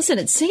 Listen,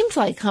 it seems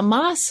like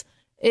Hamas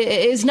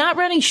is not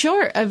running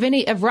short of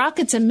any of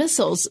rockets and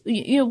missiles.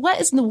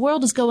 What in the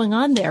world is going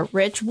on there,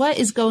 Rich? What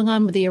is going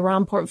on with the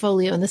Iran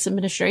portfolio in this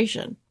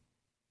administration?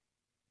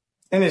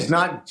 And it's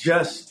not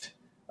just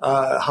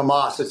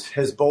Hamas, it's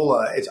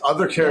Hezbollah, it's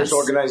other terrorist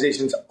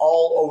organizations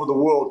all over the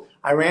world.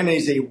 Iran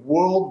is a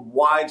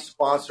worldwide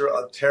sponsor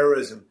of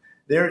terrorism.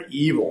 They're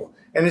evil.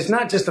 And it's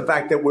not just the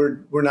fact that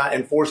we're not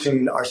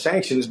enforcing our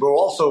sanctions, but we're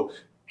also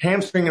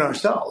hamstringing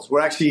ourselves.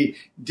 We're actually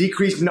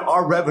decreasing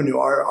our revenue.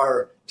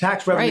 Our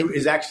tax revenue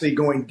is actually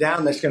going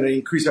down. That's going to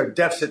increase our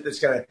deficit. That's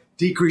going to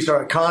decrease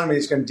our economy.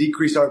 It's going to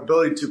decrease our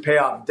ability to pay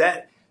off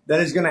debt. That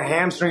is going to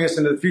hamstring us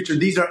into the future.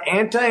 These are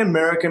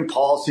anti-American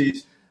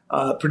policies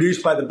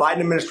produced by the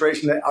Biden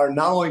administration that are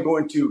not only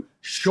going to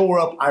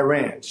shore up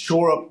Iran,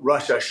 shore up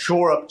Russia,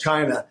 shore up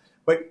China,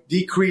 but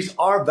decrease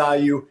our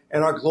value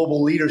and our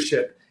global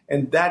leadership.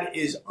 And that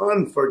is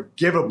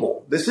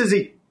unforgivable. This is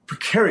a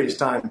precarious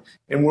time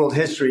in world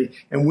history,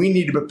 and we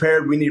need to be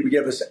prepared. We need to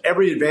give us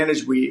every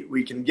advantage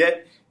we can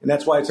get. And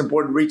that's why it's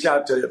important to reach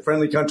out to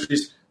friendly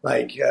countries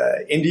like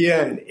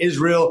India and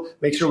Israel,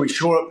 make sure we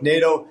shore up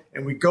NATO,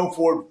 and we go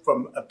forward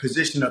from a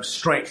position of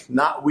strength,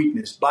 not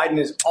weakness. Biden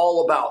is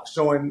all about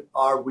showing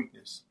our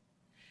weakness.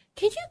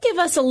 Can you give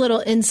us a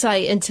little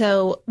insight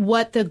into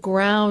what the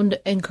ground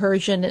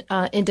incursion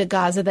into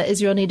Gaza that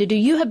Israel needed to do?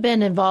 You have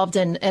been involved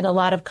in a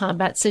lot of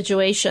combat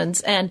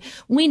situations, and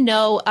we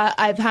know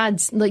I've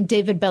had like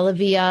David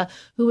Bellavia,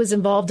 who was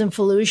involved in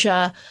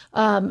Fallujah.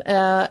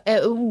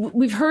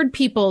 We've heard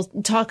people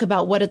talk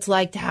about what it's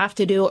like to have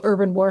to do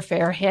urban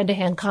warfare,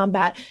 hand-to-hand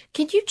combat.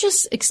 Can you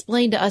just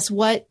explain to us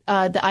what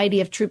the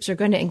IDF troops are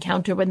going to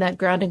encounter when that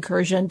ground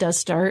incursion does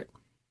start?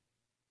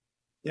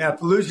 Yeah,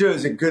 Fallujah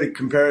is a good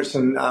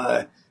comparison.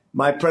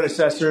 My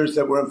predecessors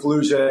that were in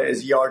Fallujah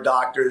as ER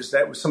doctors,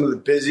 that was some of the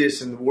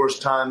busiest and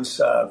worst times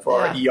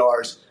for our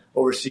ERs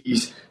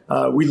overseas.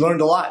 We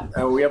learned a lot.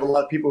 We have a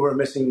lot of people who are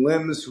missing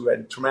limbs, who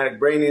had traumatic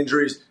brain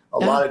injuries, a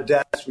lot of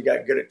deaths. We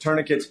got good at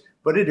tourniquets,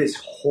 but it is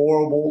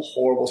horrible,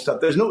 horrible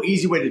stuff. There's no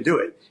easy way to do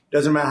it.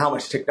 Doesn't matter how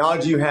much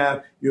technology you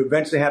have. You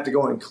eventually have to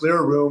go and clear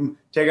a room,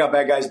 take out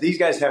bad guys. These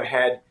guys have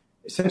had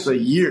essentially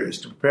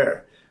years to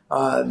prepare.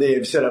 They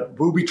have set up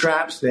booby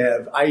traps. They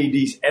have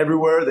IEDs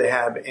everywhere. They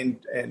have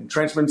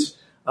entrenchments.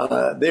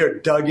 They are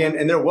dug in,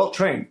 and they're well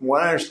trained.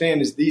 What I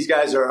understand is these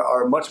guys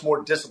are much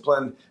more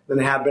disciplined than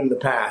they have been in the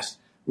past.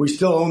 We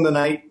still own the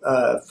night.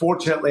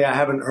 Fortunately, I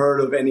haven't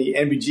heard of any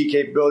NBG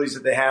capabilities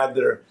that they have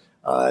that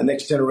are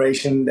next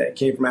generation that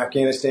came from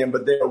Afghanistan,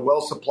 but they are well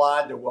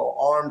supplied. They're well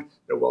armed.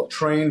 They're well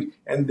trained,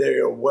 and they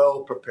are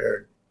well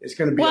prepared. It's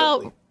going to be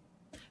ugly.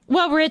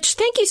 Well, Rich,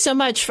 thank you so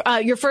much.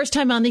 Your first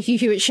time on the Hugh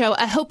Hewitt Show.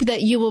 I hope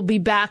that you will be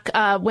back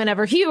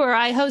whenever Hugh or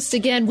I host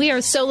again. We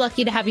are so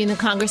lucky to have you in the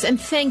Congress. And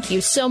thank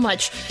you so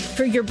much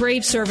for your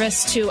brave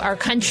service to our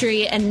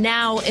country and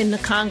now in the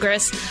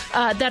Congress.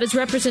 That is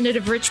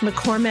Representative Rich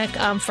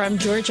McCormick from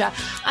Georgia.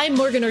 I'm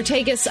Morgan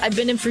Ortagus. I've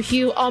been in for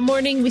Hugh all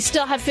morning. We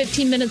still have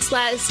 15 minutes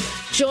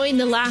left. Join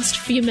the last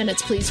few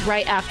minutes, please,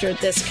 right after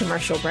this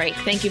commercial break.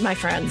 Thank you, my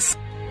friends.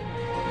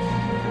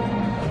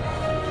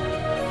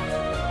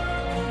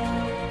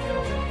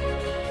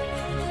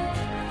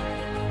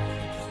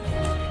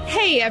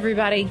 Hey,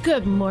 everybody.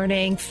 Good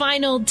morning.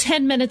 Final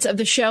 10 minutes of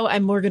the show.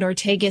 I'm Morgan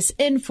Ortagus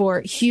in for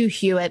Hugh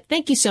Hewitt.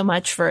 Thank you so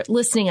much for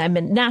listening. I'm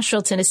in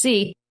Nashville,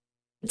 Tennessee.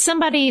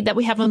 Somebody that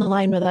we have on the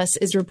line with us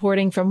is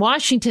reporting from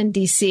Washington,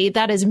 D.C.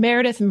 That is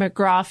Meredith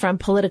McGraw from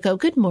Politico.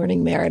 Good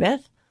morning,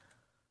 Meredith.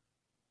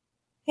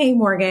 Hey,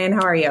 Morgan.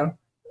 How are you?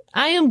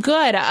 I am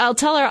good. I'll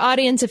tell our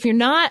audience, if you're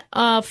not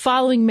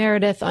following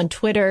Meredith on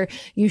Twitter,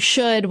 you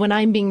should. When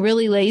I'm being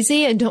really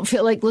lazy and don't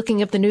feel like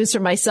looking up the news for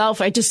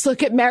myself, I just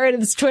look at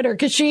Meredith's Twitter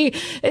because she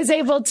is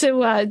able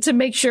to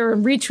make sure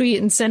and retweet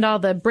and send all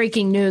the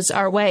breaking news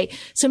our way.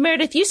 So,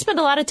 Meredith, you spend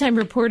a lot of time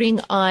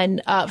reporting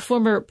on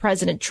former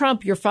President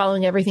Trump. You're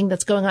following everything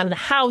that's going on in the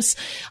House.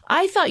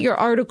 I thought your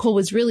article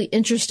was really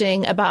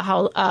interesting about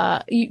how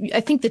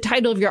I think the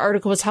title of your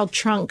article was how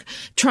Trump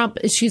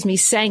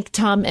sank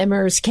Tom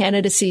Emmer's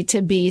candidacy to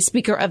be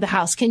Speaker of the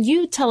House. Can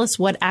you tell us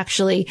what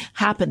actually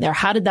happened there?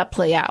 How did that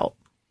play out?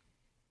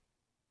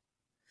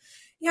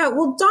 Yeah,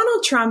 well,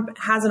 Donald Trump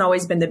hasn't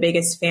always been the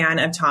biggest fan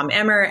of Tom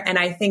Emmer, and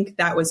I think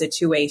that was a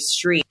two-way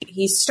street.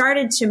 He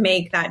started to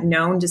make that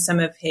known to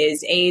some of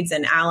his aides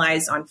and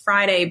allies on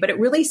Friday, but it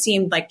really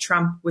seemed like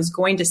Trump was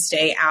going to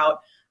stay out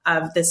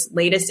of this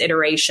latest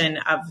iteration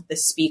of the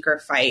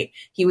speaker fight.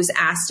 He was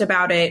asked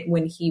about it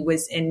when he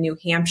was in New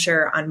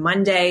Hampshire on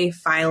Monday,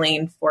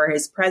 filing for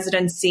his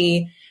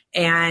presidency,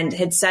 and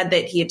had said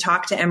that he had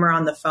talked to Emmer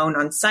on the phone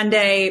on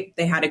Sunday.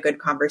 They had a good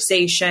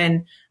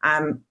conversation.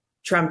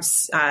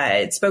 Trump's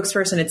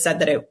spokesperson had said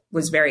that it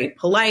was very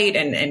polite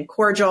and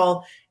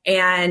cordial.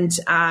 And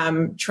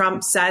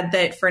Trump said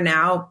that for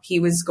now, he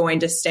was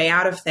going to stay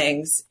out of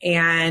things.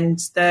 And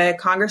the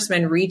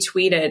congressman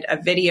retweeted a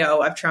video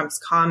of Trump's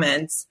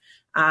comments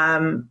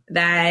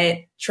that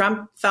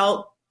Trump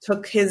felt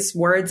took his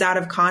words out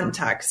of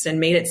context and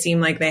made it seem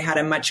like they had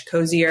a much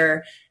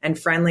cozier and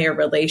friendlier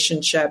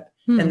relationship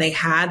than they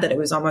had, that it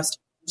was almost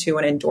to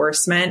an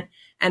endorsement.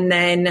 And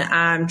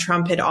then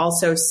Trump had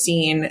also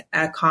seen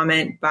a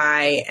comment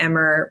by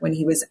Emmer when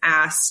he was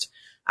asked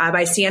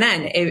by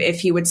CNN if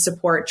he would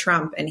support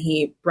Trump, and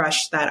he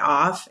brushed that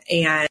off.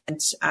 And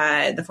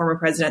the former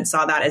president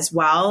saw that as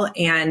well.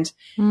 And,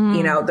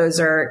 you know,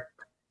 those are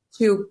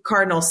two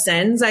cardinal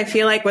sins, I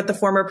feel like, with the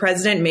former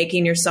president,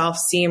 making yourself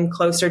seem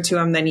closer to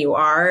him than you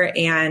are,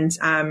 and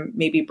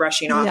maybe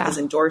brushing off his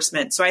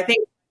endorsement. So I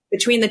think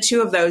between the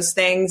two of those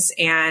things,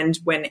 and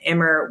when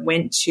Emmer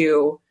went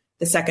to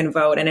the second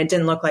vote and it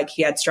didn't look like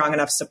he had strong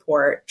enough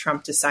support,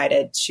 Trump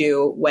decided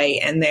to weigh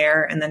in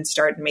there and then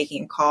started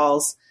making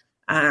calls,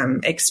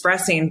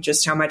 expressing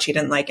just how much he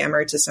didn't like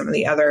Emmer to some of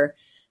the other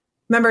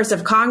members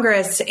of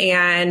Congress.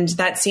 And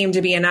that seemed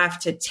to be enough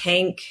to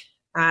tank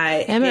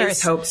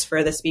his hopes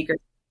for the speaker.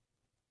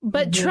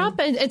 But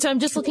Trump, and so I'm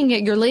just looking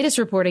at your latest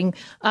reporting,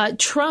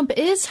 Trump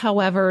is,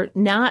 however,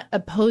 not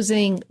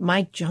opposing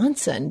Mike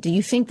Johnson. Do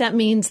you think that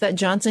means that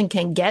Johnson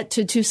can get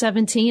to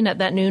 217 at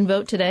that noon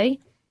vote today?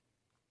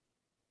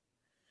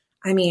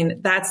 I mean,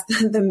 that's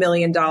the $1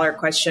 million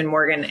question,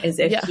 Morgan, is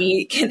if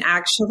he can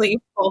actually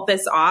pull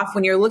this off.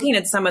 When you're looking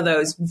at some of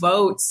those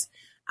votes,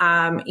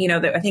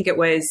 I think it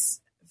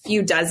was a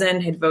few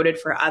dozen had voted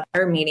for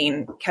other,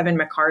 meaning Kevin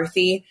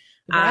McCarthy.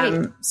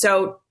 Right.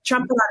 So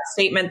Trump put out a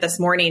statement this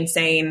morning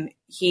saying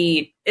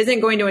he isn't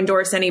going to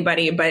endorse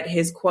anybody, but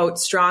his, quote,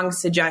 strong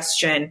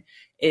suggestion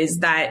is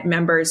that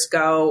members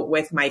go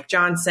with Mike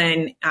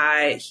Johnson.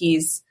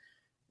 He's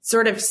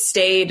sort of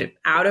stayed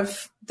out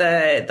of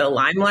the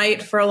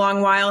limelight for a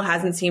long while,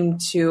 hasn't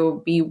seemed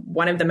to be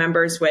one of the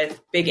members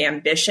with big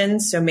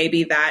ambitions. So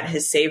maybe that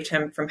has saved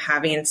him from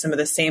having some of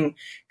the same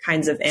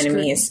kinds of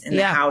enemies in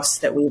the House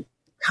that we've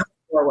come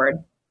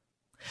forward.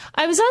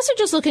 I was also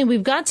just looking,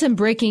 we've got some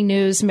breaking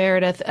news,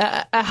 Meredith.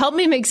 Help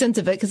me make sense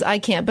of it because I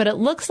can't, but it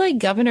looks like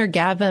Governor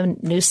Gavin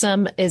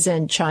Newsom is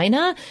in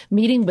China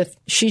meeting with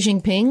Xi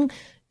Jinping.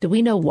 Do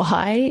we know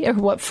why or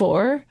what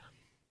for?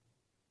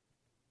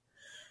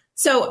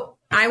 So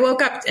I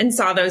woke up and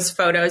saw those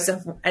photos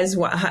as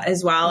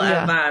well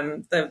of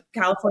the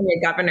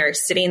California governor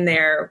sitting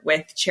there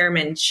with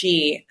Chairman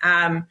Xi.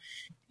 And,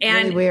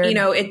 really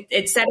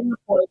it said in the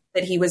report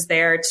that he was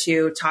there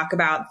to talk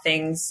about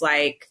things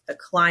like the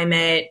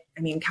climate.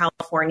 I mean,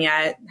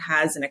 California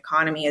has an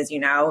economy, as you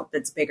know,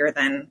 that's bigger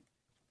than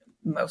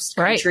most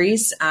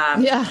countries.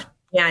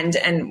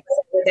 And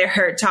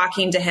they're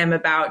talking to him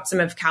about some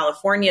of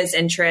California's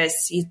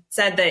interests. He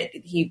said that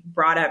he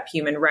brought up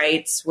human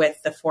rights with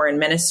the foreign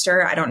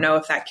minister. I don't know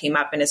if that came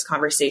up in his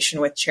conversation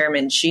with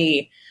Chairman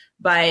Xi,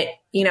 but,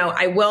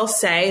 I will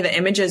say the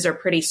images are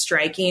pretty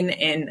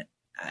striking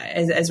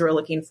as we're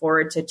looking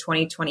forward to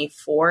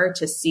 2024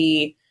 to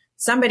see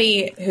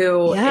somebody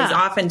who is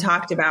often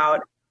talked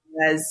about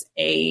as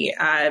a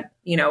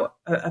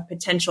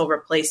potential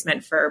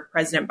replacement for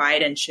President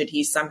Biden should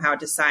he somehow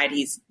decide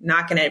he's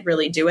not going to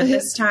really do it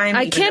this time.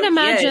 I can't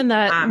imagine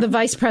that the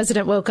vice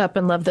president woke up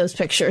and loved those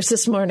pictures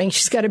this morning.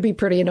 She's got to be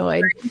pretty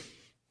annoyed.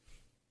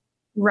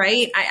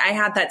 Right. I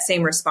had that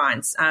same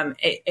response.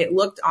 It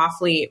looked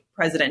awfully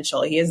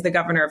presidential. He is the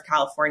governor of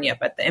California,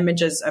 but the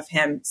images of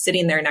him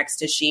sitting there next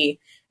to Xi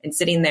and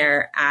sitting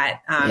there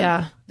at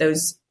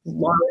those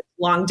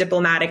long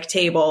diplomatic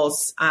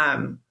tables,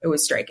 it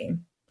was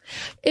striking.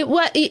 It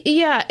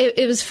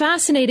was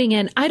fascinating.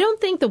 And I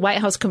don't think the White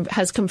House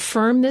has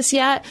confirmed this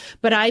yet,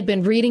 but I've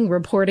been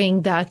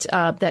reporting that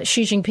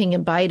Xi Jinping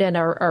and Biden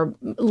are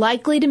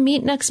likely to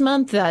meet next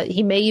month, that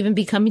he may even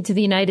be coming to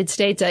the United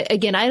States. I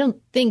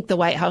don't think the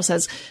White House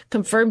has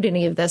confirmed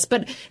any of this,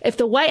 but if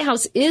the White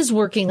House is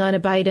working on a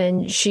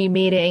Biden-Xi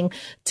meeting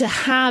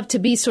to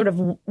be sort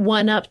of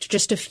one up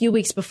just a few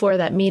weeks before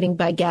that meeting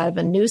by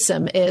Gavin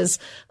Newsom is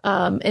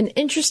an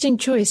interesting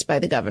choice by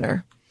the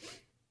governor.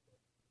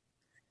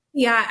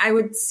 Yeah, I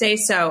would say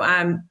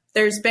so.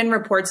 There's been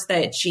reports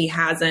that she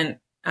hasn't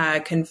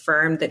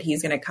confirmed that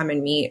he's going to come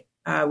and meet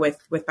with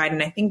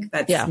Biden. I think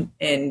that's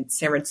in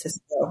San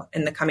Francisco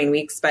in the coming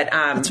weeks. But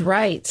that's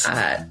right.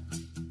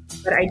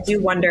 But I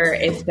do wonder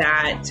if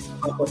that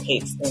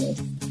complicates things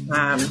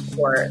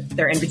for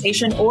their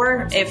invitation,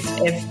 or if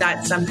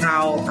that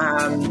somehow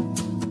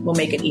will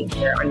make it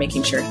easier on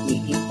making sure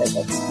he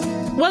visits.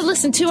 Well,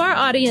 listen, to our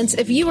audience,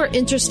 if you are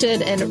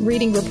interested in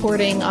reading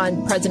reporting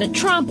on President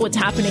Trump, what's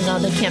happening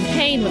on the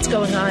campaign, what's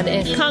going on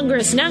in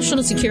Congress,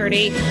 national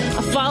security,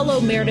 follow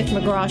Meredith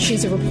McGraw.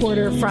 She's a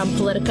reporter from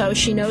Politico.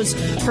 She knows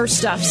her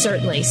stuff,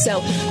 certainly.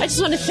 So I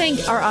just want to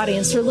thank our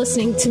audience for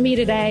listening to me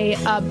today.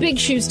 Big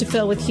shoes to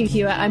fill with Hugh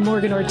Hewitt. I'm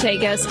Morgan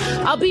Ortagus.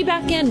 I'll be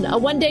back in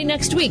one day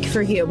next week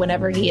for Hugh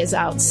whenever he is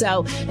out.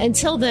 So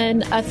until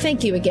then,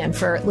 thank you again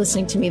for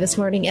listening to me this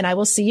morning, and I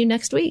will see you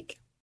next week.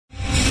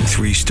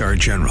 3-star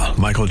General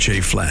Michael J.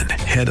 Flynn,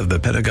 head of the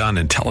Pentagon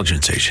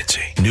Intelligence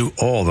Agency, knew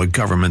all the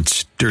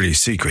government's dirty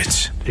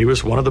secrets. He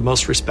was one of the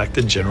most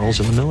respected generals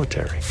in the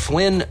military.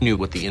 Flynn knew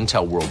what the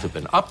intel world had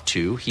been up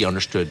to. He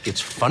understood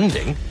its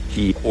funding.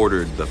 He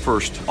ordered the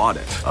first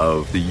audit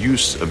of the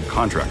use of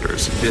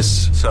contractors.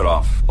 This set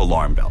off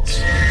alarm bells.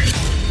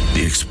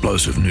 The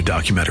explosive new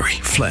documentary,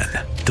 Flynn,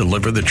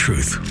 Deliver the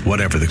Truth,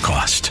 Whatever the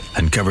Cost,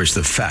 uncovers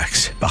the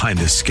facts behind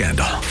this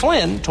scandal.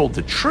 Flynn told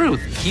the truth.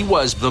 He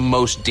was the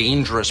most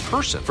dangerous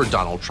person for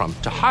Donald Trump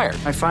to hire.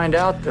 I find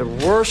out the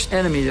worst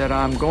enemy that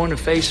I'm going to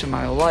face in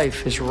my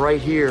life is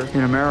right here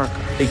in America.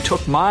 They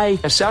took my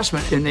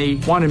assessment and they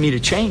wanted me to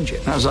change it.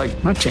 And I was like,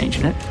 I'm not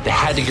changing it. They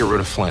had to get rid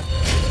of Flynn.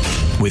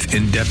 With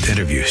in-depth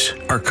interviews,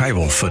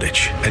 archival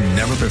footage, and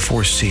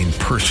never-before-seen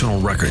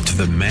personal records of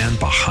the man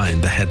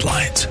behind the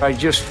headlines. I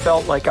just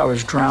felt like I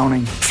was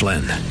drowning.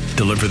 Flynn,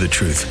 Deliver the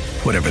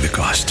Truth, Whatever the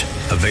Cost.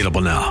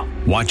 Available now.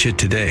 Watch it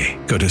today.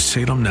 Go to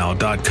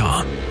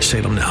salemnow.com.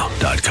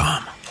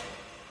 salemnow.com.